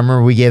 But yeah, I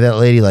remember we gave that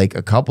lady like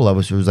a couple of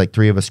us. It was like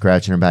 3 of us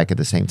scratching her back at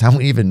the same time.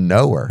 We didn't even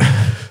know her.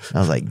 I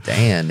was like,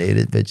 damn, dude,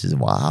 this bitch is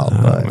wild,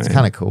 but it's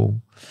kind of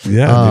cool.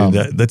 Yeah,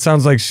 dude, that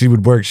sounds like she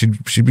would work.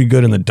 She'd be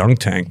good in the dunk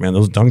tank, man.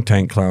 Those dunk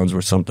tank clowns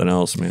were something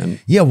else,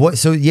 man. Yeah.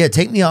 So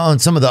take me on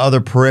some of the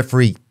other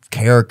periphery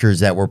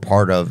characters that were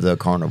part of the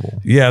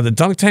carnival. Yeah, the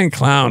dunk tank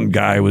clown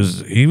guy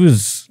was.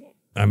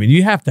 I mean,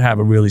 you have to have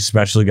a really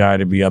special guy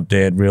to be up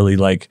there and really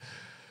like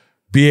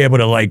be able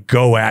to like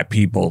go at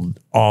people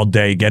all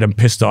day, get them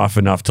pissed off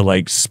enough to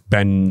like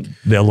spend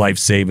their life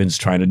savings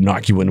trying to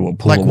knock you into a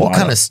pool of water. Like what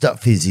kind of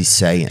stuff is he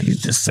saying?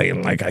 He's just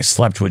saying like, I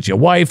slept with your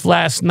wife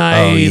last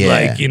night.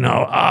 Like, you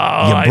know,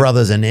 your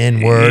brother's an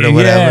N-word or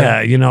whatever.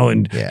 Yeah, you know,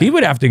 and he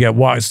would have to get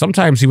walked.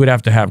 Sometimes he would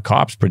have to have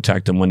cops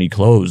protect him when he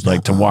closed,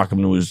 like to walk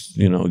him to his,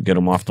 you know, get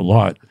him off the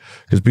lot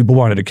because people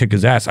wanted to kick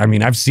his ass. I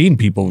mean, I've seen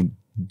people,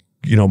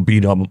 you know,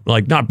 beat him,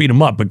 like not beat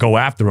him up, but go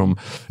after him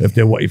if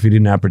he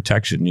didn't have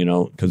protection, you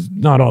know, because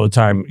not all the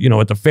time, you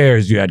know, at the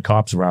fairs you had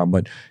cops around,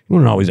 but you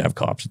wouldn't always have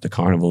cops at the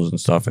carnivals and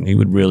stuff. And he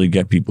would really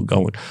get people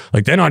going.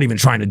 Like they're not even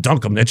trying to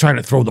dunk him; they're trying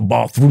to throw the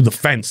ball through the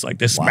fence. Like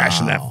they're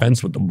smashing that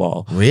fence with the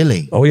ball.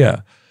 Really? Oh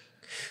yeah.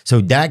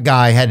 So that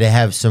guy had to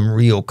have some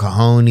real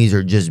cojones,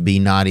 or just be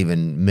not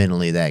even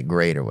mentally that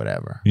great, or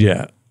whatever.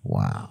 Yeah.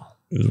 Wow.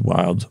 It was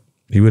wild.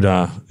 He would,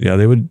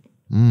 they would.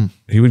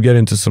 He would get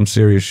into some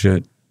serious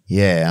shit.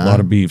 Yeah, a lot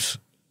of beefs.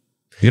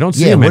 You don't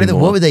see him anymore.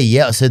 What would they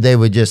yell? So they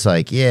would just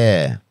like,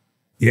 yeah,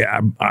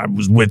 I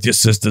was with your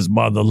sister's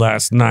mother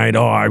last night.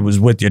 Oh, I was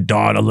with your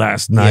daughter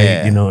last night.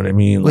 Yeah. You know what I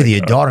mean? With like,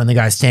 your daughter, and the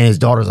guy's saying his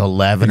daughter's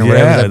 11 or yeah,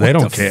 whatever. Like, they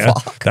don't care.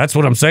 Fuck? That's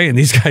what I'm saying.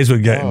 These guys were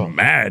getting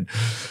mad.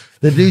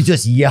 The dude's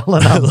just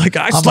yelling. Like,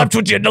 I slept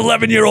with your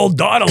 11-year-old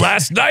daughter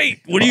last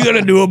night. What are you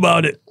gonna do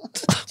about it?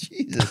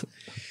 Jesus.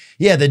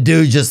 Yeah, the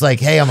dude's just like,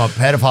 hey, I'm a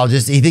pedophile.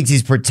 He thinks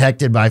he's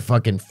protected by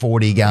fucking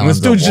 40 gallons This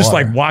dude's of just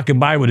water. like walking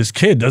by with his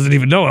kid, doesn't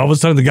even know. All of a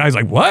sudden, the guy's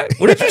like, what?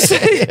 What did you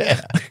say?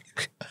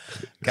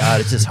 God,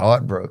 it's just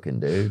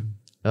heartbroken, dude.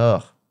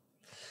 Ugh.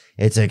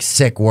 It's a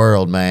sick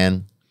world,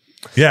 man.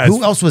 Yeah.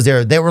 Who else was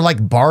there? They were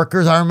like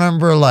barkers, I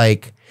remember.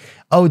 Like,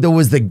 oh, there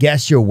was the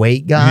guess your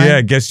weight guy.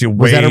 Yeah, guess your weight.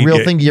 Was that a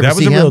real thing? Did you ever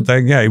see him? That was a real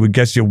thing. Yeah, he would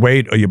guess your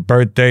weight or your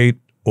birth date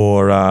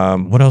or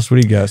what else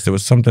would he guess? There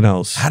was something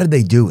else. How did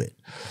they do it?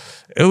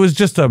 It was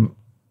just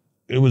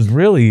it was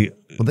really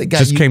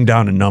just came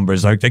down to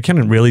numbers. Like they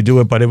couldn't really do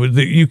it, but it was,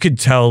 you could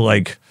tell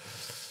like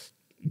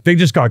they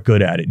just got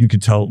good at it. You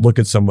could tell, look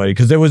at somebody,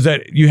 because there was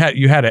that you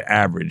had an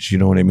average, you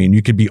know what I mean?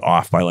 You could be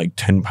off by like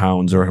 10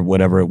 pounds or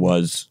whatever it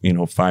was, you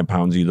know, 5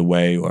 pounds either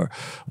way. Or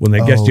when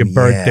they guessed your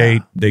birth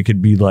date, they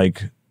could be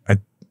like,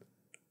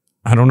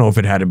 I don't know if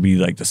it had to be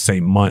like the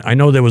same month. I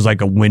know there was like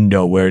a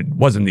window where it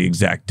wasn't the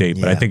exact date,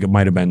 but I think it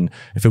might have been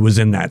if it was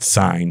in that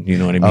sign. You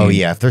know what I mean? Oh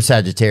yeah, if they're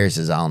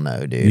Sagittarius, I'll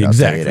know, dude.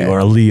 Exactly, or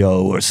a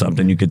Leo or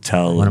something. You could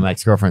tell. One of my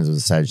ex-girlfriends was a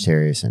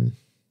Sagittarius, and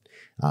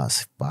I'll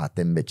spot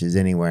them bitches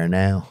anywhere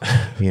now.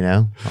 You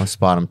know, I'll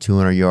spot them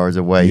 200 yards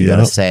away. You got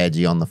a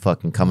Saggy on the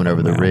fucking coming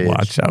over the ridge.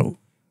 Watch out.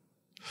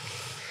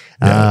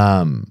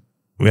 Yeah.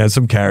 We had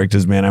some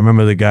characters, man. I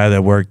remember the guy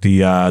that worked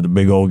the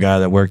big old guy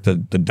that worked the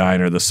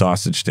diner, the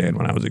sausage stand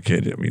when I was a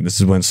kid. I mean,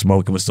 this is when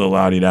smoking was still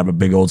allowed. He'd have a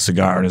big old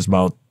cigar in his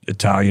mouth.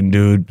 Italian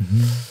dude.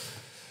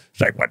 It's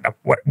like,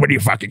 what do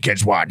you fucking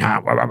kids want, huh?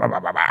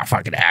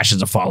 Fucking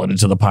ashes are falling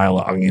into the pile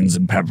of onions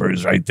and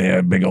peppers right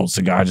there. Big old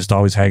cigar just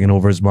always hanging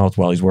over his mouth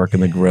while he's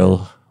working the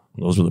grill.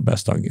 Those were the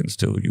best onions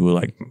too. You were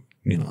like,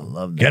 you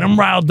know, get them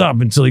riled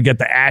up until you get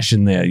the ash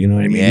in there. You know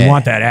what I mean? Yeah. You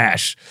want that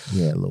ash.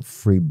 Yeah, a little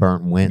free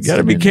burnt Winston. You got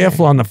to be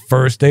careful on the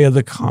first day of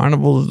the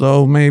carnival,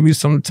 though. Maybe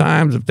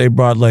sometimes if they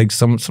brought like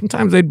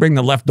sometimes they'd bring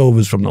the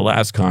leftovers from the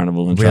last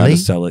carnival and try to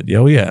sell it.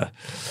 Oh yeah,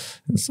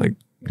 it's like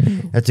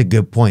that's a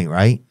good point,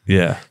 right?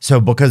 Yeah. So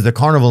because the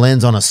carnival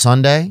ends on a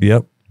Sunday,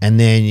 and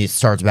then it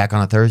starts back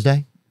on a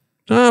Thursday.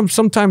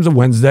 Sometimes a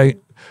Wednesday.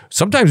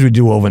 Sometimes we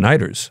do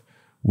overnighters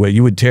where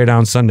you would tear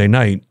down Sunday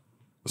night,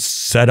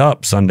 set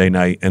up Sunday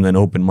night, and then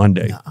open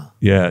Monday.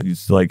 Yeah,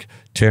 it's like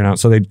tear down.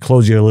 So they'd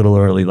close you a little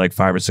early, like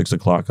 5 or 6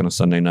 o'clock on a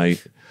Sunday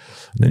night.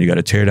 And then you got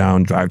to tear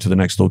down, drive to the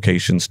next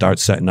location, start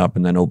setting up,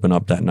 and then open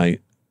up that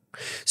night.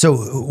 So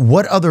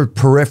what other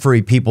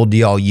periphery people do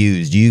y'all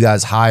use? Do you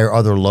guys hire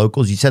other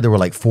locals? You said there were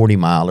like 40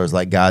 milers,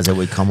 like guys that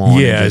would come on.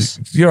 Yeah,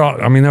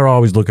 I mean, they're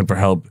always looking for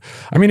help.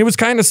 I mean, it was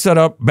kind of set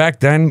up back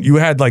then. You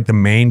had like the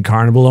main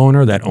carnival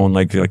owner that owned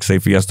like say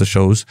Fiesta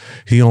shows.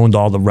 He owned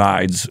all the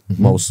rides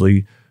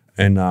mostly.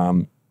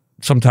 And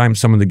sometimes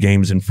some of the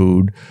games and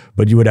food,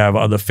 but you would have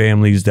other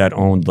families that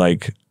owned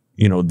like,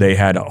 you know, they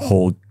had a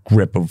whole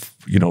grip of,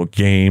 you know,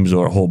 games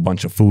or a whole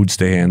bunch of food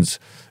stands.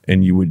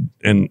 And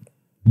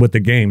with the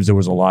games, there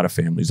was a lot of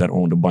families that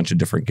owned a bunch of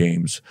different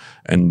games,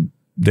 and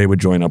they would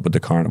join up with the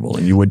carnival,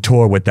 and you would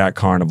tour with that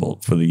carnival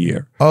for the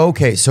year.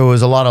 Okay, so it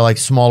was a lot of like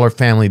smaller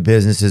family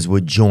businesses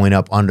would join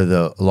up under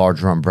the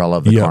larger umbrella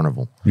of the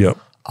carnival. Yep.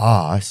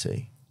 Ah, I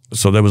see.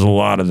 So there was a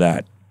lot of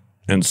that.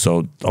 And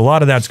so a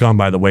lot of that's gone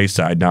by the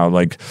wayside now.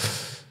 Like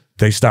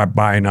they start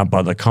buying up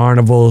other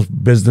carnival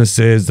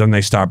businesses, then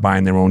they start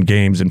buying their own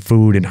games and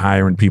food and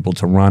hiring people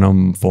to run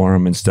them for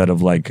them instead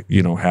of like,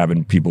 you know,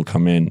 having people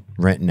come in.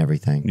 Renting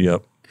everything.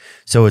 Yep.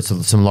 So it's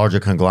some larger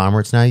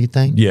conglomerates now, you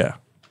think? Yeah.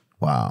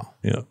 Wow.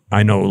 Yeah.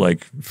 I know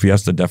like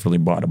Fiesta definitely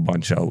bought a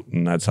bunch out,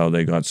 and that's how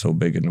they got so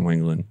big in New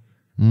England.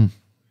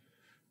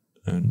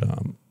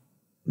 And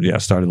yeah,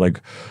 started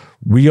like,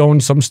 we own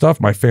some stuff.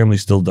 My family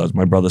still does.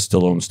 My brother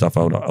still owns stuff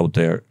out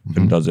there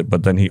and does it.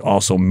 But then he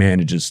also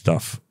manages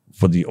stuff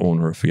for the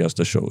owner of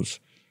Fiesta shows.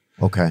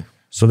 Okay.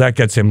 So that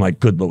gets him like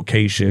good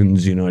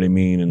locations, you know what I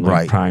mean? And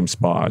like prime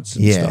spots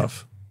and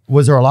stuff.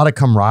 Was there a lot of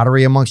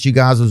camaraderie amongst you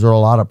guys? Was there a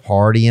lot of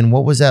partying?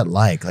 What was that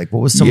like? Like,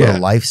 what was some of the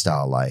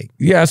lifestyle like?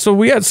 Yeah, so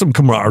we had some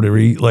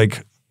camaraderie,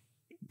 like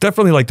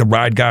definitely like the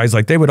ride guys,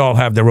 like they would all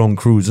have their own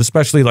crews,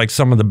 especially like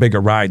some of the bigger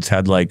rides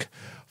had like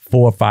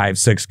 4, 5,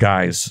 6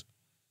 guys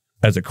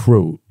as a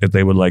crew. If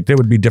they would like, there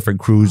would be different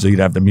crews. You'd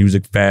have the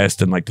Music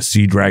Fest and like the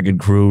Sea Dragon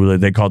crew.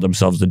 They called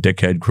themselves the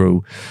Dickhead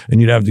crew. And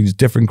you'd have these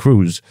different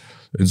crews.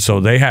 And so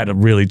they had a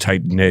really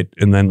tight knit.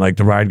 And then like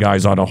the ride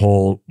guys on a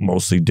whole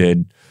mostly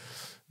did.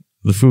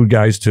 The food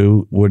guys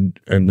too would,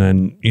 and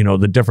then, you know,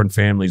 the different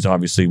families,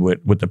 obviously,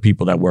 with the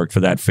people that worked for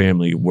that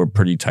family were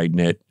pretty tight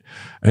knit.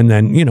 And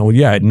then, you know,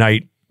 at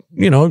night,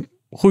 you know,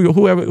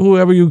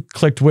 whoever you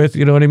clicked with,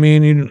 you know what I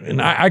mean?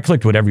 And I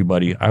clicked with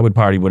everybody. I would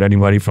party with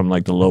anybody from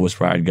like the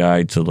lowest ride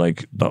guy to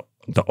like the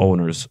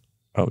owners,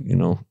 you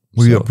know.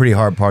 Were you a pretty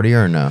hard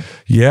partier or no?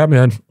 Yeah,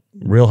 man.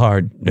 Real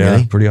hard. Yeah,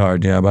 really? Pretty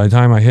hard. Yeah. By the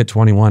time I hit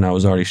 21, I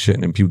was already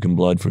shitting and puking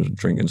blood from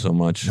drinking so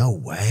much. No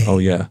way. Oh,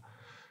 yeah.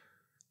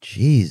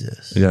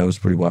 Jesus. Yeah, it was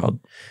pretty wild.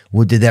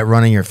 Well, did that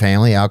run in your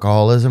family,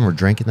 alcoholism or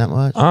drinking that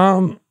much?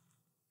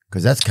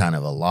 Because that's kind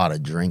of a lot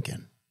of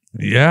drinking.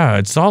 Yeah,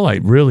 it's all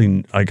like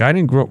really, like I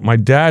didn't grow up, my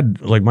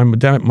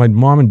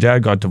mom and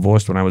dad got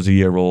divorced when I was a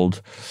year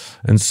old.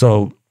 And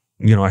so,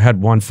 you know, I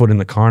had one foot in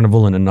the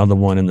carnival and another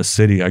one in the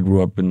city. I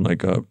grew up in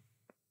like a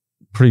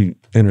pretty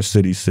inner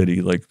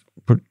city, like,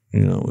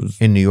 you know. It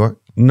was, in New York?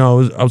 No,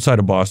 it was outside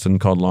of Boston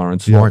called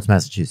Lawrence. Lawrence,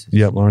 Massachusetts.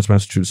 Yeah, Lawrence,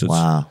 Massachusetts.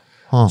 Wow.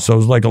 Huh. So it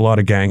was like a lot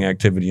of gang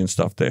activity and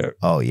stuff there.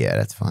 Oh yeah,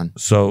 that's fun.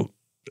 So,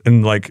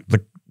 and like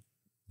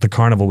the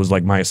carnival was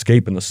like my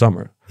escape in the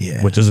summer.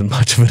 Yeah. Which isn't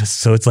much of it.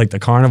 So it's like the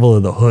carnival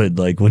or the hood,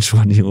 like which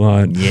one do you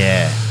want?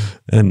 Yeah.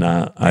 And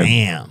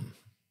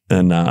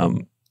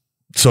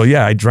so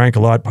yeah, I drank a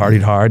lot,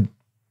 partied hard.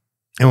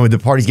 And would the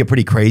parties get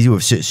pretty crazy?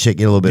 Would shit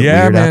get a little bit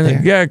weird out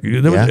there? Yeah,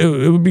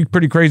 it would be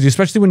pretty crazy,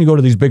 especially when you go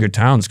to these bigger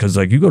towns. Because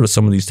like you go to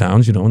some of these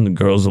towns, you know, and the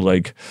girls are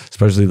like,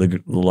 especially the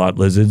lot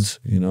lizards,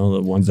 you know,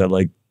 the ones that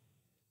like,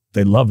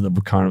 they love the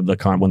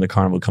when the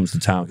carnival comes to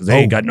town because they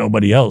ain't got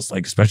nobody else,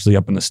 like especially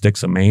up in the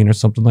sticks of Maine or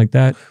something like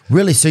that.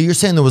 Really? So you're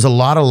saying there was a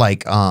lot of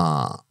like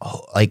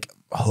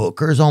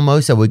hookers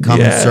almost that would come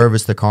and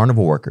service the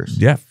carnival workers?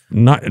 Yeah,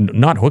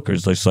 not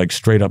hookers, just like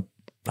straight up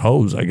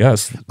hoes, I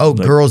guess. Oh,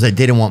 like, girls that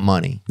didn't want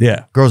money.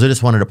 Yeah, girls that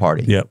just wanted to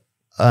party. Yep.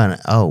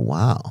 Oh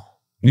wow.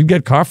 You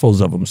get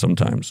carfuls of them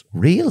sometimes.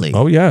 Really?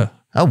 Oh yeah.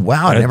 Oh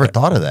wow, I never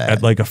thought of that.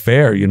 At like a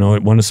fair, you know,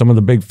 at one of some of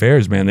the big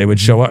fairs, man, they would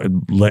show up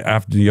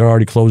after you're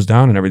already closed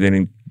down and everything,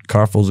 and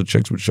carfuls of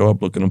chicks would show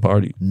up looking to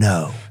party.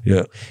 No.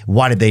 Yeah.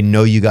 Why did they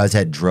know you guys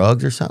had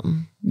drugs or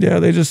something? Yeah,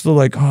 they just were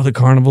like, oh, the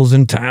carnival's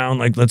in town.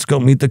 Like, let's go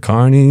meet the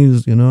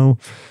carnies, you know.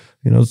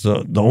 You know,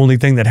 so the only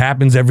thing that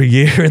happens every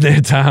year in their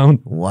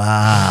town.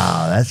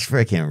 Wow, that's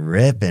freaking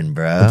ripping,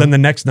 bro. But then the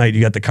next night, you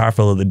got the car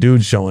full of the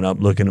dudes showing up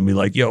looking and be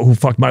like, yo, who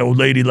fucked my old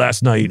lady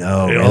last night?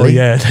 No, really? Oh,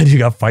 yeah. Then you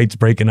got fights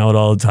breaking out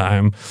all the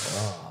time.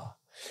 Oh.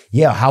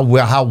 Yeah, how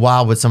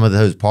wild would some of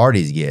those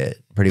parties get?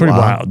 Pretty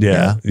wild,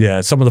 yeah.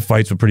 Some of the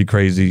fights were pretty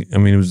crazy. I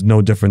mean, it was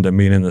no different than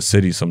being in the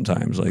city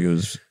sometimes. Like, it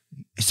was.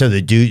 So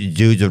the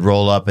dudes would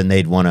roll up and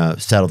they'd want to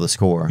settle the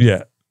score.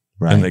 Yeah.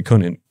 Right. And they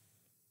couldn't.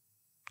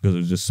 Because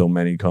there's just so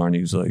many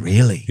carnies. Like,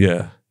 really?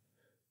 Yeah.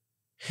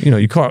 You know,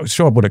 you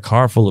show up with a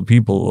car full of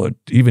people or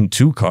even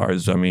 2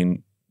 cars. I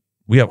mean,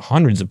 we have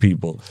hundreds of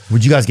people.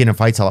 Would you guys get in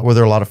fights a lot? Were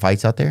there a lot of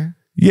fights out there?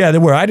 Yeah, there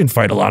were. I didn't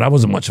fight a lot. I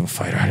wasn't much of a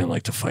fighter. I didn't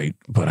like to fight,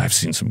 but I've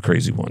seen some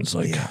crazy ones.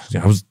 Like,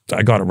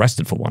 I got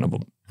arrested for one of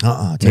them.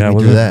 Take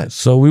me through that.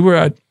 So we were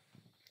at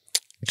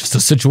just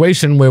a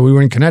situation where we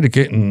were in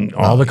Connecticut and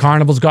all the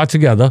carnivals got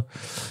together,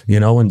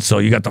 you know, and so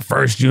you got the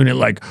first unit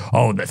like,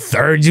 oh, the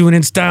third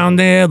unit's down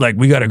there. Like,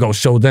 we got to go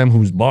show them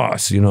who's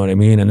boss, you know what I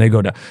mean? And they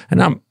go to,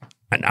 and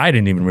I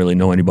didn't even really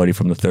know anybody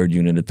from the third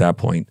unit at that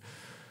point.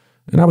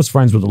 And I was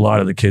friends with a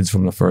lot of the kids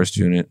from the first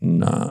unit.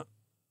 And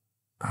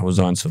I was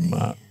on some,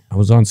 I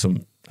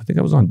think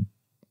I was on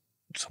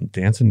some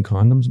dancing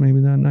condoms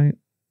maybe that night.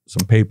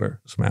 Some paper,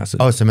 some acid.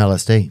 Oh, some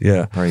LSD.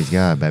 Yeah. Praise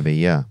God, baby.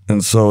 Yeah.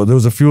 And so there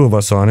was a few of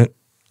us on it.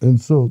 And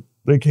so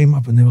they came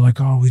up and they were like,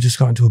 oh, we just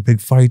got into a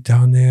big fight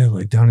down there,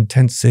 like down in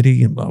Tent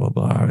City and blah, blah,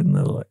 blah. And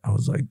they're like, I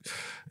was like,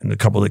 and a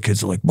couple of the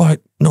kids are like, what?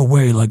 No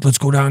way. Like, let's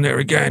go down there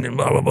again and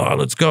blah, blah, blah.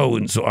 Let's go.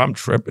 And so I'm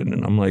tripping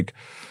and I'm like,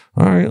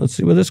 all right, let's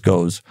see where this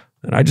goes.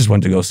 And I just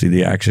went to go see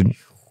the action.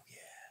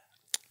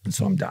 And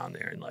so I'm down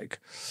there and like,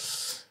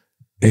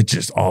 it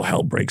just all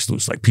hell breaks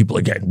loose. Like, people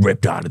are getting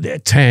ripped out of their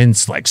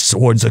tents. Like,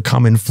 swords are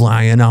coming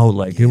flying out.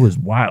 Like, it was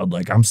wild.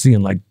 Like, I'm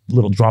seeing like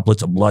little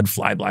droplets of blood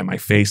fly by my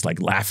face,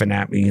 like laughing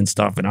at me and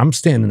stuff. And I'm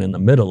standing in the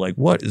middle, like,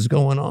 what is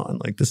going on?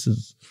 Like, this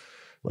is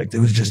like,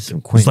 there was just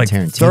some like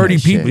 30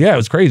 people. Yeah, it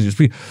was crazy. It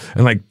was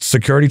and like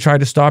security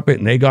tried to stop it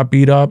and they got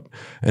beat up.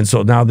 And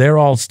so now they're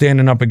all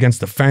standing up against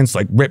the fence,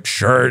 like ripped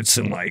shirts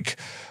and like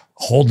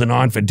holding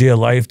on for dear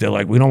life. They're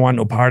like, we don't want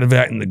no part of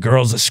that. And the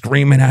girls are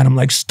screaming at them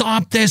like,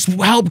 stop this,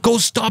 help, go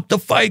stop the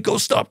fight, go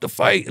stop the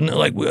fight. And they're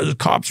like, the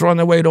cops are on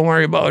their way, don't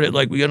worry about it.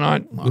 Like, we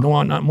don't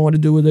want not more to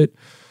do with it.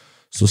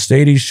 So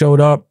Stadies showed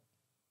up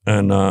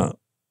And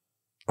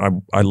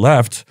I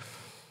left,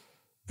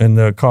 and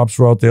the cops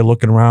were out there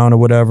looking around or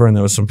whatever, and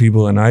there was some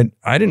people, and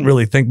I didn't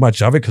really think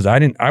much of it because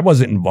I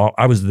wasn't involved.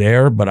 I was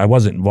there, but I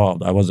wasn't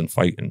involved. I wasn't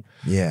fighting.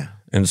 Yeah.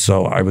 And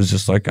so I was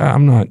just like,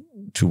 I'm not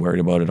too worried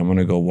about it. I'm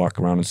gonna go walk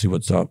around and see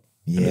what's up.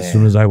 Yeah. And as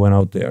soon as I went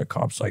out there, a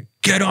cop's like,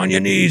 get on your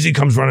knees. He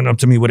comes running up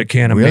to me with a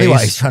can of mace. Really?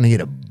 Why he's trying to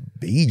get a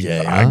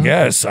BJ, huh? I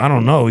guess. I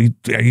don't know. He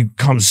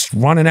comes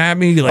running at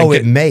me like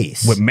with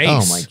mace. With mace.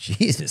 Oh my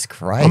Jesus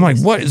Christ. I'm like,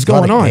 what is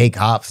going on? Gay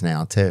cops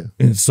now too.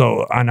 And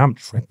so I'm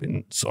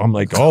tripping. So I'm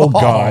like, oh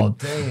God.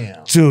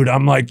 Damn. Dude,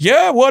 I'm like,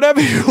 yeah,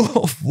 whatever you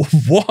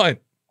want.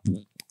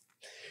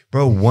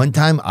 Bro, one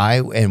time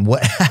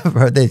what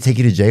happened? They take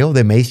you to jail?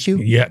 They maced you?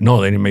 Yeah,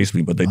 no, they didn't mace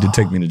me, but they did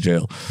take me to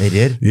jail. They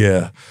did?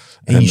 Yeah.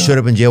 And you showed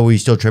up in jail. Were you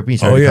still tripping?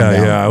 Oh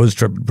yeah, I was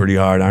tripping pretty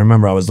hard. I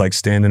remember I was like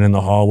standing in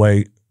the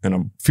hallway, and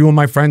a few of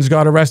my friends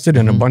got arrested,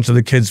 and a bunch of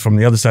the kids from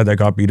the other side that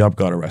got beat up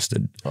got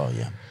arrested. Oh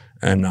yeah.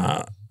 And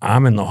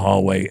I'm in the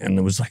hallway, and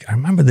there was like, I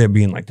remember there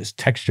being like this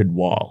textured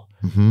wall,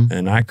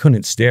 and I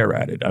couldn't stare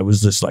at it. I was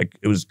just like,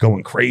 it was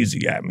going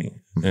crazy at me.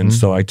 And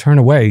so I turn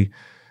away,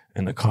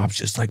 and the cop's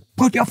just like,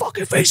 put your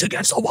fucking face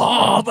against the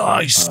wall.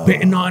 He's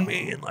spitting on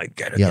me and like,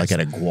 get it. Yeah, like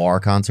at a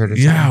Gwar concert or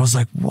something? Yeah, I was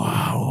like,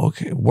 wow,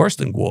 okay, worse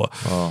than Gwar.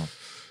 Oh.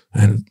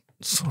 And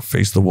so I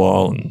faced the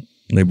wall, and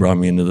they brought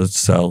me into the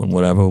cell and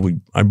whatever.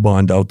 I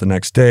bonded out the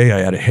next day. I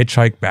had a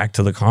hitchhike back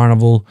to the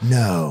carnival.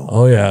 No.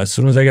 Oh yeah, as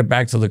soon as I get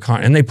back to the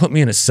carnival, and they put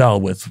me in a cell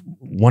with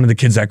one of the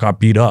kids that got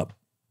beat up.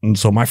 And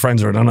so my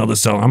friends are in another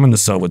cell. I'm in the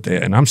cell with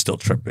them, and I'm still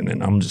tripping,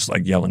 and I'm just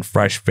like yelling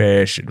fresh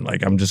fish, and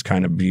like I'm just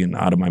kind of being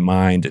out of my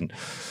mind. And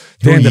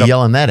who are you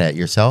yelling that at?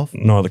 Yourself?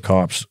 No, the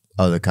cops.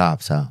 Oh, the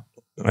cops, huh?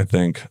 I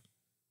think.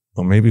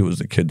 Or maybe it was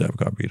the kid that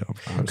got beat up.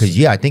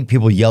 Because I think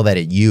people yell that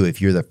at you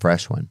if you're the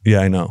fresh one.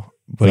 Yeah, I know.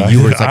 But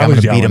you were like, I'm going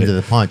to beat him to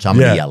the punch. I'm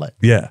going to yell it.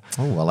 Yeah.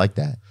 Oh, I like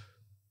that.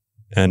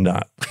 And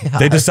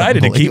they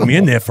decided to keep me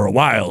in there for a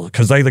while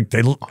because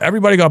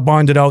everybody got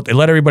bonded out. They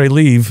let everybody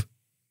leave,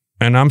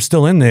 and I'm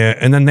still in there.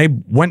 And then they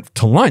went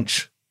to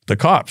lunch, the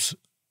cops,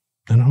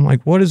 and I'm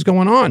like, what is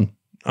going on?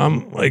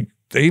 I'm like,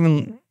 they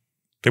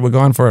were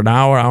gone for an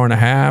hour and a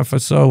half or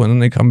so, and then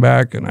they come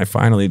back, and I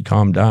finally had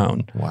calmed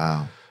down.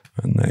 Wow.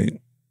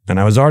 And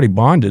I was already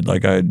bonded,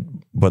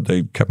 but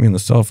they kept me in the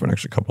cell for an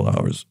extra couple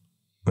hours.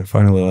 They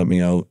finally let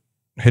me out,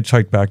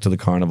 hitchhiked back to the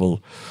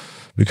carnival.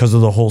 Because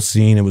of the whole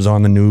scene, it was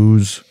on the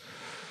news.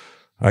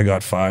 I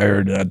got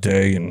fired that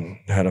day and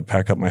had to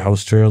pack up my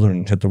house trailer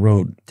and hit the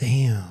road.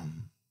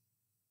 Damn.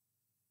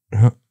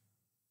 Yeah.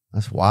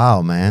 That's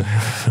wild, man.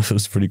 It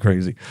was pretty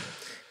crazy.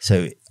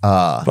 So,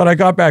 but I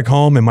got back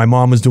home, and my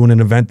mom was doing an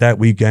event that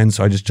weekend,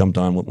 so I just jumped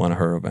on with one of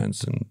her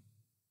events and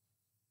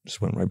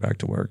just went right back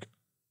to work.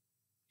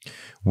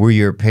 Were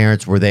your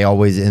parents, were they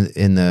always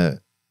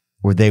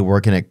were they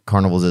working at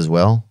carnivals as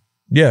well?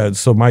 Yeah,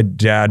 so my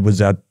dad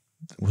was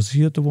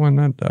he at the one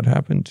that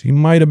happened? He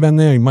might have been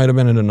there. He might have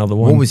been at another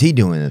one. What was he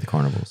doing at the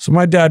carnivals? So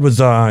my dad was,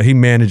 he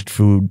managed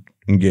food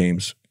and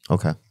games.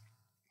 Okay.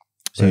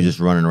 So you're just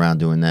running around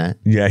doing that?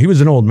 Yeah, he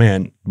was an old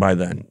man by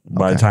then,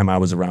 by the time I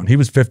was around. He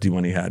was 50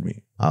 when he had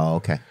me. Oh,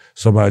 okay.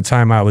 So by the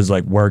time I was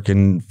like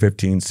working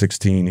 15,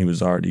 16, he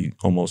was already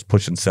almost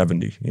pushing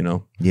 70, you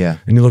know? Yeah.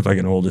 And he looked like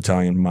an old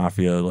Italian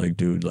mafia, like,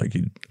 dude, like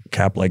he'd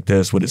cap like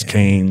this with his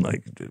cane,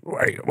 like,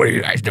 what are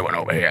you guys doing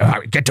over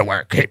here? Get to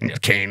work, hitting his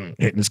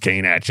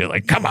cane at you.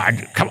 Like, come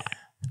on.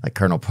 Like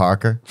Colonel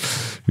Parker?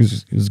 He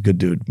was a good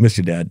dude. Miss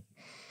your dad.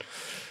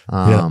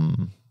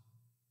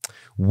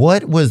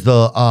 What was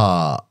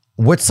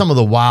what's some of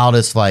the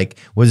wildest, like,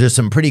 was there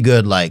some pretty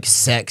good, like,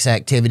 sex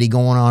activity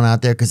going on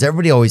out there? Because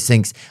everybody always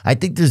thinks, I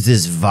think there's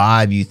this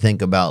vibe you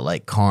think about,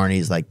 like,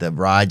 carnies, like the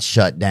ride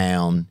shut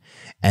down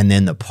and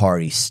then the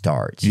party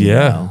starts. You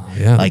know?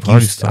 Yeah. Like,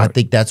 I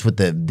think that's what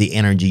the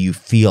energy you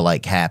feel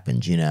like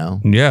happens, you know?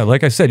 Yeah,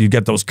 like I said, you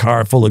get those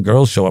car full of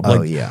girls show up. Oh,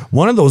 like, yeah.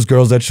 One of those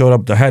girls that showed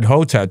up, the head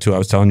ho tattoo I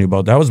was telling you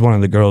about, that was one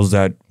of the girls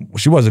that,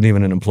 she wasn't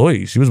even an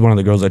employee. She was one of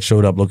the girls that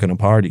showed up looking to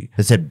party.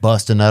 It said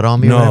bust a nut on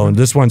me? No, and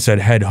this one said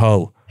head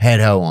ho. Head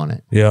ho on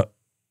it. Yeah.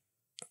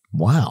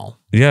 Wow.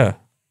 Yeah.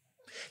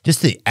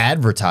 Just the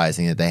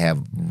advertising that they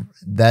have,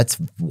 that's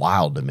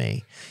wild to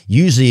me.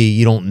 Usually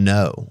you don't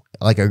know.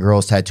 Like a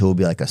girl's tattoo will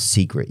be like a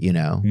secret, you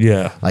know?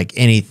 Yeah. Like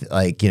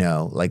like, you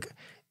know, like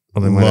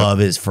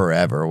love is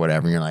forever or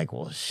whatever. And you're like,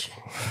 well, shit,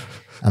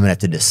 I'm going to have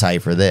to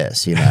decipher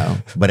this, you know?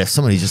 But if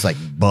somebody's just like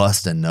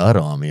bust a nut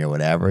on me or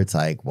whatever, it's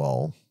like,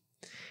 well,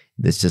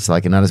 it's just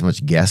like not as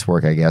much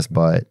guesswork, I guess,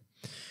 but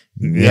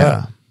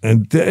yeah.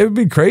 And it would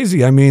be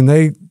crazy. I mean,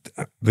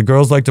 the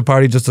girls like to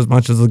party just as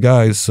much as the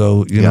guys.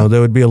 So, you know,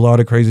 there would be a lot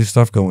of crazy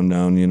stuff going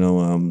down, you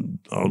know,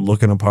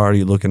 looking to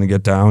party, looking to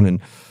get down. And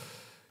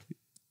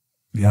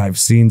yeah, I've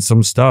seen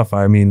some stuff.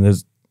 I mean,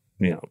 there's,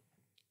 you know,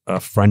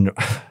 a friend.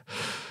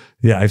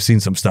 Yeah, I've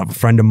seen some stuff. A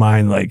friend of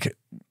mine, like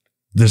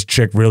this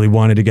chick really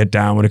wanted to get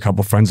down with a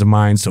couple friends of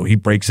mine. So he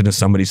breaks into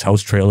somebody's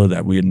house trailer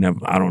that we had never,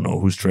 I don't know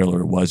whose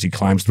trailer it was. He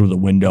climbs through the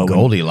window.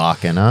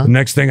 Goldilocking, huh? The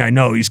next thing I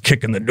know, he's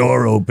kicking the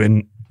door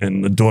open.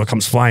 And the door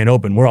comes flying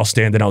open. We're all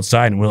standing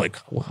outside, and we're like,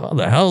 well, how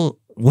the hell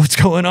what's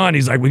going on?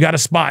 He's like, we got a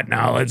spot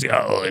now. Let's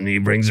go. And he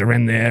brings her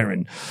in there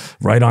and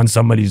right on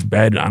somebody's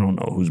bed. I don't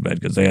know whose bed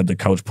because they had the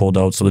couch pulled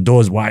out. So the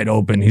door's wide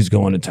open. He's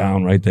going to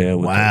town right there.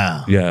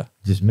 Wow. Yeah.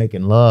 Just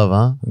making love,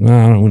 huh? No,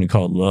 I don't know when you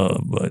call it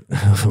love, but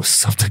there was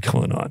something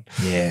going on.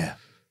 Yeah.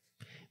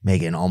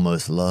 Making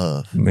almost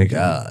love.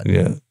 God.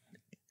 Yeah.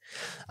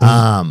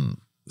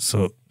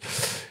 So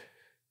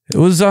it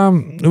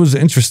was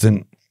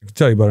interesting. I can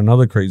tell you about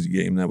another crazy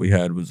game that we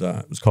had. It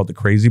was called the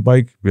Crazy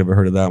Bike. Have you ever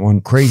heard of that one?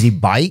 Crazy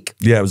Bike?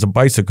 Yeah, it was a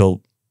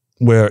bicycle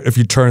where if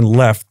you turn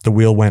left, the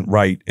wheel went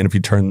right, and if you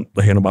turn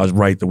the handlebars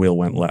right, the wheel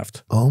went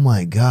left. Oh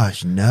my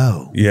gosh,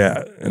 no.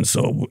 Yeah, and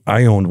so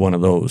I owned one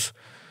of those,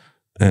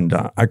 and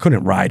I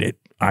couldn't ride it.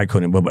 I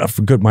couldn't, but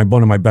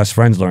one of my best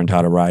friends learned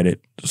how to ride it,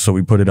 so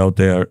we put it out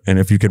there, and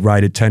if you could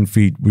ride it 10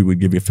 feet, we would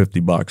give you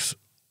 $50.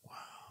 Wow.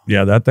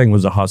 Yeah, that thing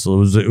was a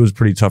hustle. It was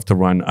pretty tough to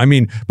run. I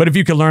mean, but if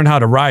you could learn how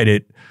to ride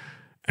it.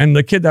 And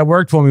the kid that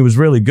worked for me was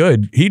really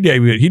good. He'd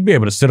be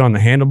able to sit on the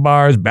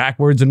handlebars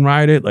backwards and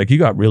ride it. Like, he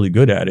got really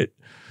good at it.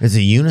 Is it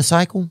a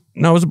unicycle?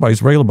 No, it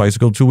was a regular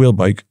bicycle, two-wheel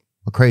bike.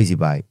 A crazy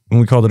bike. And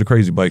we called it a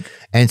crazy bike.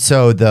 And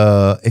so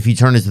if you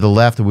turn it to the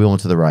left, the wheel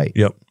went to the right.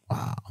 Yep.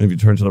 Wow. If you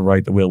turn to the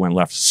right, the wheel went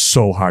left.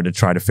 So hard to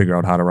try to figure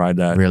out how to ride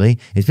that. Really?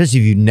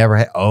 Especially if you've never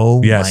had.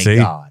 Oh yeah, my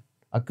God.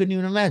 I couldn't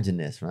even imagine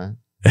this, right?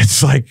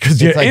 It's like,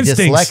 because your like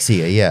instincts.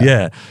 Dyslexia, yeah.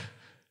 Yeah.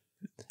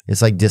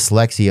 It's like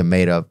dyslexia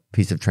made a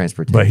piece of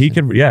transportation. But he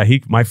could, yeah,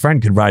 my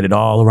friend could ride it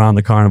all around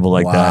the carnival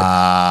like that.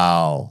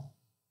 Wow.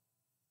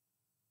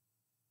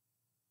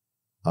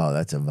 Oh,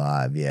 that's a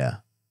vibe, yeah.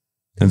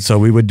 And so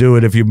we would do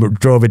it. If you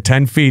drove it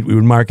 10 feet, we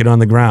would mark it on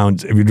the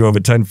ground. If you drove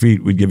it 10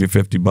 feet, we'd give you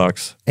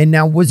 $50. And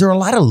now, was there a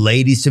lot of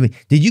ladies to me?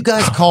 Did you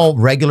guys call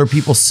regular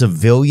people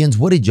civilians?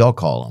 What did y'all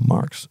call them?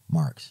 Marks.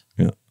 Marks.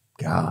 Yeah.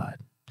 God.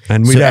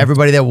 And so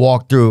everybody that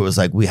walked through it was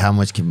like, how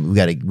much can we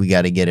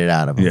got to get it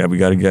out of them? Yeah, we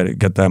got to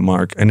get that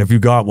mark. And if you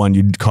got one,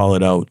 you'd call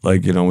it out.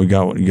 Like, you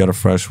got a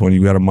fresh one.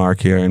 You got a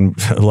mark here. And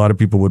a lot of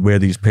people would wear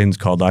these pins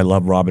called "I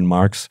Love Robin"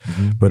 marks,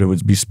 but it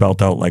would be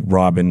spelt out like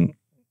Robin,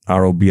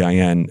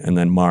 R-O-B-I-N, and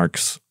then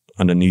Marks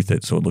underneath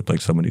it, so it looked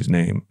like somebody's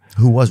name.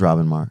 Who was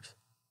Robin Marks?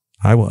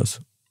 I was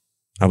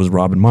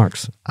Robin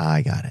Marks.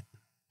 I got it.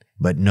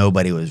 But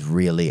nobody was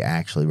really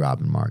actually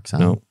Robin Marks, huh?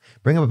 No.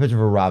 Bring up a picture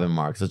of a Robin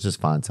Marks. Let's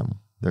just find someone.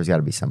 There's got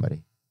to be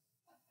somebody.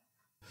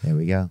 There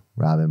we go.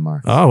 Robin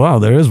Marks. Oh, wow.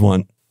 There is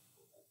one.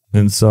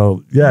 And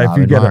so, yeah, Robin if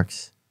you get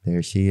Marks.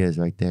 There she is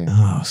right there.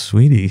 Oh,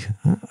 sweetie.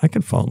 I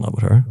could fall in love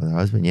with her. With her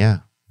husband, yeah.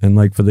 And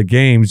like for the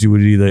games,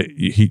 you'd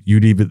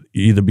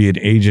either be an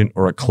agent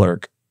or a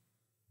clerk.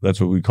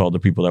 That's what we call the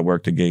people that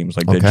work the games.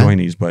 Like they're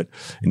joinies, but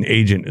an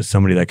agent is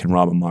somebody that can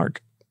rob a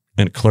mark.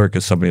 And a clerk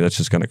is somebody that's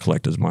just going to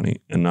collect his money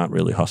and not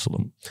really hustle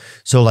him.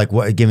 So like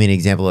give me an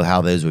example of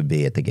how those would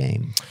be at the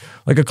game.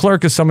 Like a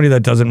clerk is somebody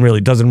that doesn't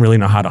really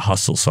know how to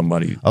hustle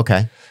somebody.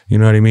 Okay. You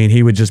know what I mean?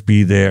 He would just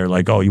be there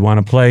like, oh, you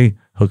want to play?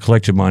 He'll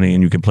collect your money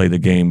and you can play the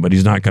game, but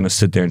he's not going to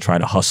sit there and try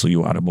to hustle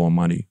you out of more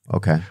money.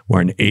 Okay. Where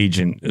an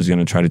agent is going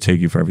to try to take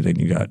you for everything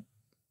you got.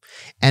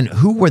 And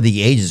who were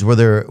the agents?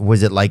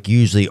 Was it like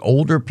usually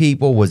older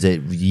people? Was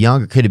it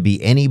younger? Could it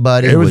be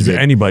anybody? It was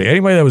anybody.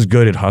 Anybody that was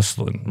good at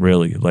hustling,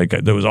 really. Like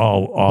there was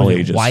all was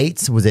ages. It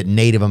whites? Was it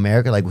Native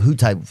American? Like who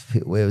type?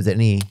 Was it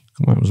any?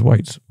 Come on, it was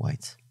whites.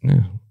 Whites.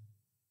 Yeah.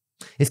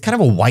 It's kind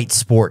of a white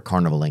sport,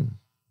 carnivaling.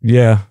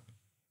 Yeah.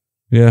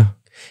 Yeah.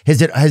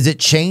 Has it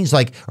changed?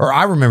 Like, or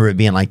I remember it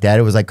being like that.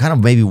 It was like kind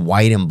of maybe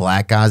white and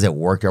black guys that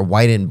worked, or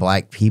white and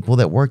black people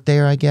that worked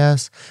there, I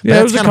guess. But yeah,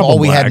 that's kind of all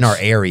we had in our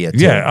area, too.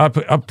 Yeah,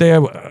 up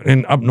there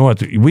and up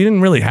north, we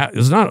didn't really have.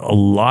 There's not a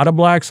lot of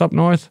blacks up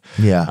north.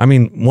 Yeah, I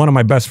mean, one of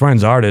my best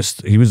friends,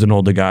 artist, he was an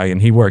older guy,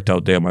 and he worked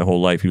out there my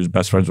whole life. He was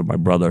best friends with my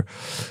brother,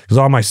 because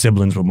all my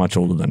siblings were much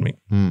older than me.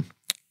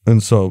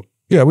 And so,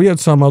 yeah, we had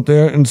some out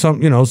there, and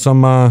some,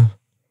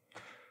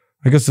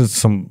 I guess it's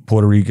some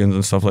Puerto Ricans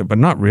and stuff like, but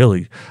not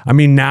really. I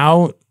mean,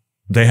 now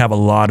they have a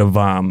lot of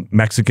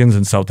Mexicans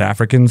and South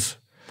Africans.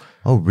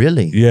 Oh,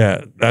 really?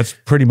 Yeah, that's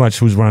pretty much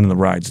who's running the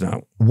rides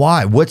now.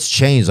 Why? What's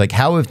changed? Like,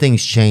 how have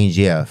things changed,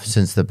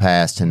 since the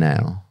past to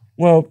now?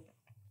 Well,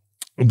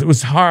 it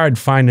was hard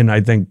finding,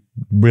 I think,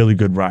 really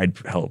good ride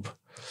help.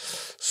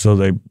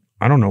 So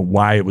I don't know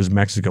why it was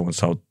Mexico and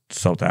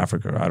South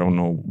Africa. I don't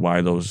know why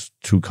those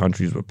two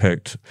countries were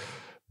picked.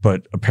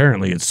 But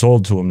apparently it's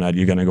sold to them that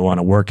you're going to go on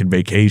a working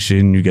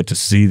vacation. You get to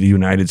see the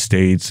United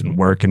States and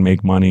work and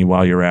make money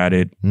while you're at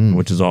it,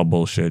 which is all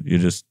bullshit.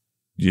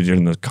 You're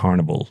in the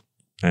carnival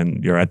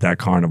and you're at that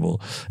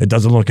carnival. It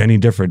doesn't look any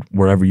different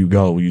wherever you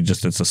go.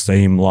 It's the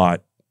same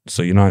lot.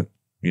 So you're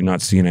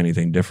not seeing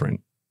anything different.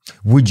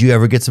 Would you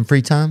ever get some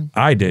free time?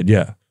 I did,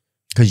 yeah.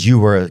 Because you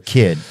were a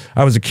kid.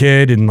 I was a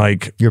kid and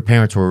like. Your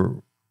parents were.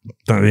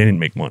 They didn't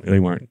make money. They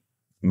weren't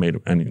made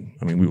any.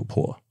 I mean, we were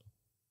poor.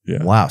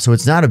 Yeah. Wow. So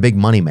it's not a big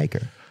money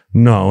maker.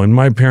 No, and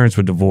my parents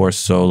were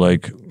divorced, so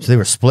like. So they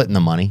were splitting the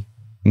money.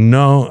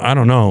 No, I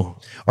don't know.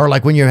 Or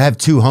like when you have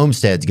two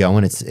homesteads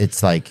going,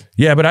 it's like.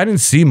 Yeah, but I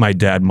didn't see my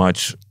dad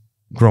much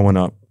growing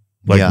up.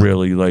 Like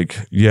really, like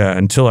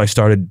until I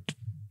started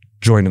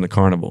joining the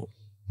carnival.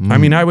 I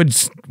mean, I would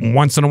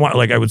once in a while,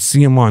 like I would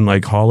see him on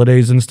like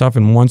holidays and stuff,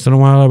 and once in a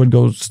while I would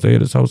go stay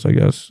at his house, I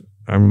guess.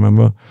 I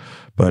remember.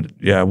 But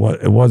yeah, I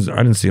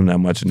didn't see him that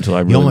much until I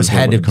really. You almost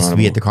had to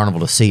be at the carnival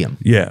to see him.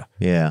 Yeah.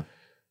 Yeah.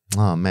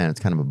 Oh man, it's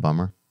kind of a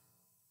bummer.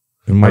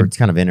 It's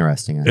kind of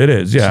interesting. It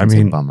is, yeah. I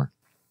mean, bummer.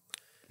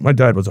 My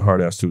dad was a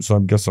hard ass too, so I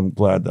guess I'm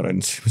glad that I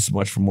didn't see as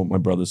much from what my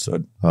brother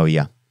said. Oh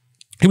yeah.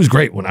 He was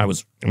great when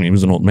he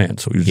was an old man,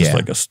 so he was just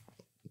like a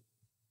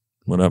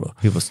whatever.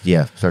 People,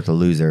 start to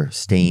lose their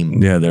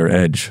steam. Yeah, their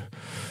edge.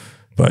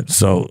 But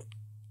so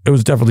it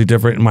was definitely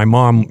different. And my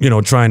mom,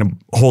 trying to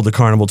hold the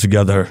carnival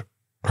together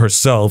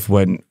herself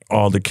when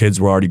all the kids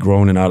were already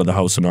grown and out of the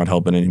house and not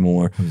helping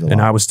anymore.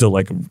 And I was still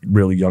like a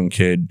really young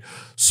kid.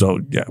 So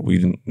yeah, we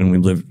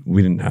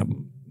didn't have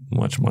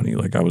much money.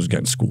 Like I was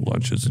getting school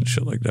lunches and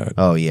shit like that.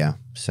 Oh yeah,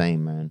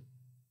 same, man.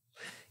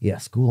 Yeah,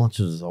 school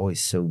lunches was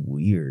always so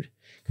weird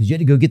because you had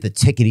to go get the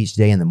ticket each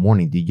day in the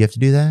morning. Did you have to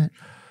do that?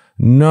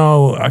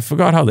 No, I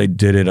forgot how they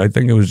did it. I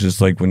think it was just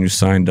like when you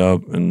signed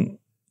up, and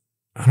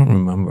I don't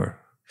remember.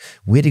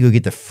 We had to go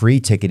get the free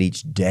ticket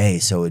each day,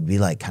 so it'd be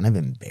like kind of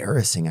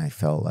embarrassing, I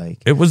felt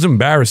like. It was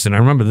embarrassing. I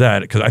remember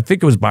that because I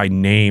think it was by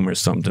name or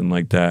something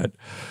like that,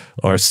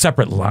 or a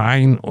separate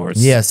line.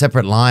 Yeah, a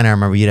separate line. I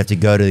remember you'd have to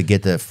go to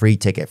get the free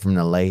ticket from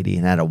the lady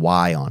and it had a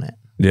Y on it.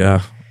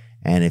 Yeah.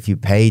 And if you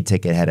paid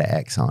ticket, it had an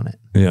X on it.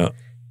 Yeah.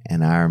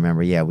 And I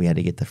remember, we had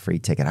to get the free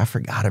ticket. I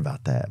forgot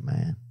about that,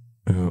 man.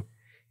 Yeah.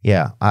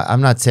 Yeah,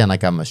 I'm not saying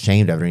like I'm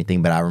ashamed of it or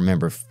anything, but I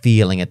remember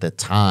feeling at the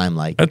time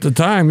like... At the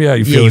time, yeah,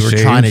 you feel ashamed. You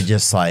were trying to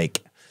just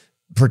like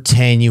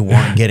pretend you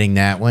weren't getting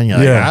that one. You're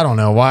like, I don't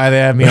know why they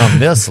have me on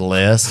this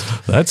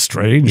list. That's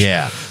strange.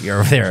 Yeah,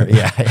 you're there.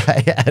 Yeah.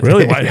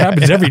 Really? It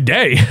happens every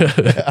day.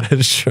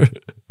 Sure.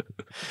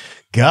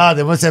 God,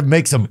 they must have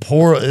make some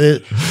poor...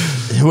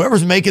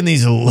 whoever's making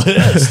these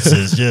lists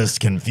is just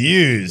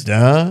confused,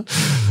 huh?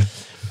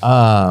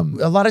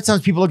 A lot of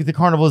times people look at the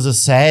carnival as a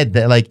sad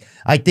that like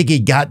I think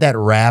it got that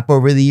rap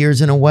over the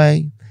years in a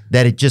way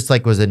that it just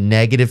like was a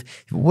negative.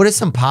 What are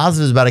some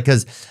positives about it?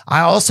 Because I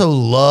also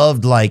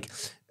loved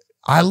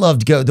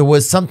there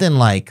was something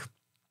like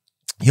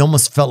you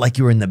almost felt like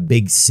you were in the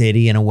big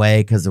city in a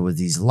way because there was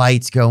these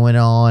lights going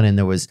on and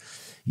there was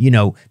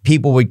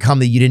people would come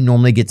that you didn't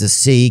normally get to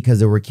see because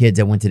there were kids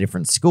that went to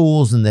different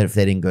schools, and that if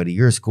they didn't go to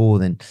your school,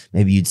 then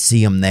maybe you'd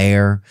see them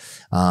there.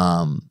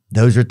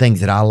 Those are things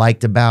that I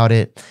liked about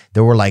it.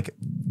 There were like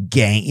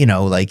you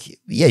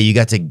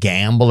got to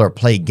gamble or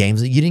play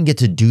games. You didn't get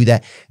to do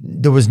that.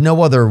 There was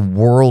no other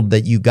world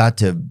that you got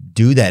to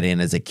do that in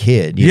as a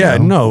kid.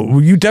 No,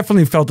 you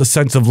definitely felt a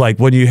sense of like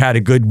when you had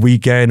a good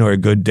weekend or a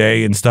good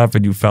day and stuff,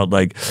 and you felt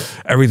like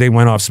everything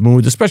went off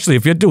smooth, especially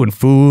if you're doing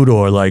food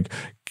or like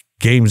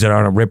games that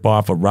aren't a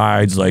rip-off of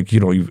rides. Like, a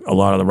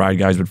lot of the ride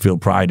guys would feel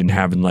pride in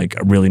having like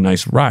a really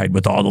nice ride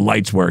with all the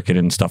lights working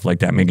and stuff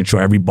like that, making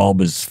sure every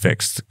bulb is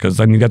fixed. Because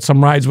then you got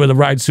some rides where the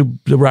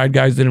ride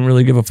guys didn't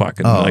really give a fuck.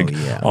 And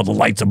all the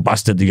lights are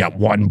busted. You got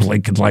one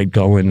blinking light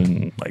going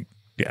and like,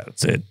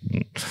 that's it.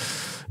 And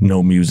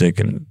no music.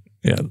 And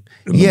the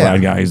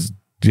ride guys,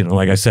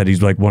 like I said,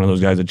 he's like one of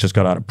those guys that just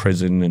got out of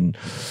prison. And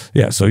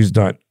so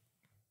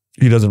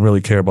he doesn't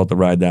really care about the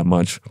ride that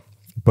much.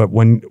 But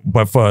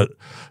for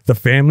the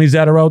families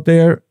that are out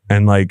there,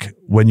 and like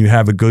when you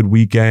have a good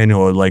weekend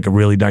or like a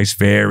really nice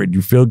fair and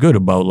you feel good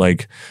about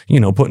like,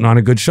 putting on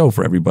a good show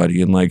for everybody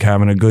and like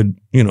having a good,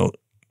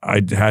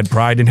 I had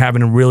pride in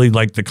having really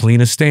like the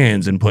cleanest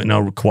stands and putting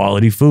out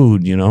quality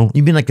food, You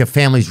mean like a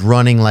family's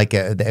running like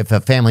if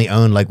a family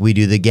owned like we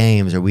do the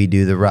games or we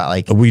do the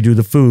we do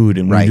the food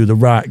and we do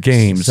the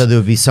games. So there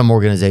would be some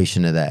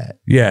organization of that.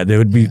 Yeah, there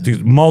would be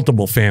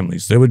multiple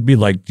families. There would be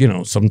like,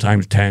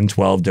 sometimes 10,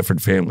 12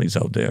 different families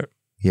out there.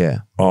 Yeah.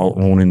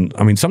 All owning.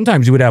 I mean,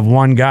 sometimes you would have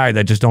one guy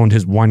that just owned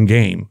his one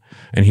game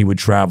and he would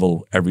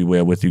travel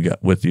everywhere with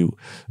you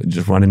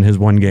just running his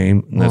one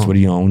game. And that's what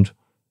he owned.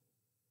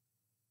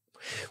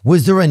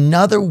 Was there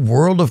another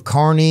world of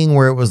carnying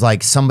where it was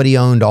like somebody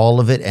owned all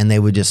of it and they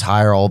would just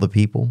hire all the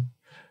people?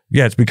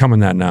 Yeah, it's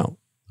becoming that now.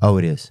 Oh,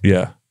 it is?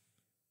 Yeah,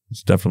 it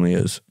definitely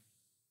is.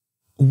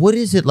 What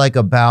is it like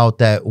about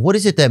that? What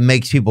is it that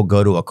makes people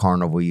go to a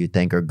carnival, you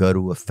think, or go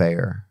to a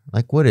fair?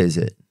 Like, what is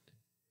it?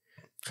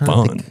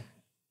 Fun.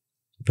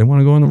 They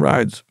want to go on the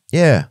rides.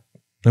 Yeah.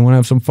 They want to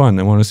have some fun.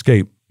 They want to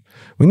escape.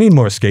 We need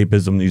more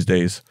escapism these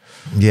days.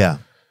 Yeah.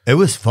 It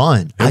was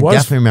fun. I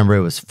definitely remember it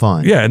was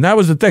fun. Yeah, and that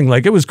was the thing.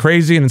 Like, it was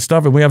crazy and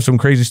stuff, and we have some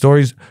crazy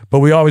stories, but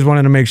we always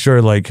wanted to make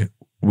sure, like,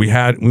 we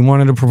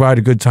wanted to provide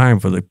a good time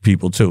for the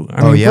people, too.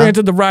 I mean,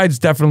 granted, the rides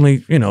definitely,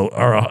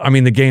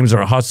 the games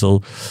are a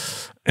hustle,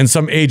 and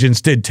some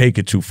agents did take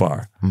it too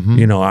far.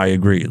 Mm-hmm. I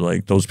agree.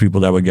 Like, those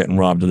people that were getting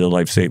robbed of their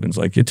life savings,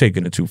 like, you're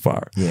taking it too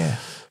far. Yeah.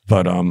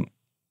 But,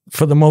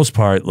 for the most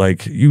part,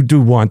 like, you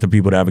do want the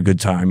people to have a good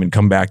time and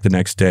come back the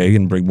next day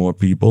and bring more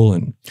people.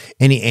 And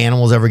any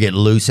animals ever get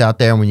loose out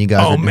there when you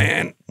guys? Oh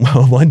man!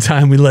 Well, one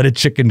time we let a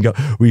chicken go.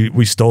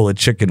 We stole a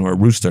chicken or a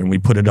rooster and we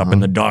put it up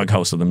in the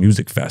doghouse of the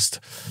music fest.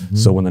 Mm-hmm.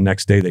 So when the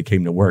next day they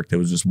came to work, there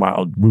was this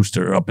wild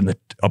rooster up in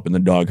the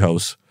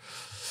doghouse.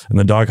 And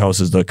the doghouse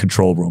is the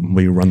control room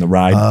where you run the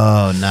ride.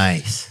 Oh,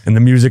 nice. And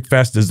the music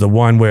fest is the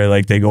one where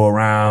like they go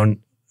around.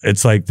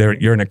 It's like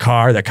you're in a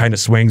car that kind of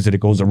swings and it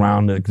goes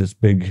around like this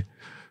big,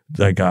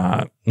 like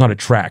not a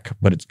track,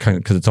 but it's kind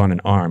of because it's on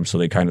an arm, so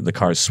the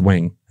cars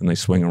swing and they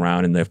swing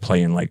around and they're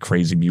playing like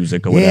crazy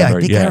music or whatever.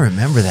 I think I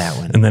remember that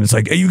one. And then it's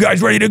like, "Are you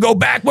guys ready to go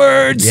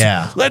backwards?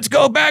 Yeah, let's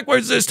go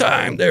backwards this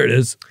time." There it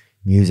is.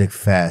 Music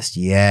fest,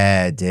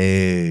 yeah,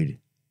 dude.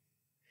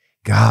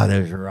 God,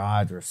 those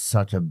rides were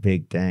such a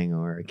big thing when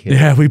we were a kid.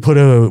 Yeah, we put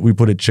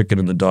a chicken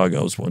in the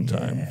doghouse one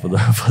time for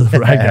the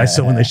ride guys.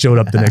 So when they showed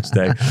up the next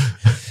day.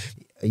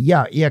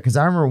 Yeah, because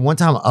I remember one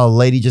time a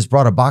lady just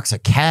brought a box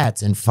of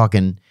cats and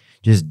fucking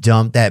just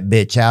dumped that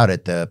bitch out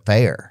at the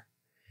fair.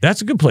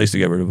 That's a good place to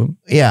get rid of them.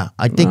 Yeah,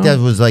 I think that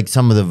was like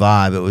some of the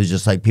vibe. It was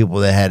just like people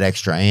that had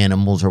extra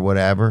animals or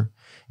whatever.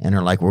 And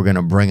they're like, we're going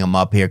to bring them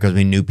up here because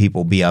we knew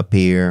people would be up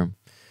here.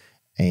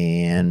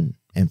 And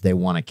if they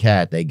want a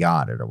cat, they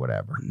got it or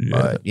whatever.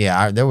 Yeah. But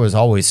yeah, there was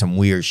always some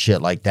weird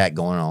shit like that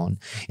going on.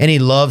 Any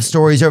love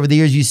stories over the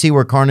years you see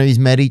where carnies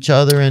met each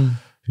other? And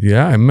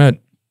yeah, I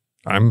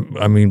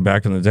mean,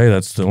 back in the day,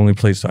 that's the only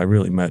place I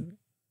really met.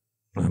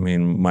 I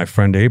mean, my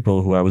friend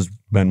April, who I was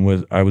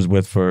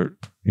with for,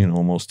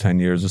 almost 10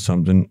 years or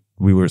something.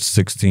 We were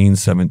 16,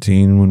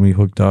 17 when we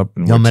hooked up.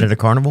 Y'all met at a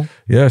carnival?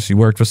 Yeah, she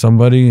worked for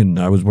somebody and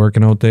I was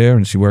working out there,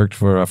 and she worked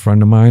for a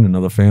friend of mine,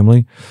 another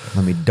family.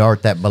 Let me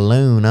dart that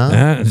balloon, huh?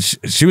 Yeah,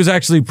 she was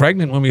actually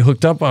pregnant when we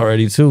hooked up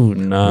already too.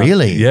 And,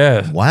 really?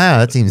 Yeah. Wow,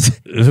 that seems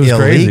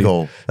Crazy.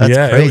 illegal.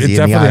 That's crazy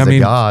in the eyes of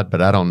God,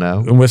 but I don't know.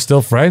 And we're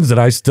still friends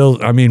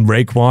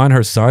Raekwon,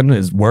 her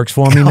son, works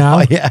for me now.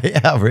 Oh,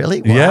 yeah,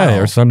 really? Wow. Yeah,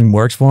 her son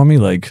works for me.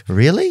 Like,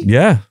 really?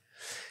 Yeah.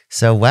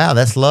 So, wow,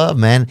 that's love,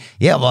 man.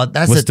 Yeah, well,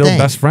 that's the thing. We're still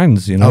best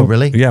friends, Oh,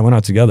 really? Yeah, we're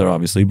not together,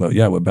 obviously, but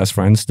yeah, we're best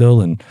friends still.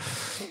 And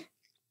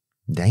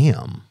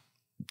damn.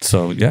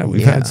 So, yeah,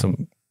 we've had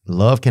some.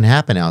 Love can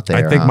happen out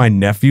there. I think my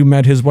nephew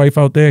met his wife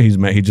out there.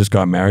 He just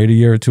got married a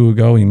year or two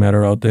ago. He met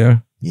her out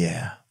there.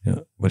 Yeah. Yeah,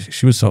 but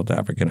she was South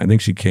African. I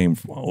think she came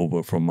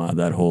over from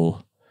that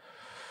whole,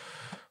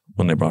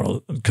 when they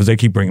brought, because they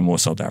keep bringing more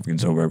South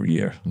Africans over every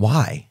year.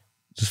 Why?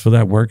 Just for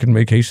that work and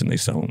vacation they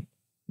sell them.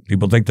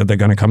 People think that they're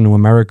going to come to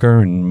America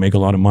and make a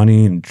lot of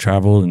money and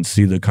travel and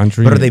see the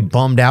country. But are they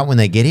bummed out when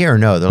they get here or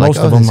no? They're most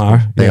like, of them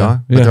are. They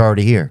are? But they're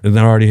already here.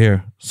 They're already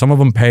here. Some of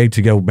them pay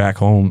to go back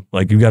home.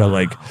 Like, you got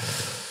to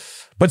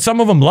but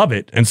some of them love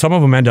it. And some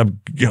of them end up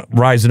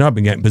rising up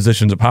and getting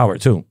positions of power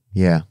too.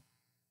 Yeah.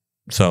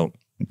 So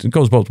it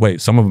goes both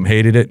ways. Some of them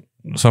hated it.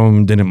 Some of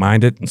them didn't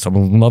mind it. And some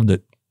of them loved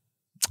it.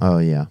 Oh,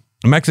 yeah.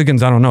 The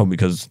Mexicans, I don't know,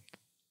 because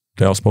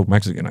they all spoke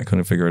Mexican. I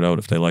couldn't figure it out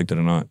if they liked it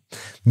or not.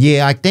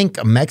 Yeah, I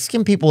think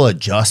Mexican people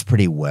adjust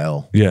pretty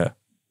well. Yeah.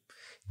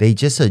 They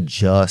just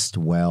adjust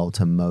well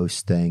to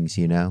most things,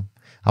 I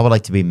would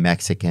like to be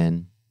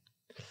Mexican.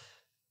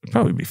 It'd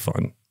probably be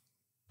fun.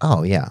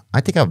 Oh, yeah.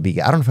 I think I don't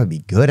know if I'd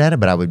be good at it,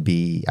 but I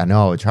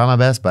know I would try my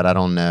best, but I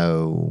don't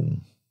know.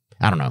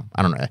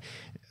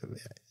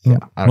 Yeah,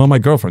 well, my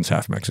girlfriend's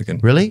half Mexican.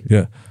 Really?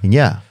 Yeah. And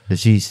yeah.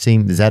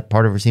 Does that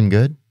part of her seem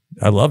good?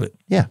 I love it.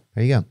 Yeah,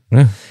 there you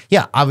go.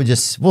 Yeah,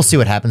 we'll see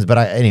what happens. But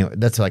anyway,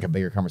 that's like a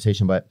bigger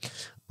conversation. But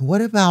what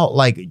about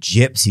like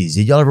gypsies?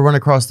 Did y'all ever run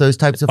across those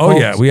types of folks? Oh,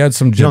 yeah, we had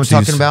some gypsies. You know what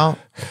I'm talking about?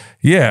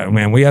 Yeah,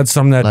 man, we had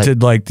some that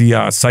did like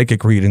the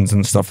psychic readings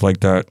and stuff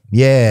like that.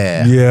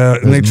 Yeah. Yeah,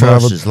 and they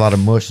traveled. A lot of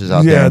mushes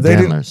out there.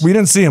 We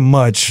didn't see them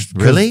much.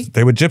 Really?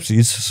 They were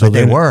gypsies. So but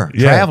they were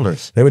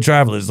travelers. They were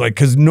travelers. Like,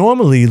 because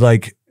normally,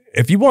 like,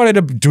 if you wanted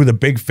to do the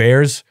big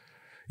fairs,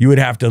 you would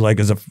have to,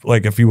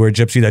 if you were a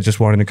gypsy that just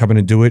wanted to come in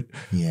and do it,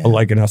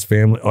 like in us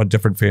family or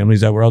different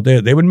families that were out there,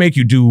 they would make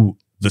you do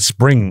the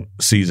spring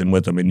season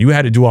with them, and you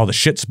had to do all the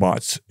shit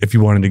spots if you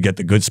wanted to get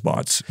the good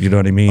spots. You know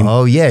what I mean?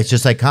 Oh yeah, it's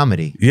just like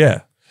comedy.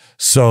 Yeah.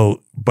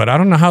 So, but I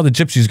don't know how the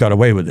gypsies got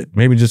away with it.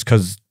 Maybe just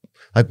because.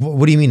 Like,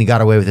 what do you mean he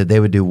got away with it? They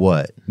would do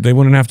what? They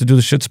wouldn't have to do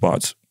the shit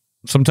spots.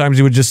 Sometimes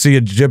you would just see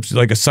a gypsy,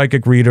 like a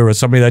psychic reader or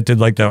somebody that did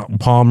like the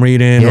palm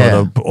reading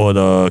or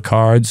the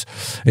cards,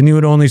 and you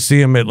would only see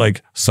them at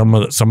like some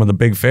of the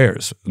big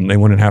fairs, and they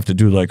wouldn't have to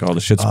do like all the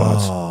shit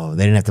spots. Oh,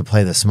 they didn't have to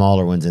play the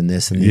smaller ones in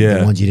this and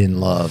the ones you didn't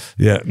love.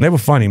 Yeah, and they were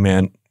funny,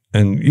 man.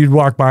 And you'd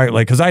walk by,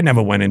 like, because I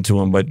never went into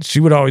them, but she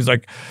would always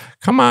like,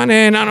 "Come on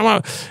in, I don't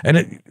know."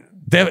 And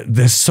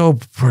they're so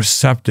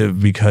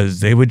perceptive because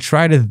they would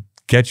try to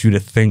get you to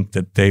think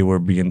that they were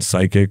being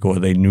psychic or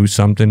they knew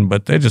something,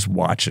 but they're just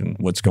watching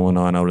what's going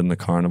on out in the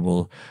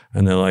carnival.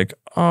 And they're like,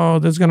 "Oh,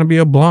 there's going to be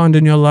a blonde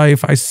in your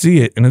life. I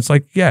see it." And it's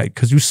like, yeah,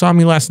 because you saw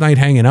me last night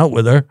hanging out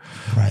with her.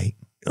 Right.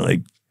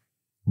 Like,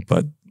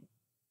 but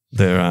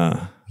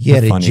they're,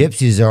 the funny.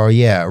 Gypsies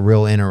are,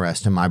 real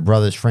interesting. My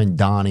brother's friend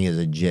Donnie is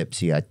a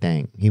gypsy, I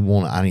think. He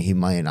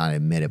might not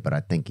admit it, but I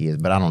think he is.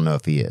 But I don't know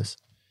if he is.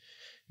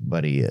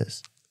 But he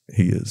is.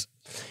 He is.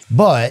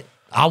 But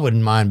I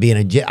wouldn't mind being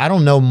a gypsy. I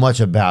don't know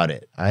much about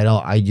it.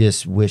 I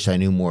just wish I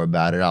knew more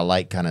about it. I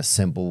like kind of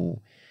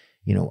simple,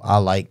 I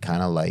like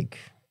kind of like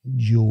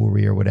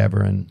jewelry or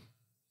whatever. And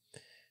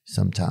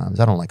sometimes.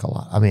 I don't like a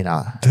lot. I mean,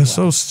 they're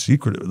so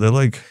secretive. They're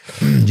like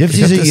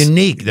gypsies are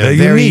unique. They're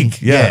very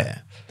unique. Yeah.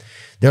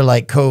 They're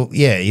like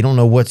you don't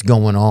know what's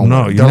going on.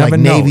 No, you they're never like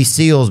know. Navy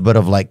SEAls, but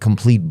of like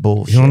complete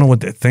bullshit. You don't know what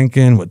they're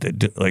thinking, what they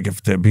do, like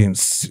if they're being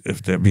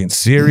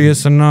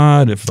serious or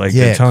not. If like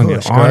they're telling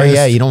you honest.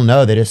 Yeah, you don't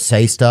know. They just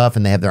say stuff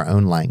and they have their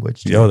own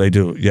language. Yo, they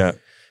do. Yeah,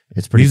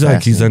 it's pretty.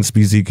 Kizan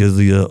spizi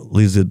kizli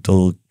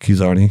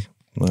kizarni.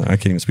 I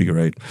can't even speak it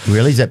right.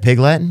 Really? Is that Pig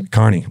Latin?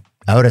 Carny.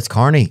 Oh, that's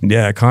Carny.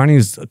 Yeah, Carny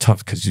is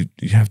tough because you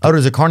have to. Oh,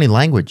 there's a Carny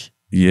language.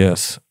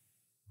 Yes.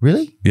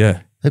 Really?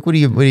 Yeah. Like what do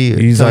you tell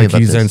me about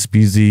this?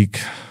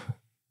 Spizik.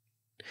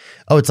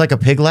 Oh, it's like a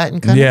Pig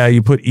Latin kind of? Yeah,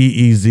 you put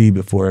EEZ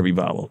before every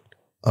vowel.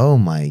 Oh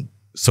my.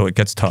 So it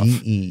gets tough.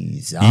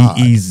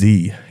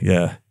 EEZ.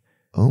 Yeah.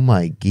 Oh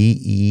my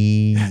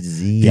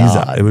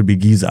Gizad. It would be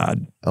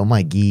Gizad. Oh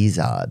my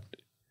Gizad.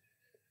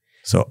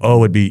 So O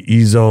would be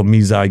Izo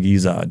Mizai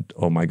Gizad.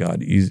 Oh my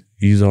God. Izo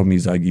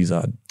Mizai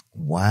Gizad.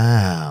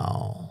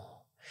 Wow.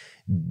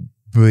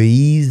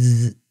 Bizad.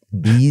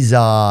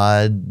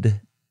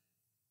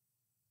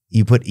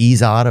 You put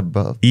Ezod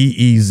above?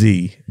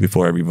 EEZ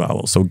before every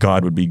vowel. So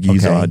God would be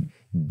Gizad. Okay.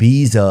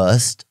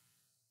 Bezust.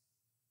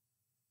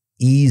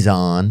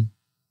 Ezon.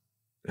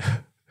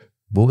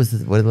 What was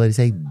this? What did the lady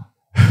say?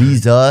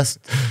 Bezust.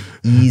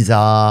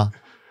 Eza.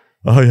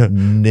 Oh, yeah.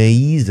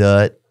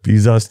 Neizut.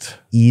 Bezust.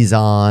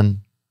 Ezon.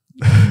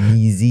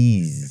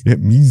 Miziz. Yeah,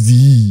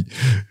 Mizi.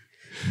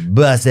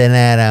 Busting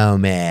that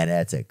on, man.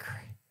 That's a...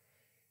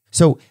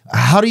 So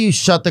how do you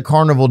shut the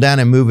carnival down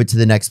and move it to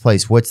the next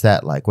place? What's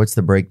that like? What's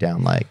the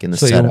breakdown like in the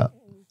setup?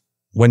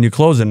 When you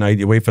close at night,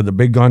 you wait for the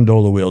big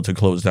gondola wheel to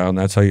close down.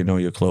 That's how you know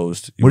you're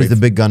closed. What is the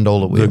big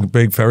gondola wheel? The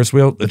big Ferris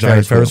wheel, the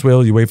giant Ferris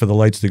wheel. You wait for the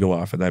lights to go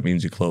off, and that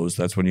means you close.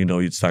 That's when you know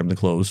it's time to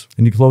close.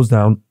 And you close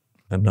down,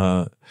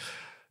 and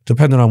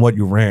depending on what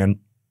you ran,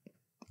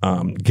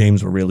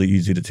 games were really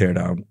easy to tear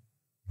down.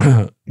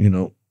 You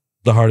know,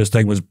 the hardest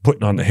thing was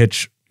putting on the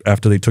hitch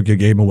after they took your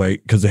game away,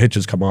 because the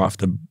hitches come off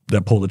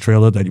that pull the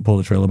trailer, that you pull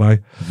the trailer by.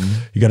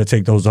 You got to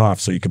take those off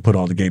so you can put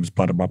all the games,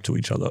 butt them up to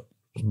each other,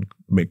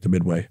 make the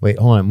midway. Wait,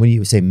 hold on. When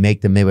you say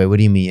make the midway, what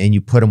do you mean? And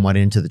you put them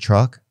into the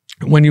truck?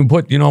 When you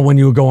put, when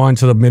you go on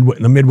to the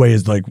midway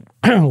is like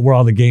where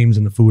all the games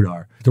and the food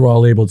are. They're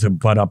all able to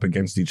butt up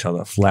against each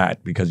other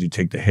flat because you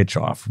take the hitch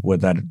off where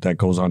that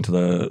goes onto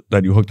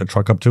that you hook the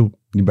truck up to.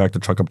 You back the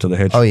truck up to the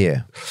hitch. Oh,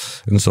 yeah.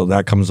 And so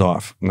that comes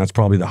off. And that's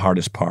probably the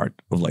hardest part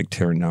of like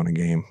tearing down a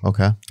game.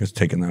 Okay. Is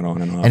taking that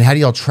on and off. And how do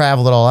y'all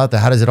travel it all out there?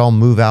 How does it all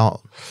move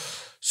out?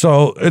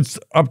 So it's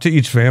up to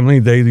each family.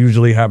 They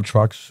usually have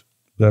trucks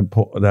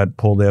that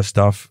pull their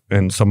stuff,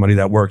 and somebody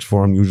that works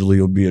for them usually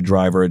will be a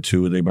driver or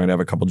two. They might have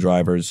a couple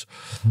drivers,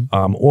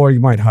 or you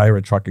might hire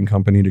a trucking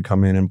company to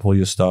come in and pull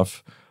your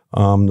stuff.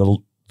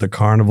 The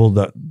carnival,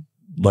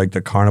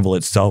 the carnival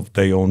itself,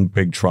 they own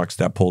big trucks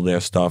that pull their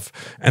stuff,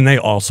 and they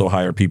also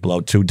hire people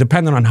out too,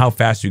 depending on how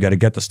fast you got to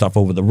get the stuff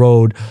over the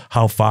road,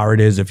 how far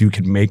it is, if you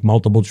can make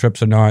multiple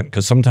trips or not.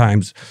 Because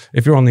sometimes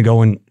if you're only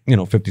going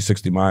 50,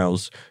 60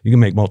 miles, you can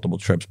make multiple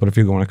trips, but if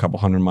you're going a couple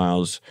 100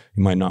 miles,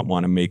 you might not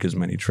want to make as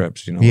many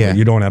trips.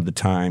 You don't have the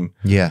time.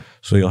 Yeah.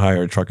 So you'll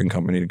hire a trucking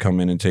company to come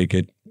in and take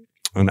it.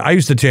 And I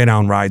used to tear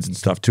down rides and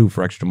stuff too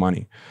for extra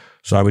money.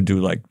 So I would do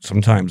like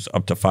sometimes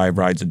up to 5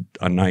 rides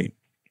a night.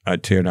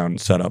 I'd tear down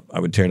and set up. I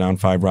would tear down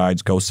 5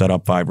 rides, go set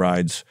up 5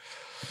 rides.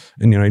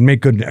 And, you'd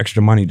make good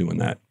extra money doing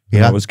that.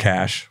 Yeah. That was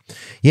cash.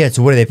 Yeah.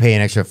 So what do they pay,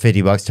 an extra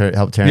 $50 to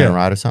help tear down a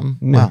ride or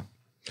something? Yeah. Wow.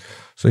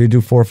 So you do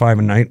 4 or 5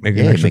 a night, make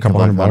an extra couple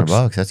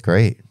 $100. That's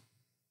great.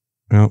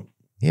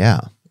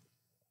 Yeah.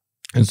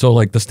 And so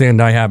like the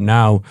stand I have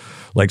now,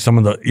 like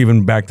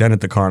even back then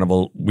at the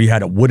carnival, we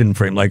had a wooden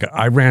frame. Like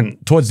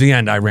towards the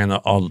end, I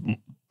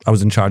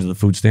was in charge of the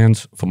food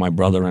stands for my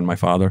brother and my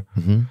father.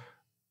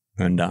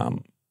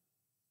 And,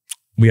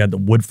 we had the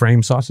wood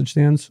frame sausage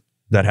stands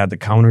that had the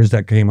counters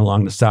that came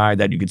along the side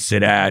that you could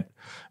sit at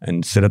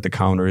the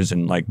counters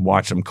and like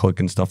watch them cook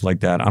and stuff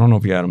like that. I don't know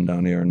if you had them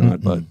down here or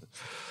not, but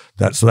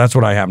that's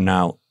what I have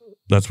now.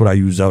 That's what I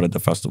use out at the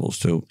festivals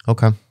too.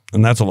 Okay.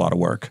 And that's a lot of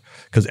work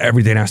because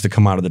everything has to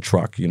come out of the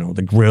truck.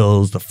 The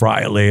grills, the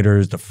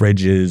fryer-lators, the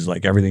fridges,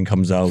 like everything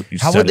comes out.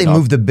 How would they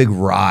move the big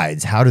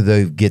rides? How do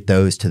they get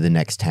those to the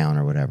next town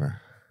or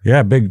whatever?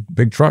 Yeah,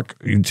 big truck.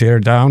 You tear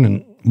it down,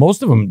 and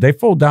most of them, they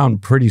fold down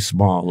pretty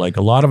small. Like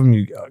a lot of them,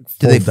 do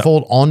they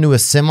fold onto a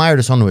semi or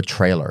just onto a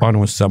trailer?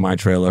 Onto a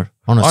semi-trailer.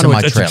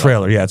 It's a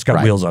trailer. Yeah, it's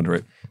got wheels under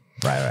it.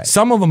 Right.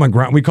 Some of them are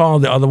ground. We call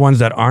the other ones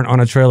that aren't on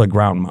a trailer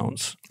ground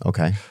mounts.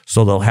 Okay.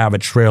 So they'll have a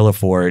trailer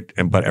for it,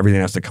 but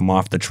everything has to come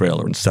off the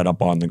trailer and set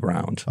up on the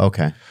ground.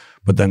 Okay.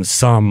 But then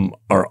some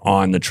are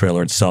on the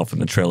trailer itself,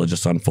 and the trailer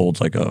just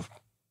unfolds like a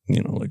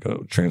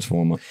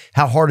transformer.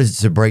 How hard is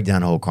it to break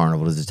down a whole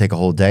carnival? Does it take a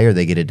whole day, or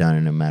they get it done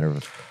in a matter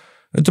of?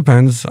 It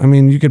depends. I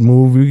mean, you could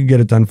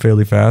get it done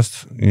fairly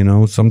fast.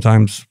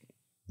 Sometimes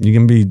you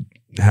can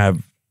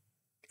have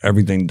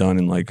everything done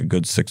in like a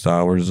good 6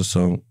 hours or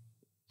so.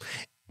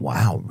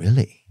 Wow,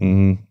 really?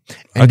 Mm-hmm.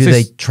 And do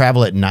they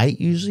travel at night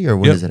usually, or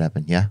when does it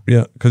happen? Yeah.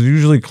 Yeah, because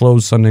usually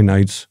close Sunday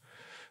nights,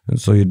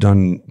 And so you're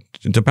done,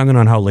 depending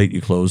on how late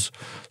you close.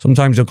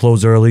 Sometimes you'll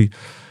close early.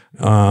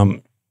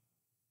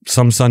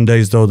 Some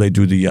Sundays, though, they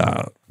do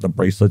the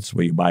bracelets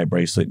where you buy a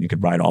bracelet and you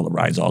could ride all the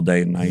rides all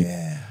day and night.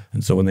 Yeah.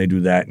 And so when they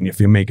do that, and if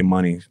you're making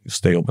money, you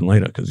stay open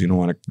later because you don't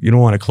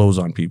want to close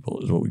on people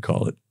is what we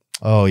call it.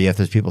 Oh yeah, if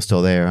there's people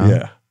still there, huh?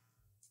 Yeah.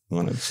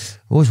 There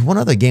was one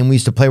other game we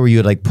used to play where you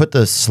would like put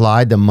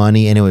the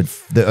money and it would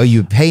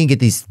you would pay and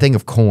get these thing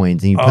of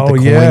coins and you put the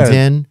coins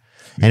in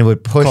and it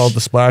would push. Called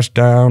the splash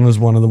down is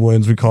one of the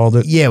ones we called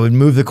it. Yeah, it would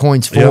move the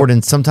coins forward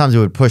and sometimes it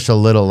would push a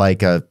little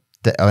like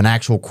an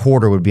actual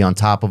quarter would be on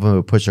top of them. It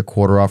would push a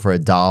quarter off or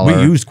 $1.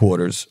 We used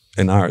quarters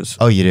in ours.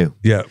 Oh, you do?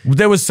 Yeah.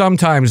 There was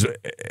sometimes,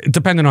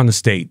 depending on the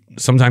state,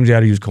 sometimes you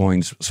had to use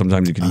coins.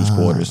 Sometimes you can use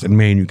quarters. In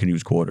Maine, you can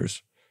use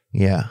quarters.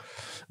 Yeah.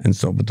 And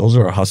so, but those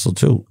are a hustle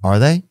too. Are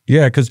they?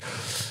 Yeah, because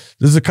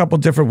there's a couple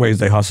different ways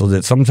they hustled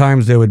it.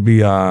 Sometimes there would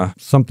be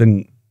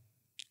something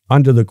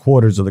under the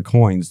quarters of the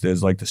coins.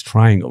 There's like this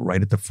triangle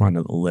right at the front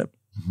of the lip.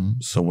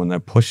 So when they're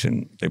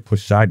pushing, they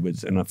push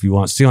sideways. And if you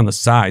want to see on the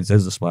sides,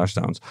 there's the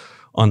splashdowns.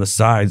 On the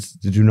sides,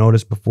 did you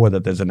notice before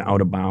that there's an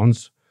out of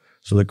bounds?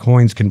 So the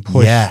coins can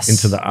push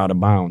into the out of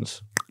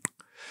bounds.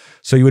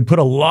 So you would put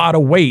a lot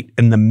of weight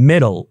in the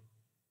middle.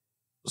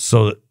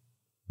 So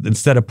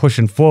instead of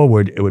pushing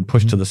forward, it would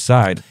push to the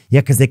side.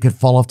 Yeah, because they could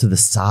fall off to the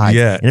side.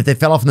 Yeah. And if they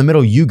fell off in the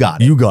middle, you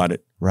got it. You got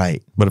it.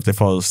 Right. But if they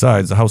fall to the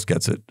sides, the house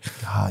gets it.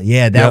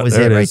 Yeah, that was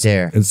it right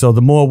there. And so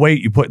the more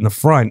weight you put in the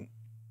front,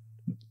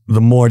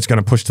 the more it's going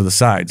to push to the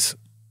sides.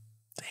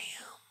 Damn.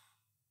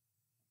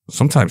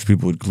 Sometimes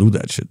people would glue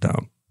that shit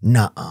down.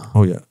 Nuh-uh.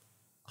 Oh, yeah.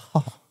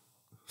 Oh,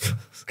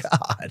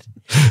 God.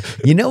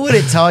 You know what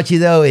it taught you,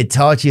 though? It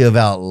taught you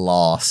about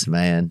loss,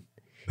 man.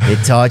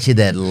 It taught you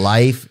that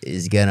life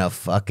is going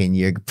to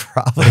you're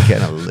probably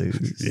going to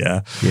lose.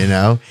 Yeah. You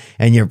know?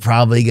 And you're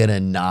probably going to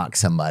knock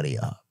somebody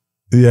up.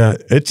 Yeah.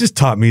 It just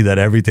taught me that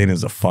everything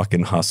is a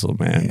fucking hustle,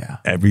 man. Yeah.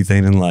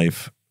 Everything in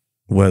life,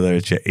 whether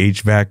it's your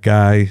HVAC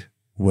guy,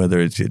 whether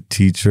it's your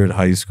teacher at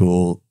high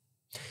school.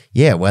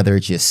 Yeah, whether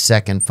it's your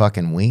second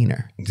fucking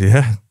wiener.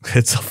 Yeah,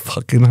 it's a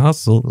fucking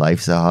hustle.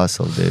 Life's a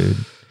hustle, dude.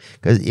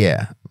 Because,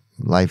 yeah,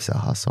 life's a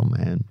hustle,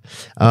 man.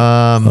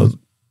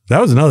 That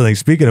was another thing.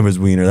 Speaking of his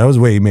wiener, that was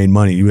the way he made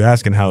money. You were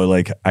asking how,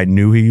 like, I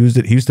knew he used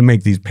it. He used to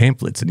make these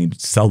pamphlets and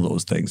he'd sell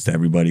those things to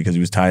everybody because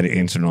he was tired of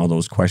answering all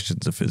those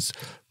questions if his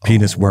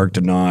penis worked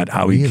or not.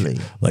 How really?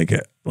 Like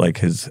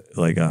his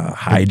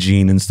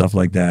hygiene and stuff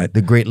like that.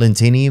 The Great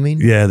Lentini, you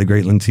mean? Yeah, the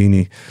Great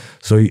Lentini.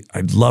 So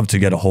I'd love to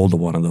get a hold of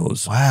one of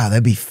those. Wow,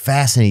 that'd be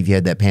fascinating if you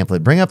had that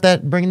pamphlet. Bring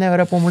that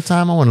up one more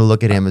time. I want to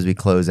look at him as we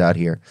close out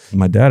here.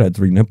 My dad had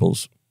 3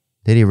 nipples.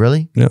 Did he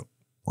really? Yeah.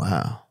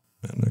 Wow.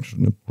 An extra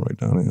nipple right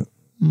down here.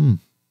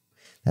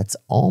 That's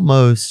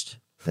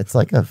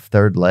like a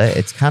third leg.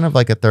 It's kind of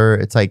like a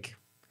third. It's like,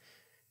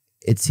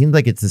 it seems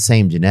like it's the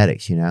same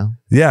genetics, you know?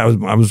 Yeah,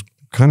 I was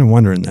kind of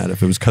wondering that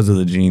if it was because of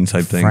the gene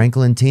type thing. Frank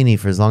Lentini,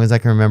 for as long as I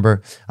can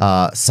remember.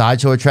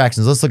 Sideshow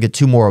attractions. Let's look at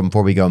 2 more of them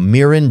before we go.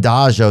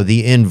 Mirandajo,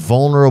 the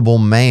invulnerable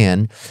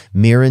man.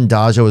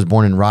 Mirandajo was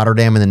born in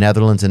Rotterdam in the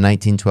Netherlands in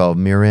 1912.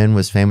 Miran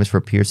was famous for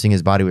piercing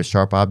his body with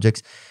sharp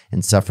objects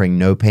and suffering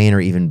no pain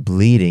or even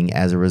bleeding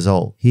as a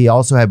result. He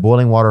also had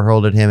boiling water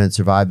hurled at him and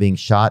survived being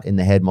shot in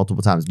the head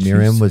multiple times.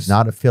 Miran was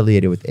not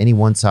affiliated with any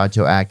one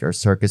sideshow act or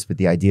circus, but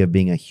the idea of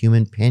being a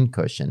human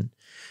pincushion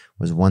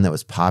was one that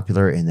was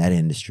popular in that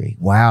industry.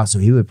 Wow, so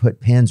he would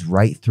put pins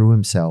right through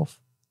himself.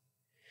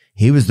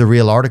 He was the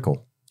real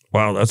article.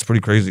 Wow, that's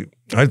pretty crazy.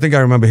 I think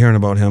I remember hearing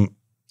about him.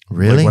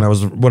 Really? Like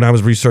when I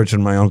was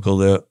researching my uncle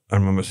there, I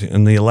remember seeing,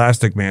 and the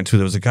Elastic Man too.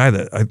 There was a guy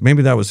that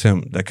maybe that was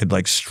him that could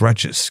like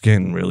stretch his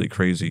skin really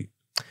crazy.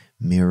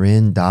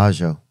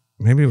 Mirandajo.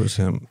 Maybe it was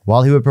him.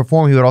 While he would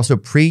perform, he would also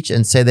preach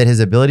and say that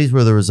his abilities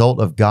were the result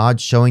of God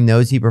showing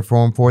those he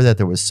performed for that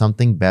there was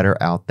something better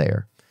out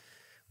there.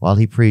 While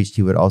he preached,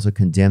 he would also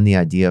condemn the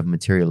idea of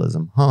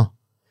materialism.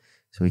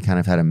 So he kind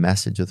of had a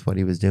message with what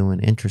he was doing.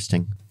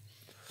 Interesting.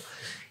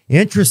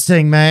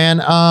 Interesting,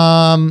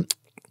 man.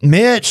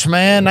 Mitch,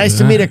 man, nice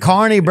to meet a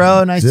carny,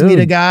 bro. Nice to meet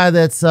a guy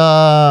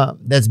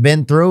that's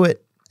been through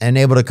it and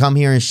able to come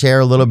here and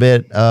share a little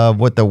bit of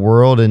what the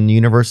world and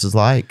universe is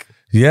like.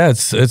 Yeah,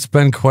 it's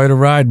been quite a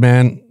ride,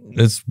 man.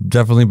 It's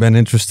definitely been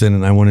interesting,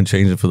 and I wouldn't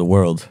change it for the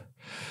world.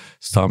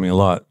 It's taught me a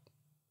lot,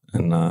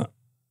 and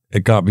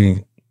it got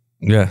me.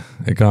 Yeah,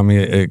 it got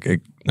me.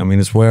 I mean,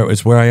 it's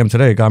where I am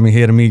today. It got me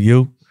here to meet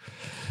you.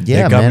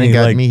 Yeah, man, it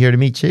got me here to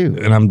meet you.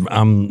 And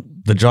I'm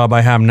the job I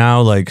have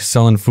now, like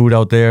selling food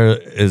out there,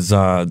 is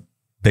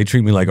they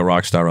treat me like a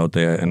rock star out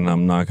there, and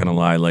I'm not gonna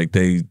lie, like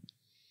they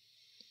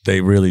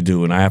really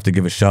do. And I have to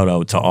give a shout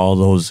out to all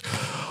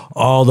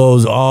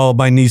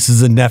my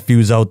nieces and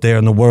nephews out there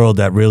in the world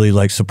that really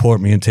like support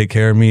me and take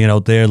care of me, and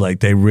out there, like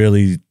they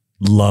really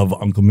love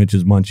Uncle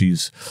Mitch's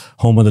Munchies,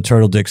 home of the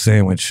turtle dick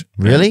sandwich.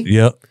 Really?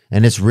 Yep.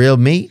 And it's real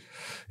meat?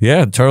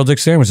 Yeah, turtle dick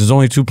sandwich. There's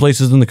only 2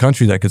 places in the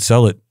country that could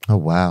sell it. Oh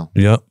wow.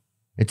 Yep.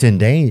 It's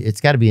endangered.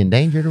 It's got to be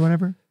endangered or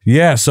whatever.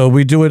 Yeah, so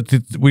we do it.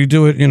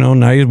 You know,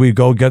 nice. We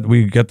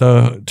get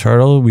the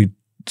turtle, we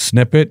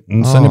snip it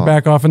and send it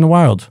back off in the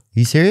wild.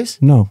 You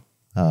serious? No.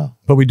 Oh.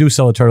 But we do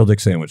sell a turtle dick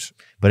sandwich.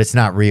 But it's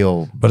not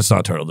real. But it's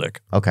not turtle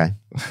dick. Okay.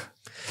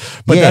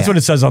 But that's what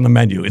it says on the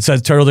menu. It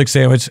says turtle dick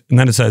sandwich, and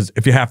then it says,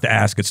 if you have to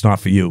ask, it's not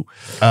for you.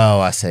 Oh,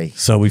 I see.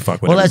 So we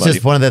fuck with everybody. That's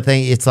just one of the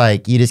things. It's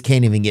like, you just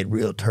can't even get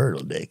real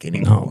turtle dick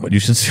anymore. No, but you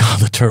should see all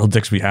the turtle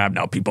dicks we have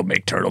now. People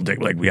make turtle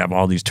dick. Like, we have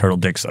all these turtle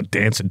dicks, a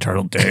dancing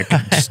turtle dick,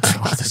 and just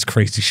all this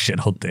crazy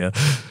shit out there.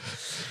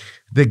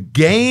 The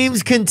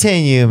games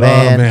continue, man.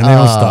 Oh, man, they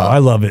don't stop. I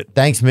love it.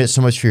 Thanks, Mitch,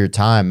 so much for your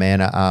time, man.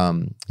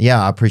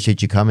 Yeah, I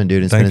appreciate you coming,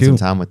 dude, and spending some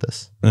time with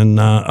us.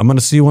 And I'm going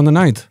to see you on the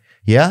 9th.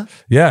 Yeah?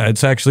 Yeah,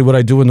 it's actually what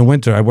I do in the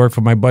winter. I work for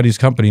my buddy's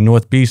company,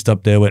 North Beast,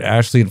 up there with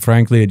Ashley and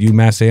Frankly at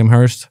UMass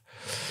Amherst.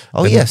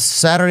 Oh, yes.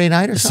 Saturday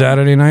night or something?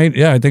 Saturday night.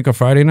 Yeah, I think a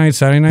Friday night,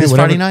 Saturday night. This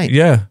Friday night?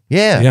 Yeah.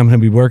 Yeah. Yeah, I'm going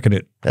to be working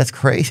it. That's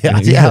crazy.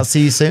 Yeah, I'll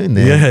see you soon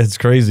then. Yeah, it's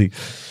crazy.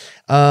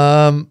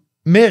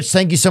 Mitch,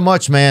 thank you so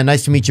much, man.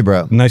 Nice to meet you,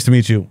 bro. Nice to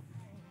meet you.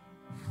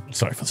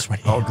 Sorry for the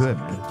sweaty. Oh, good,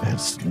 man.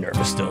 I'm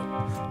nervous still.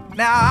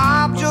 Now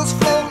I'm just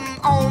floating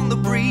on the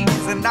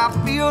breeze, and I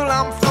feel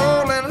I'm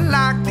falling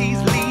like these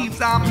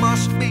leaves. I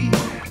must be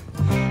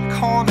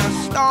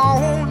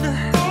cornerstone.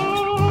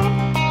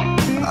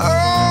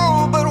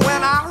 Oh, but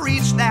when I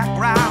reach that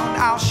ground,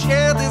 I'll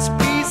share this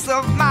peace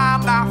of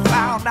mind I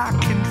found. I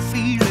can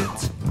feel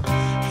it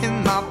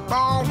in my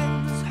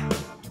bones,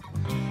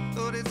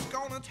 but it's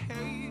gonna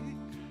take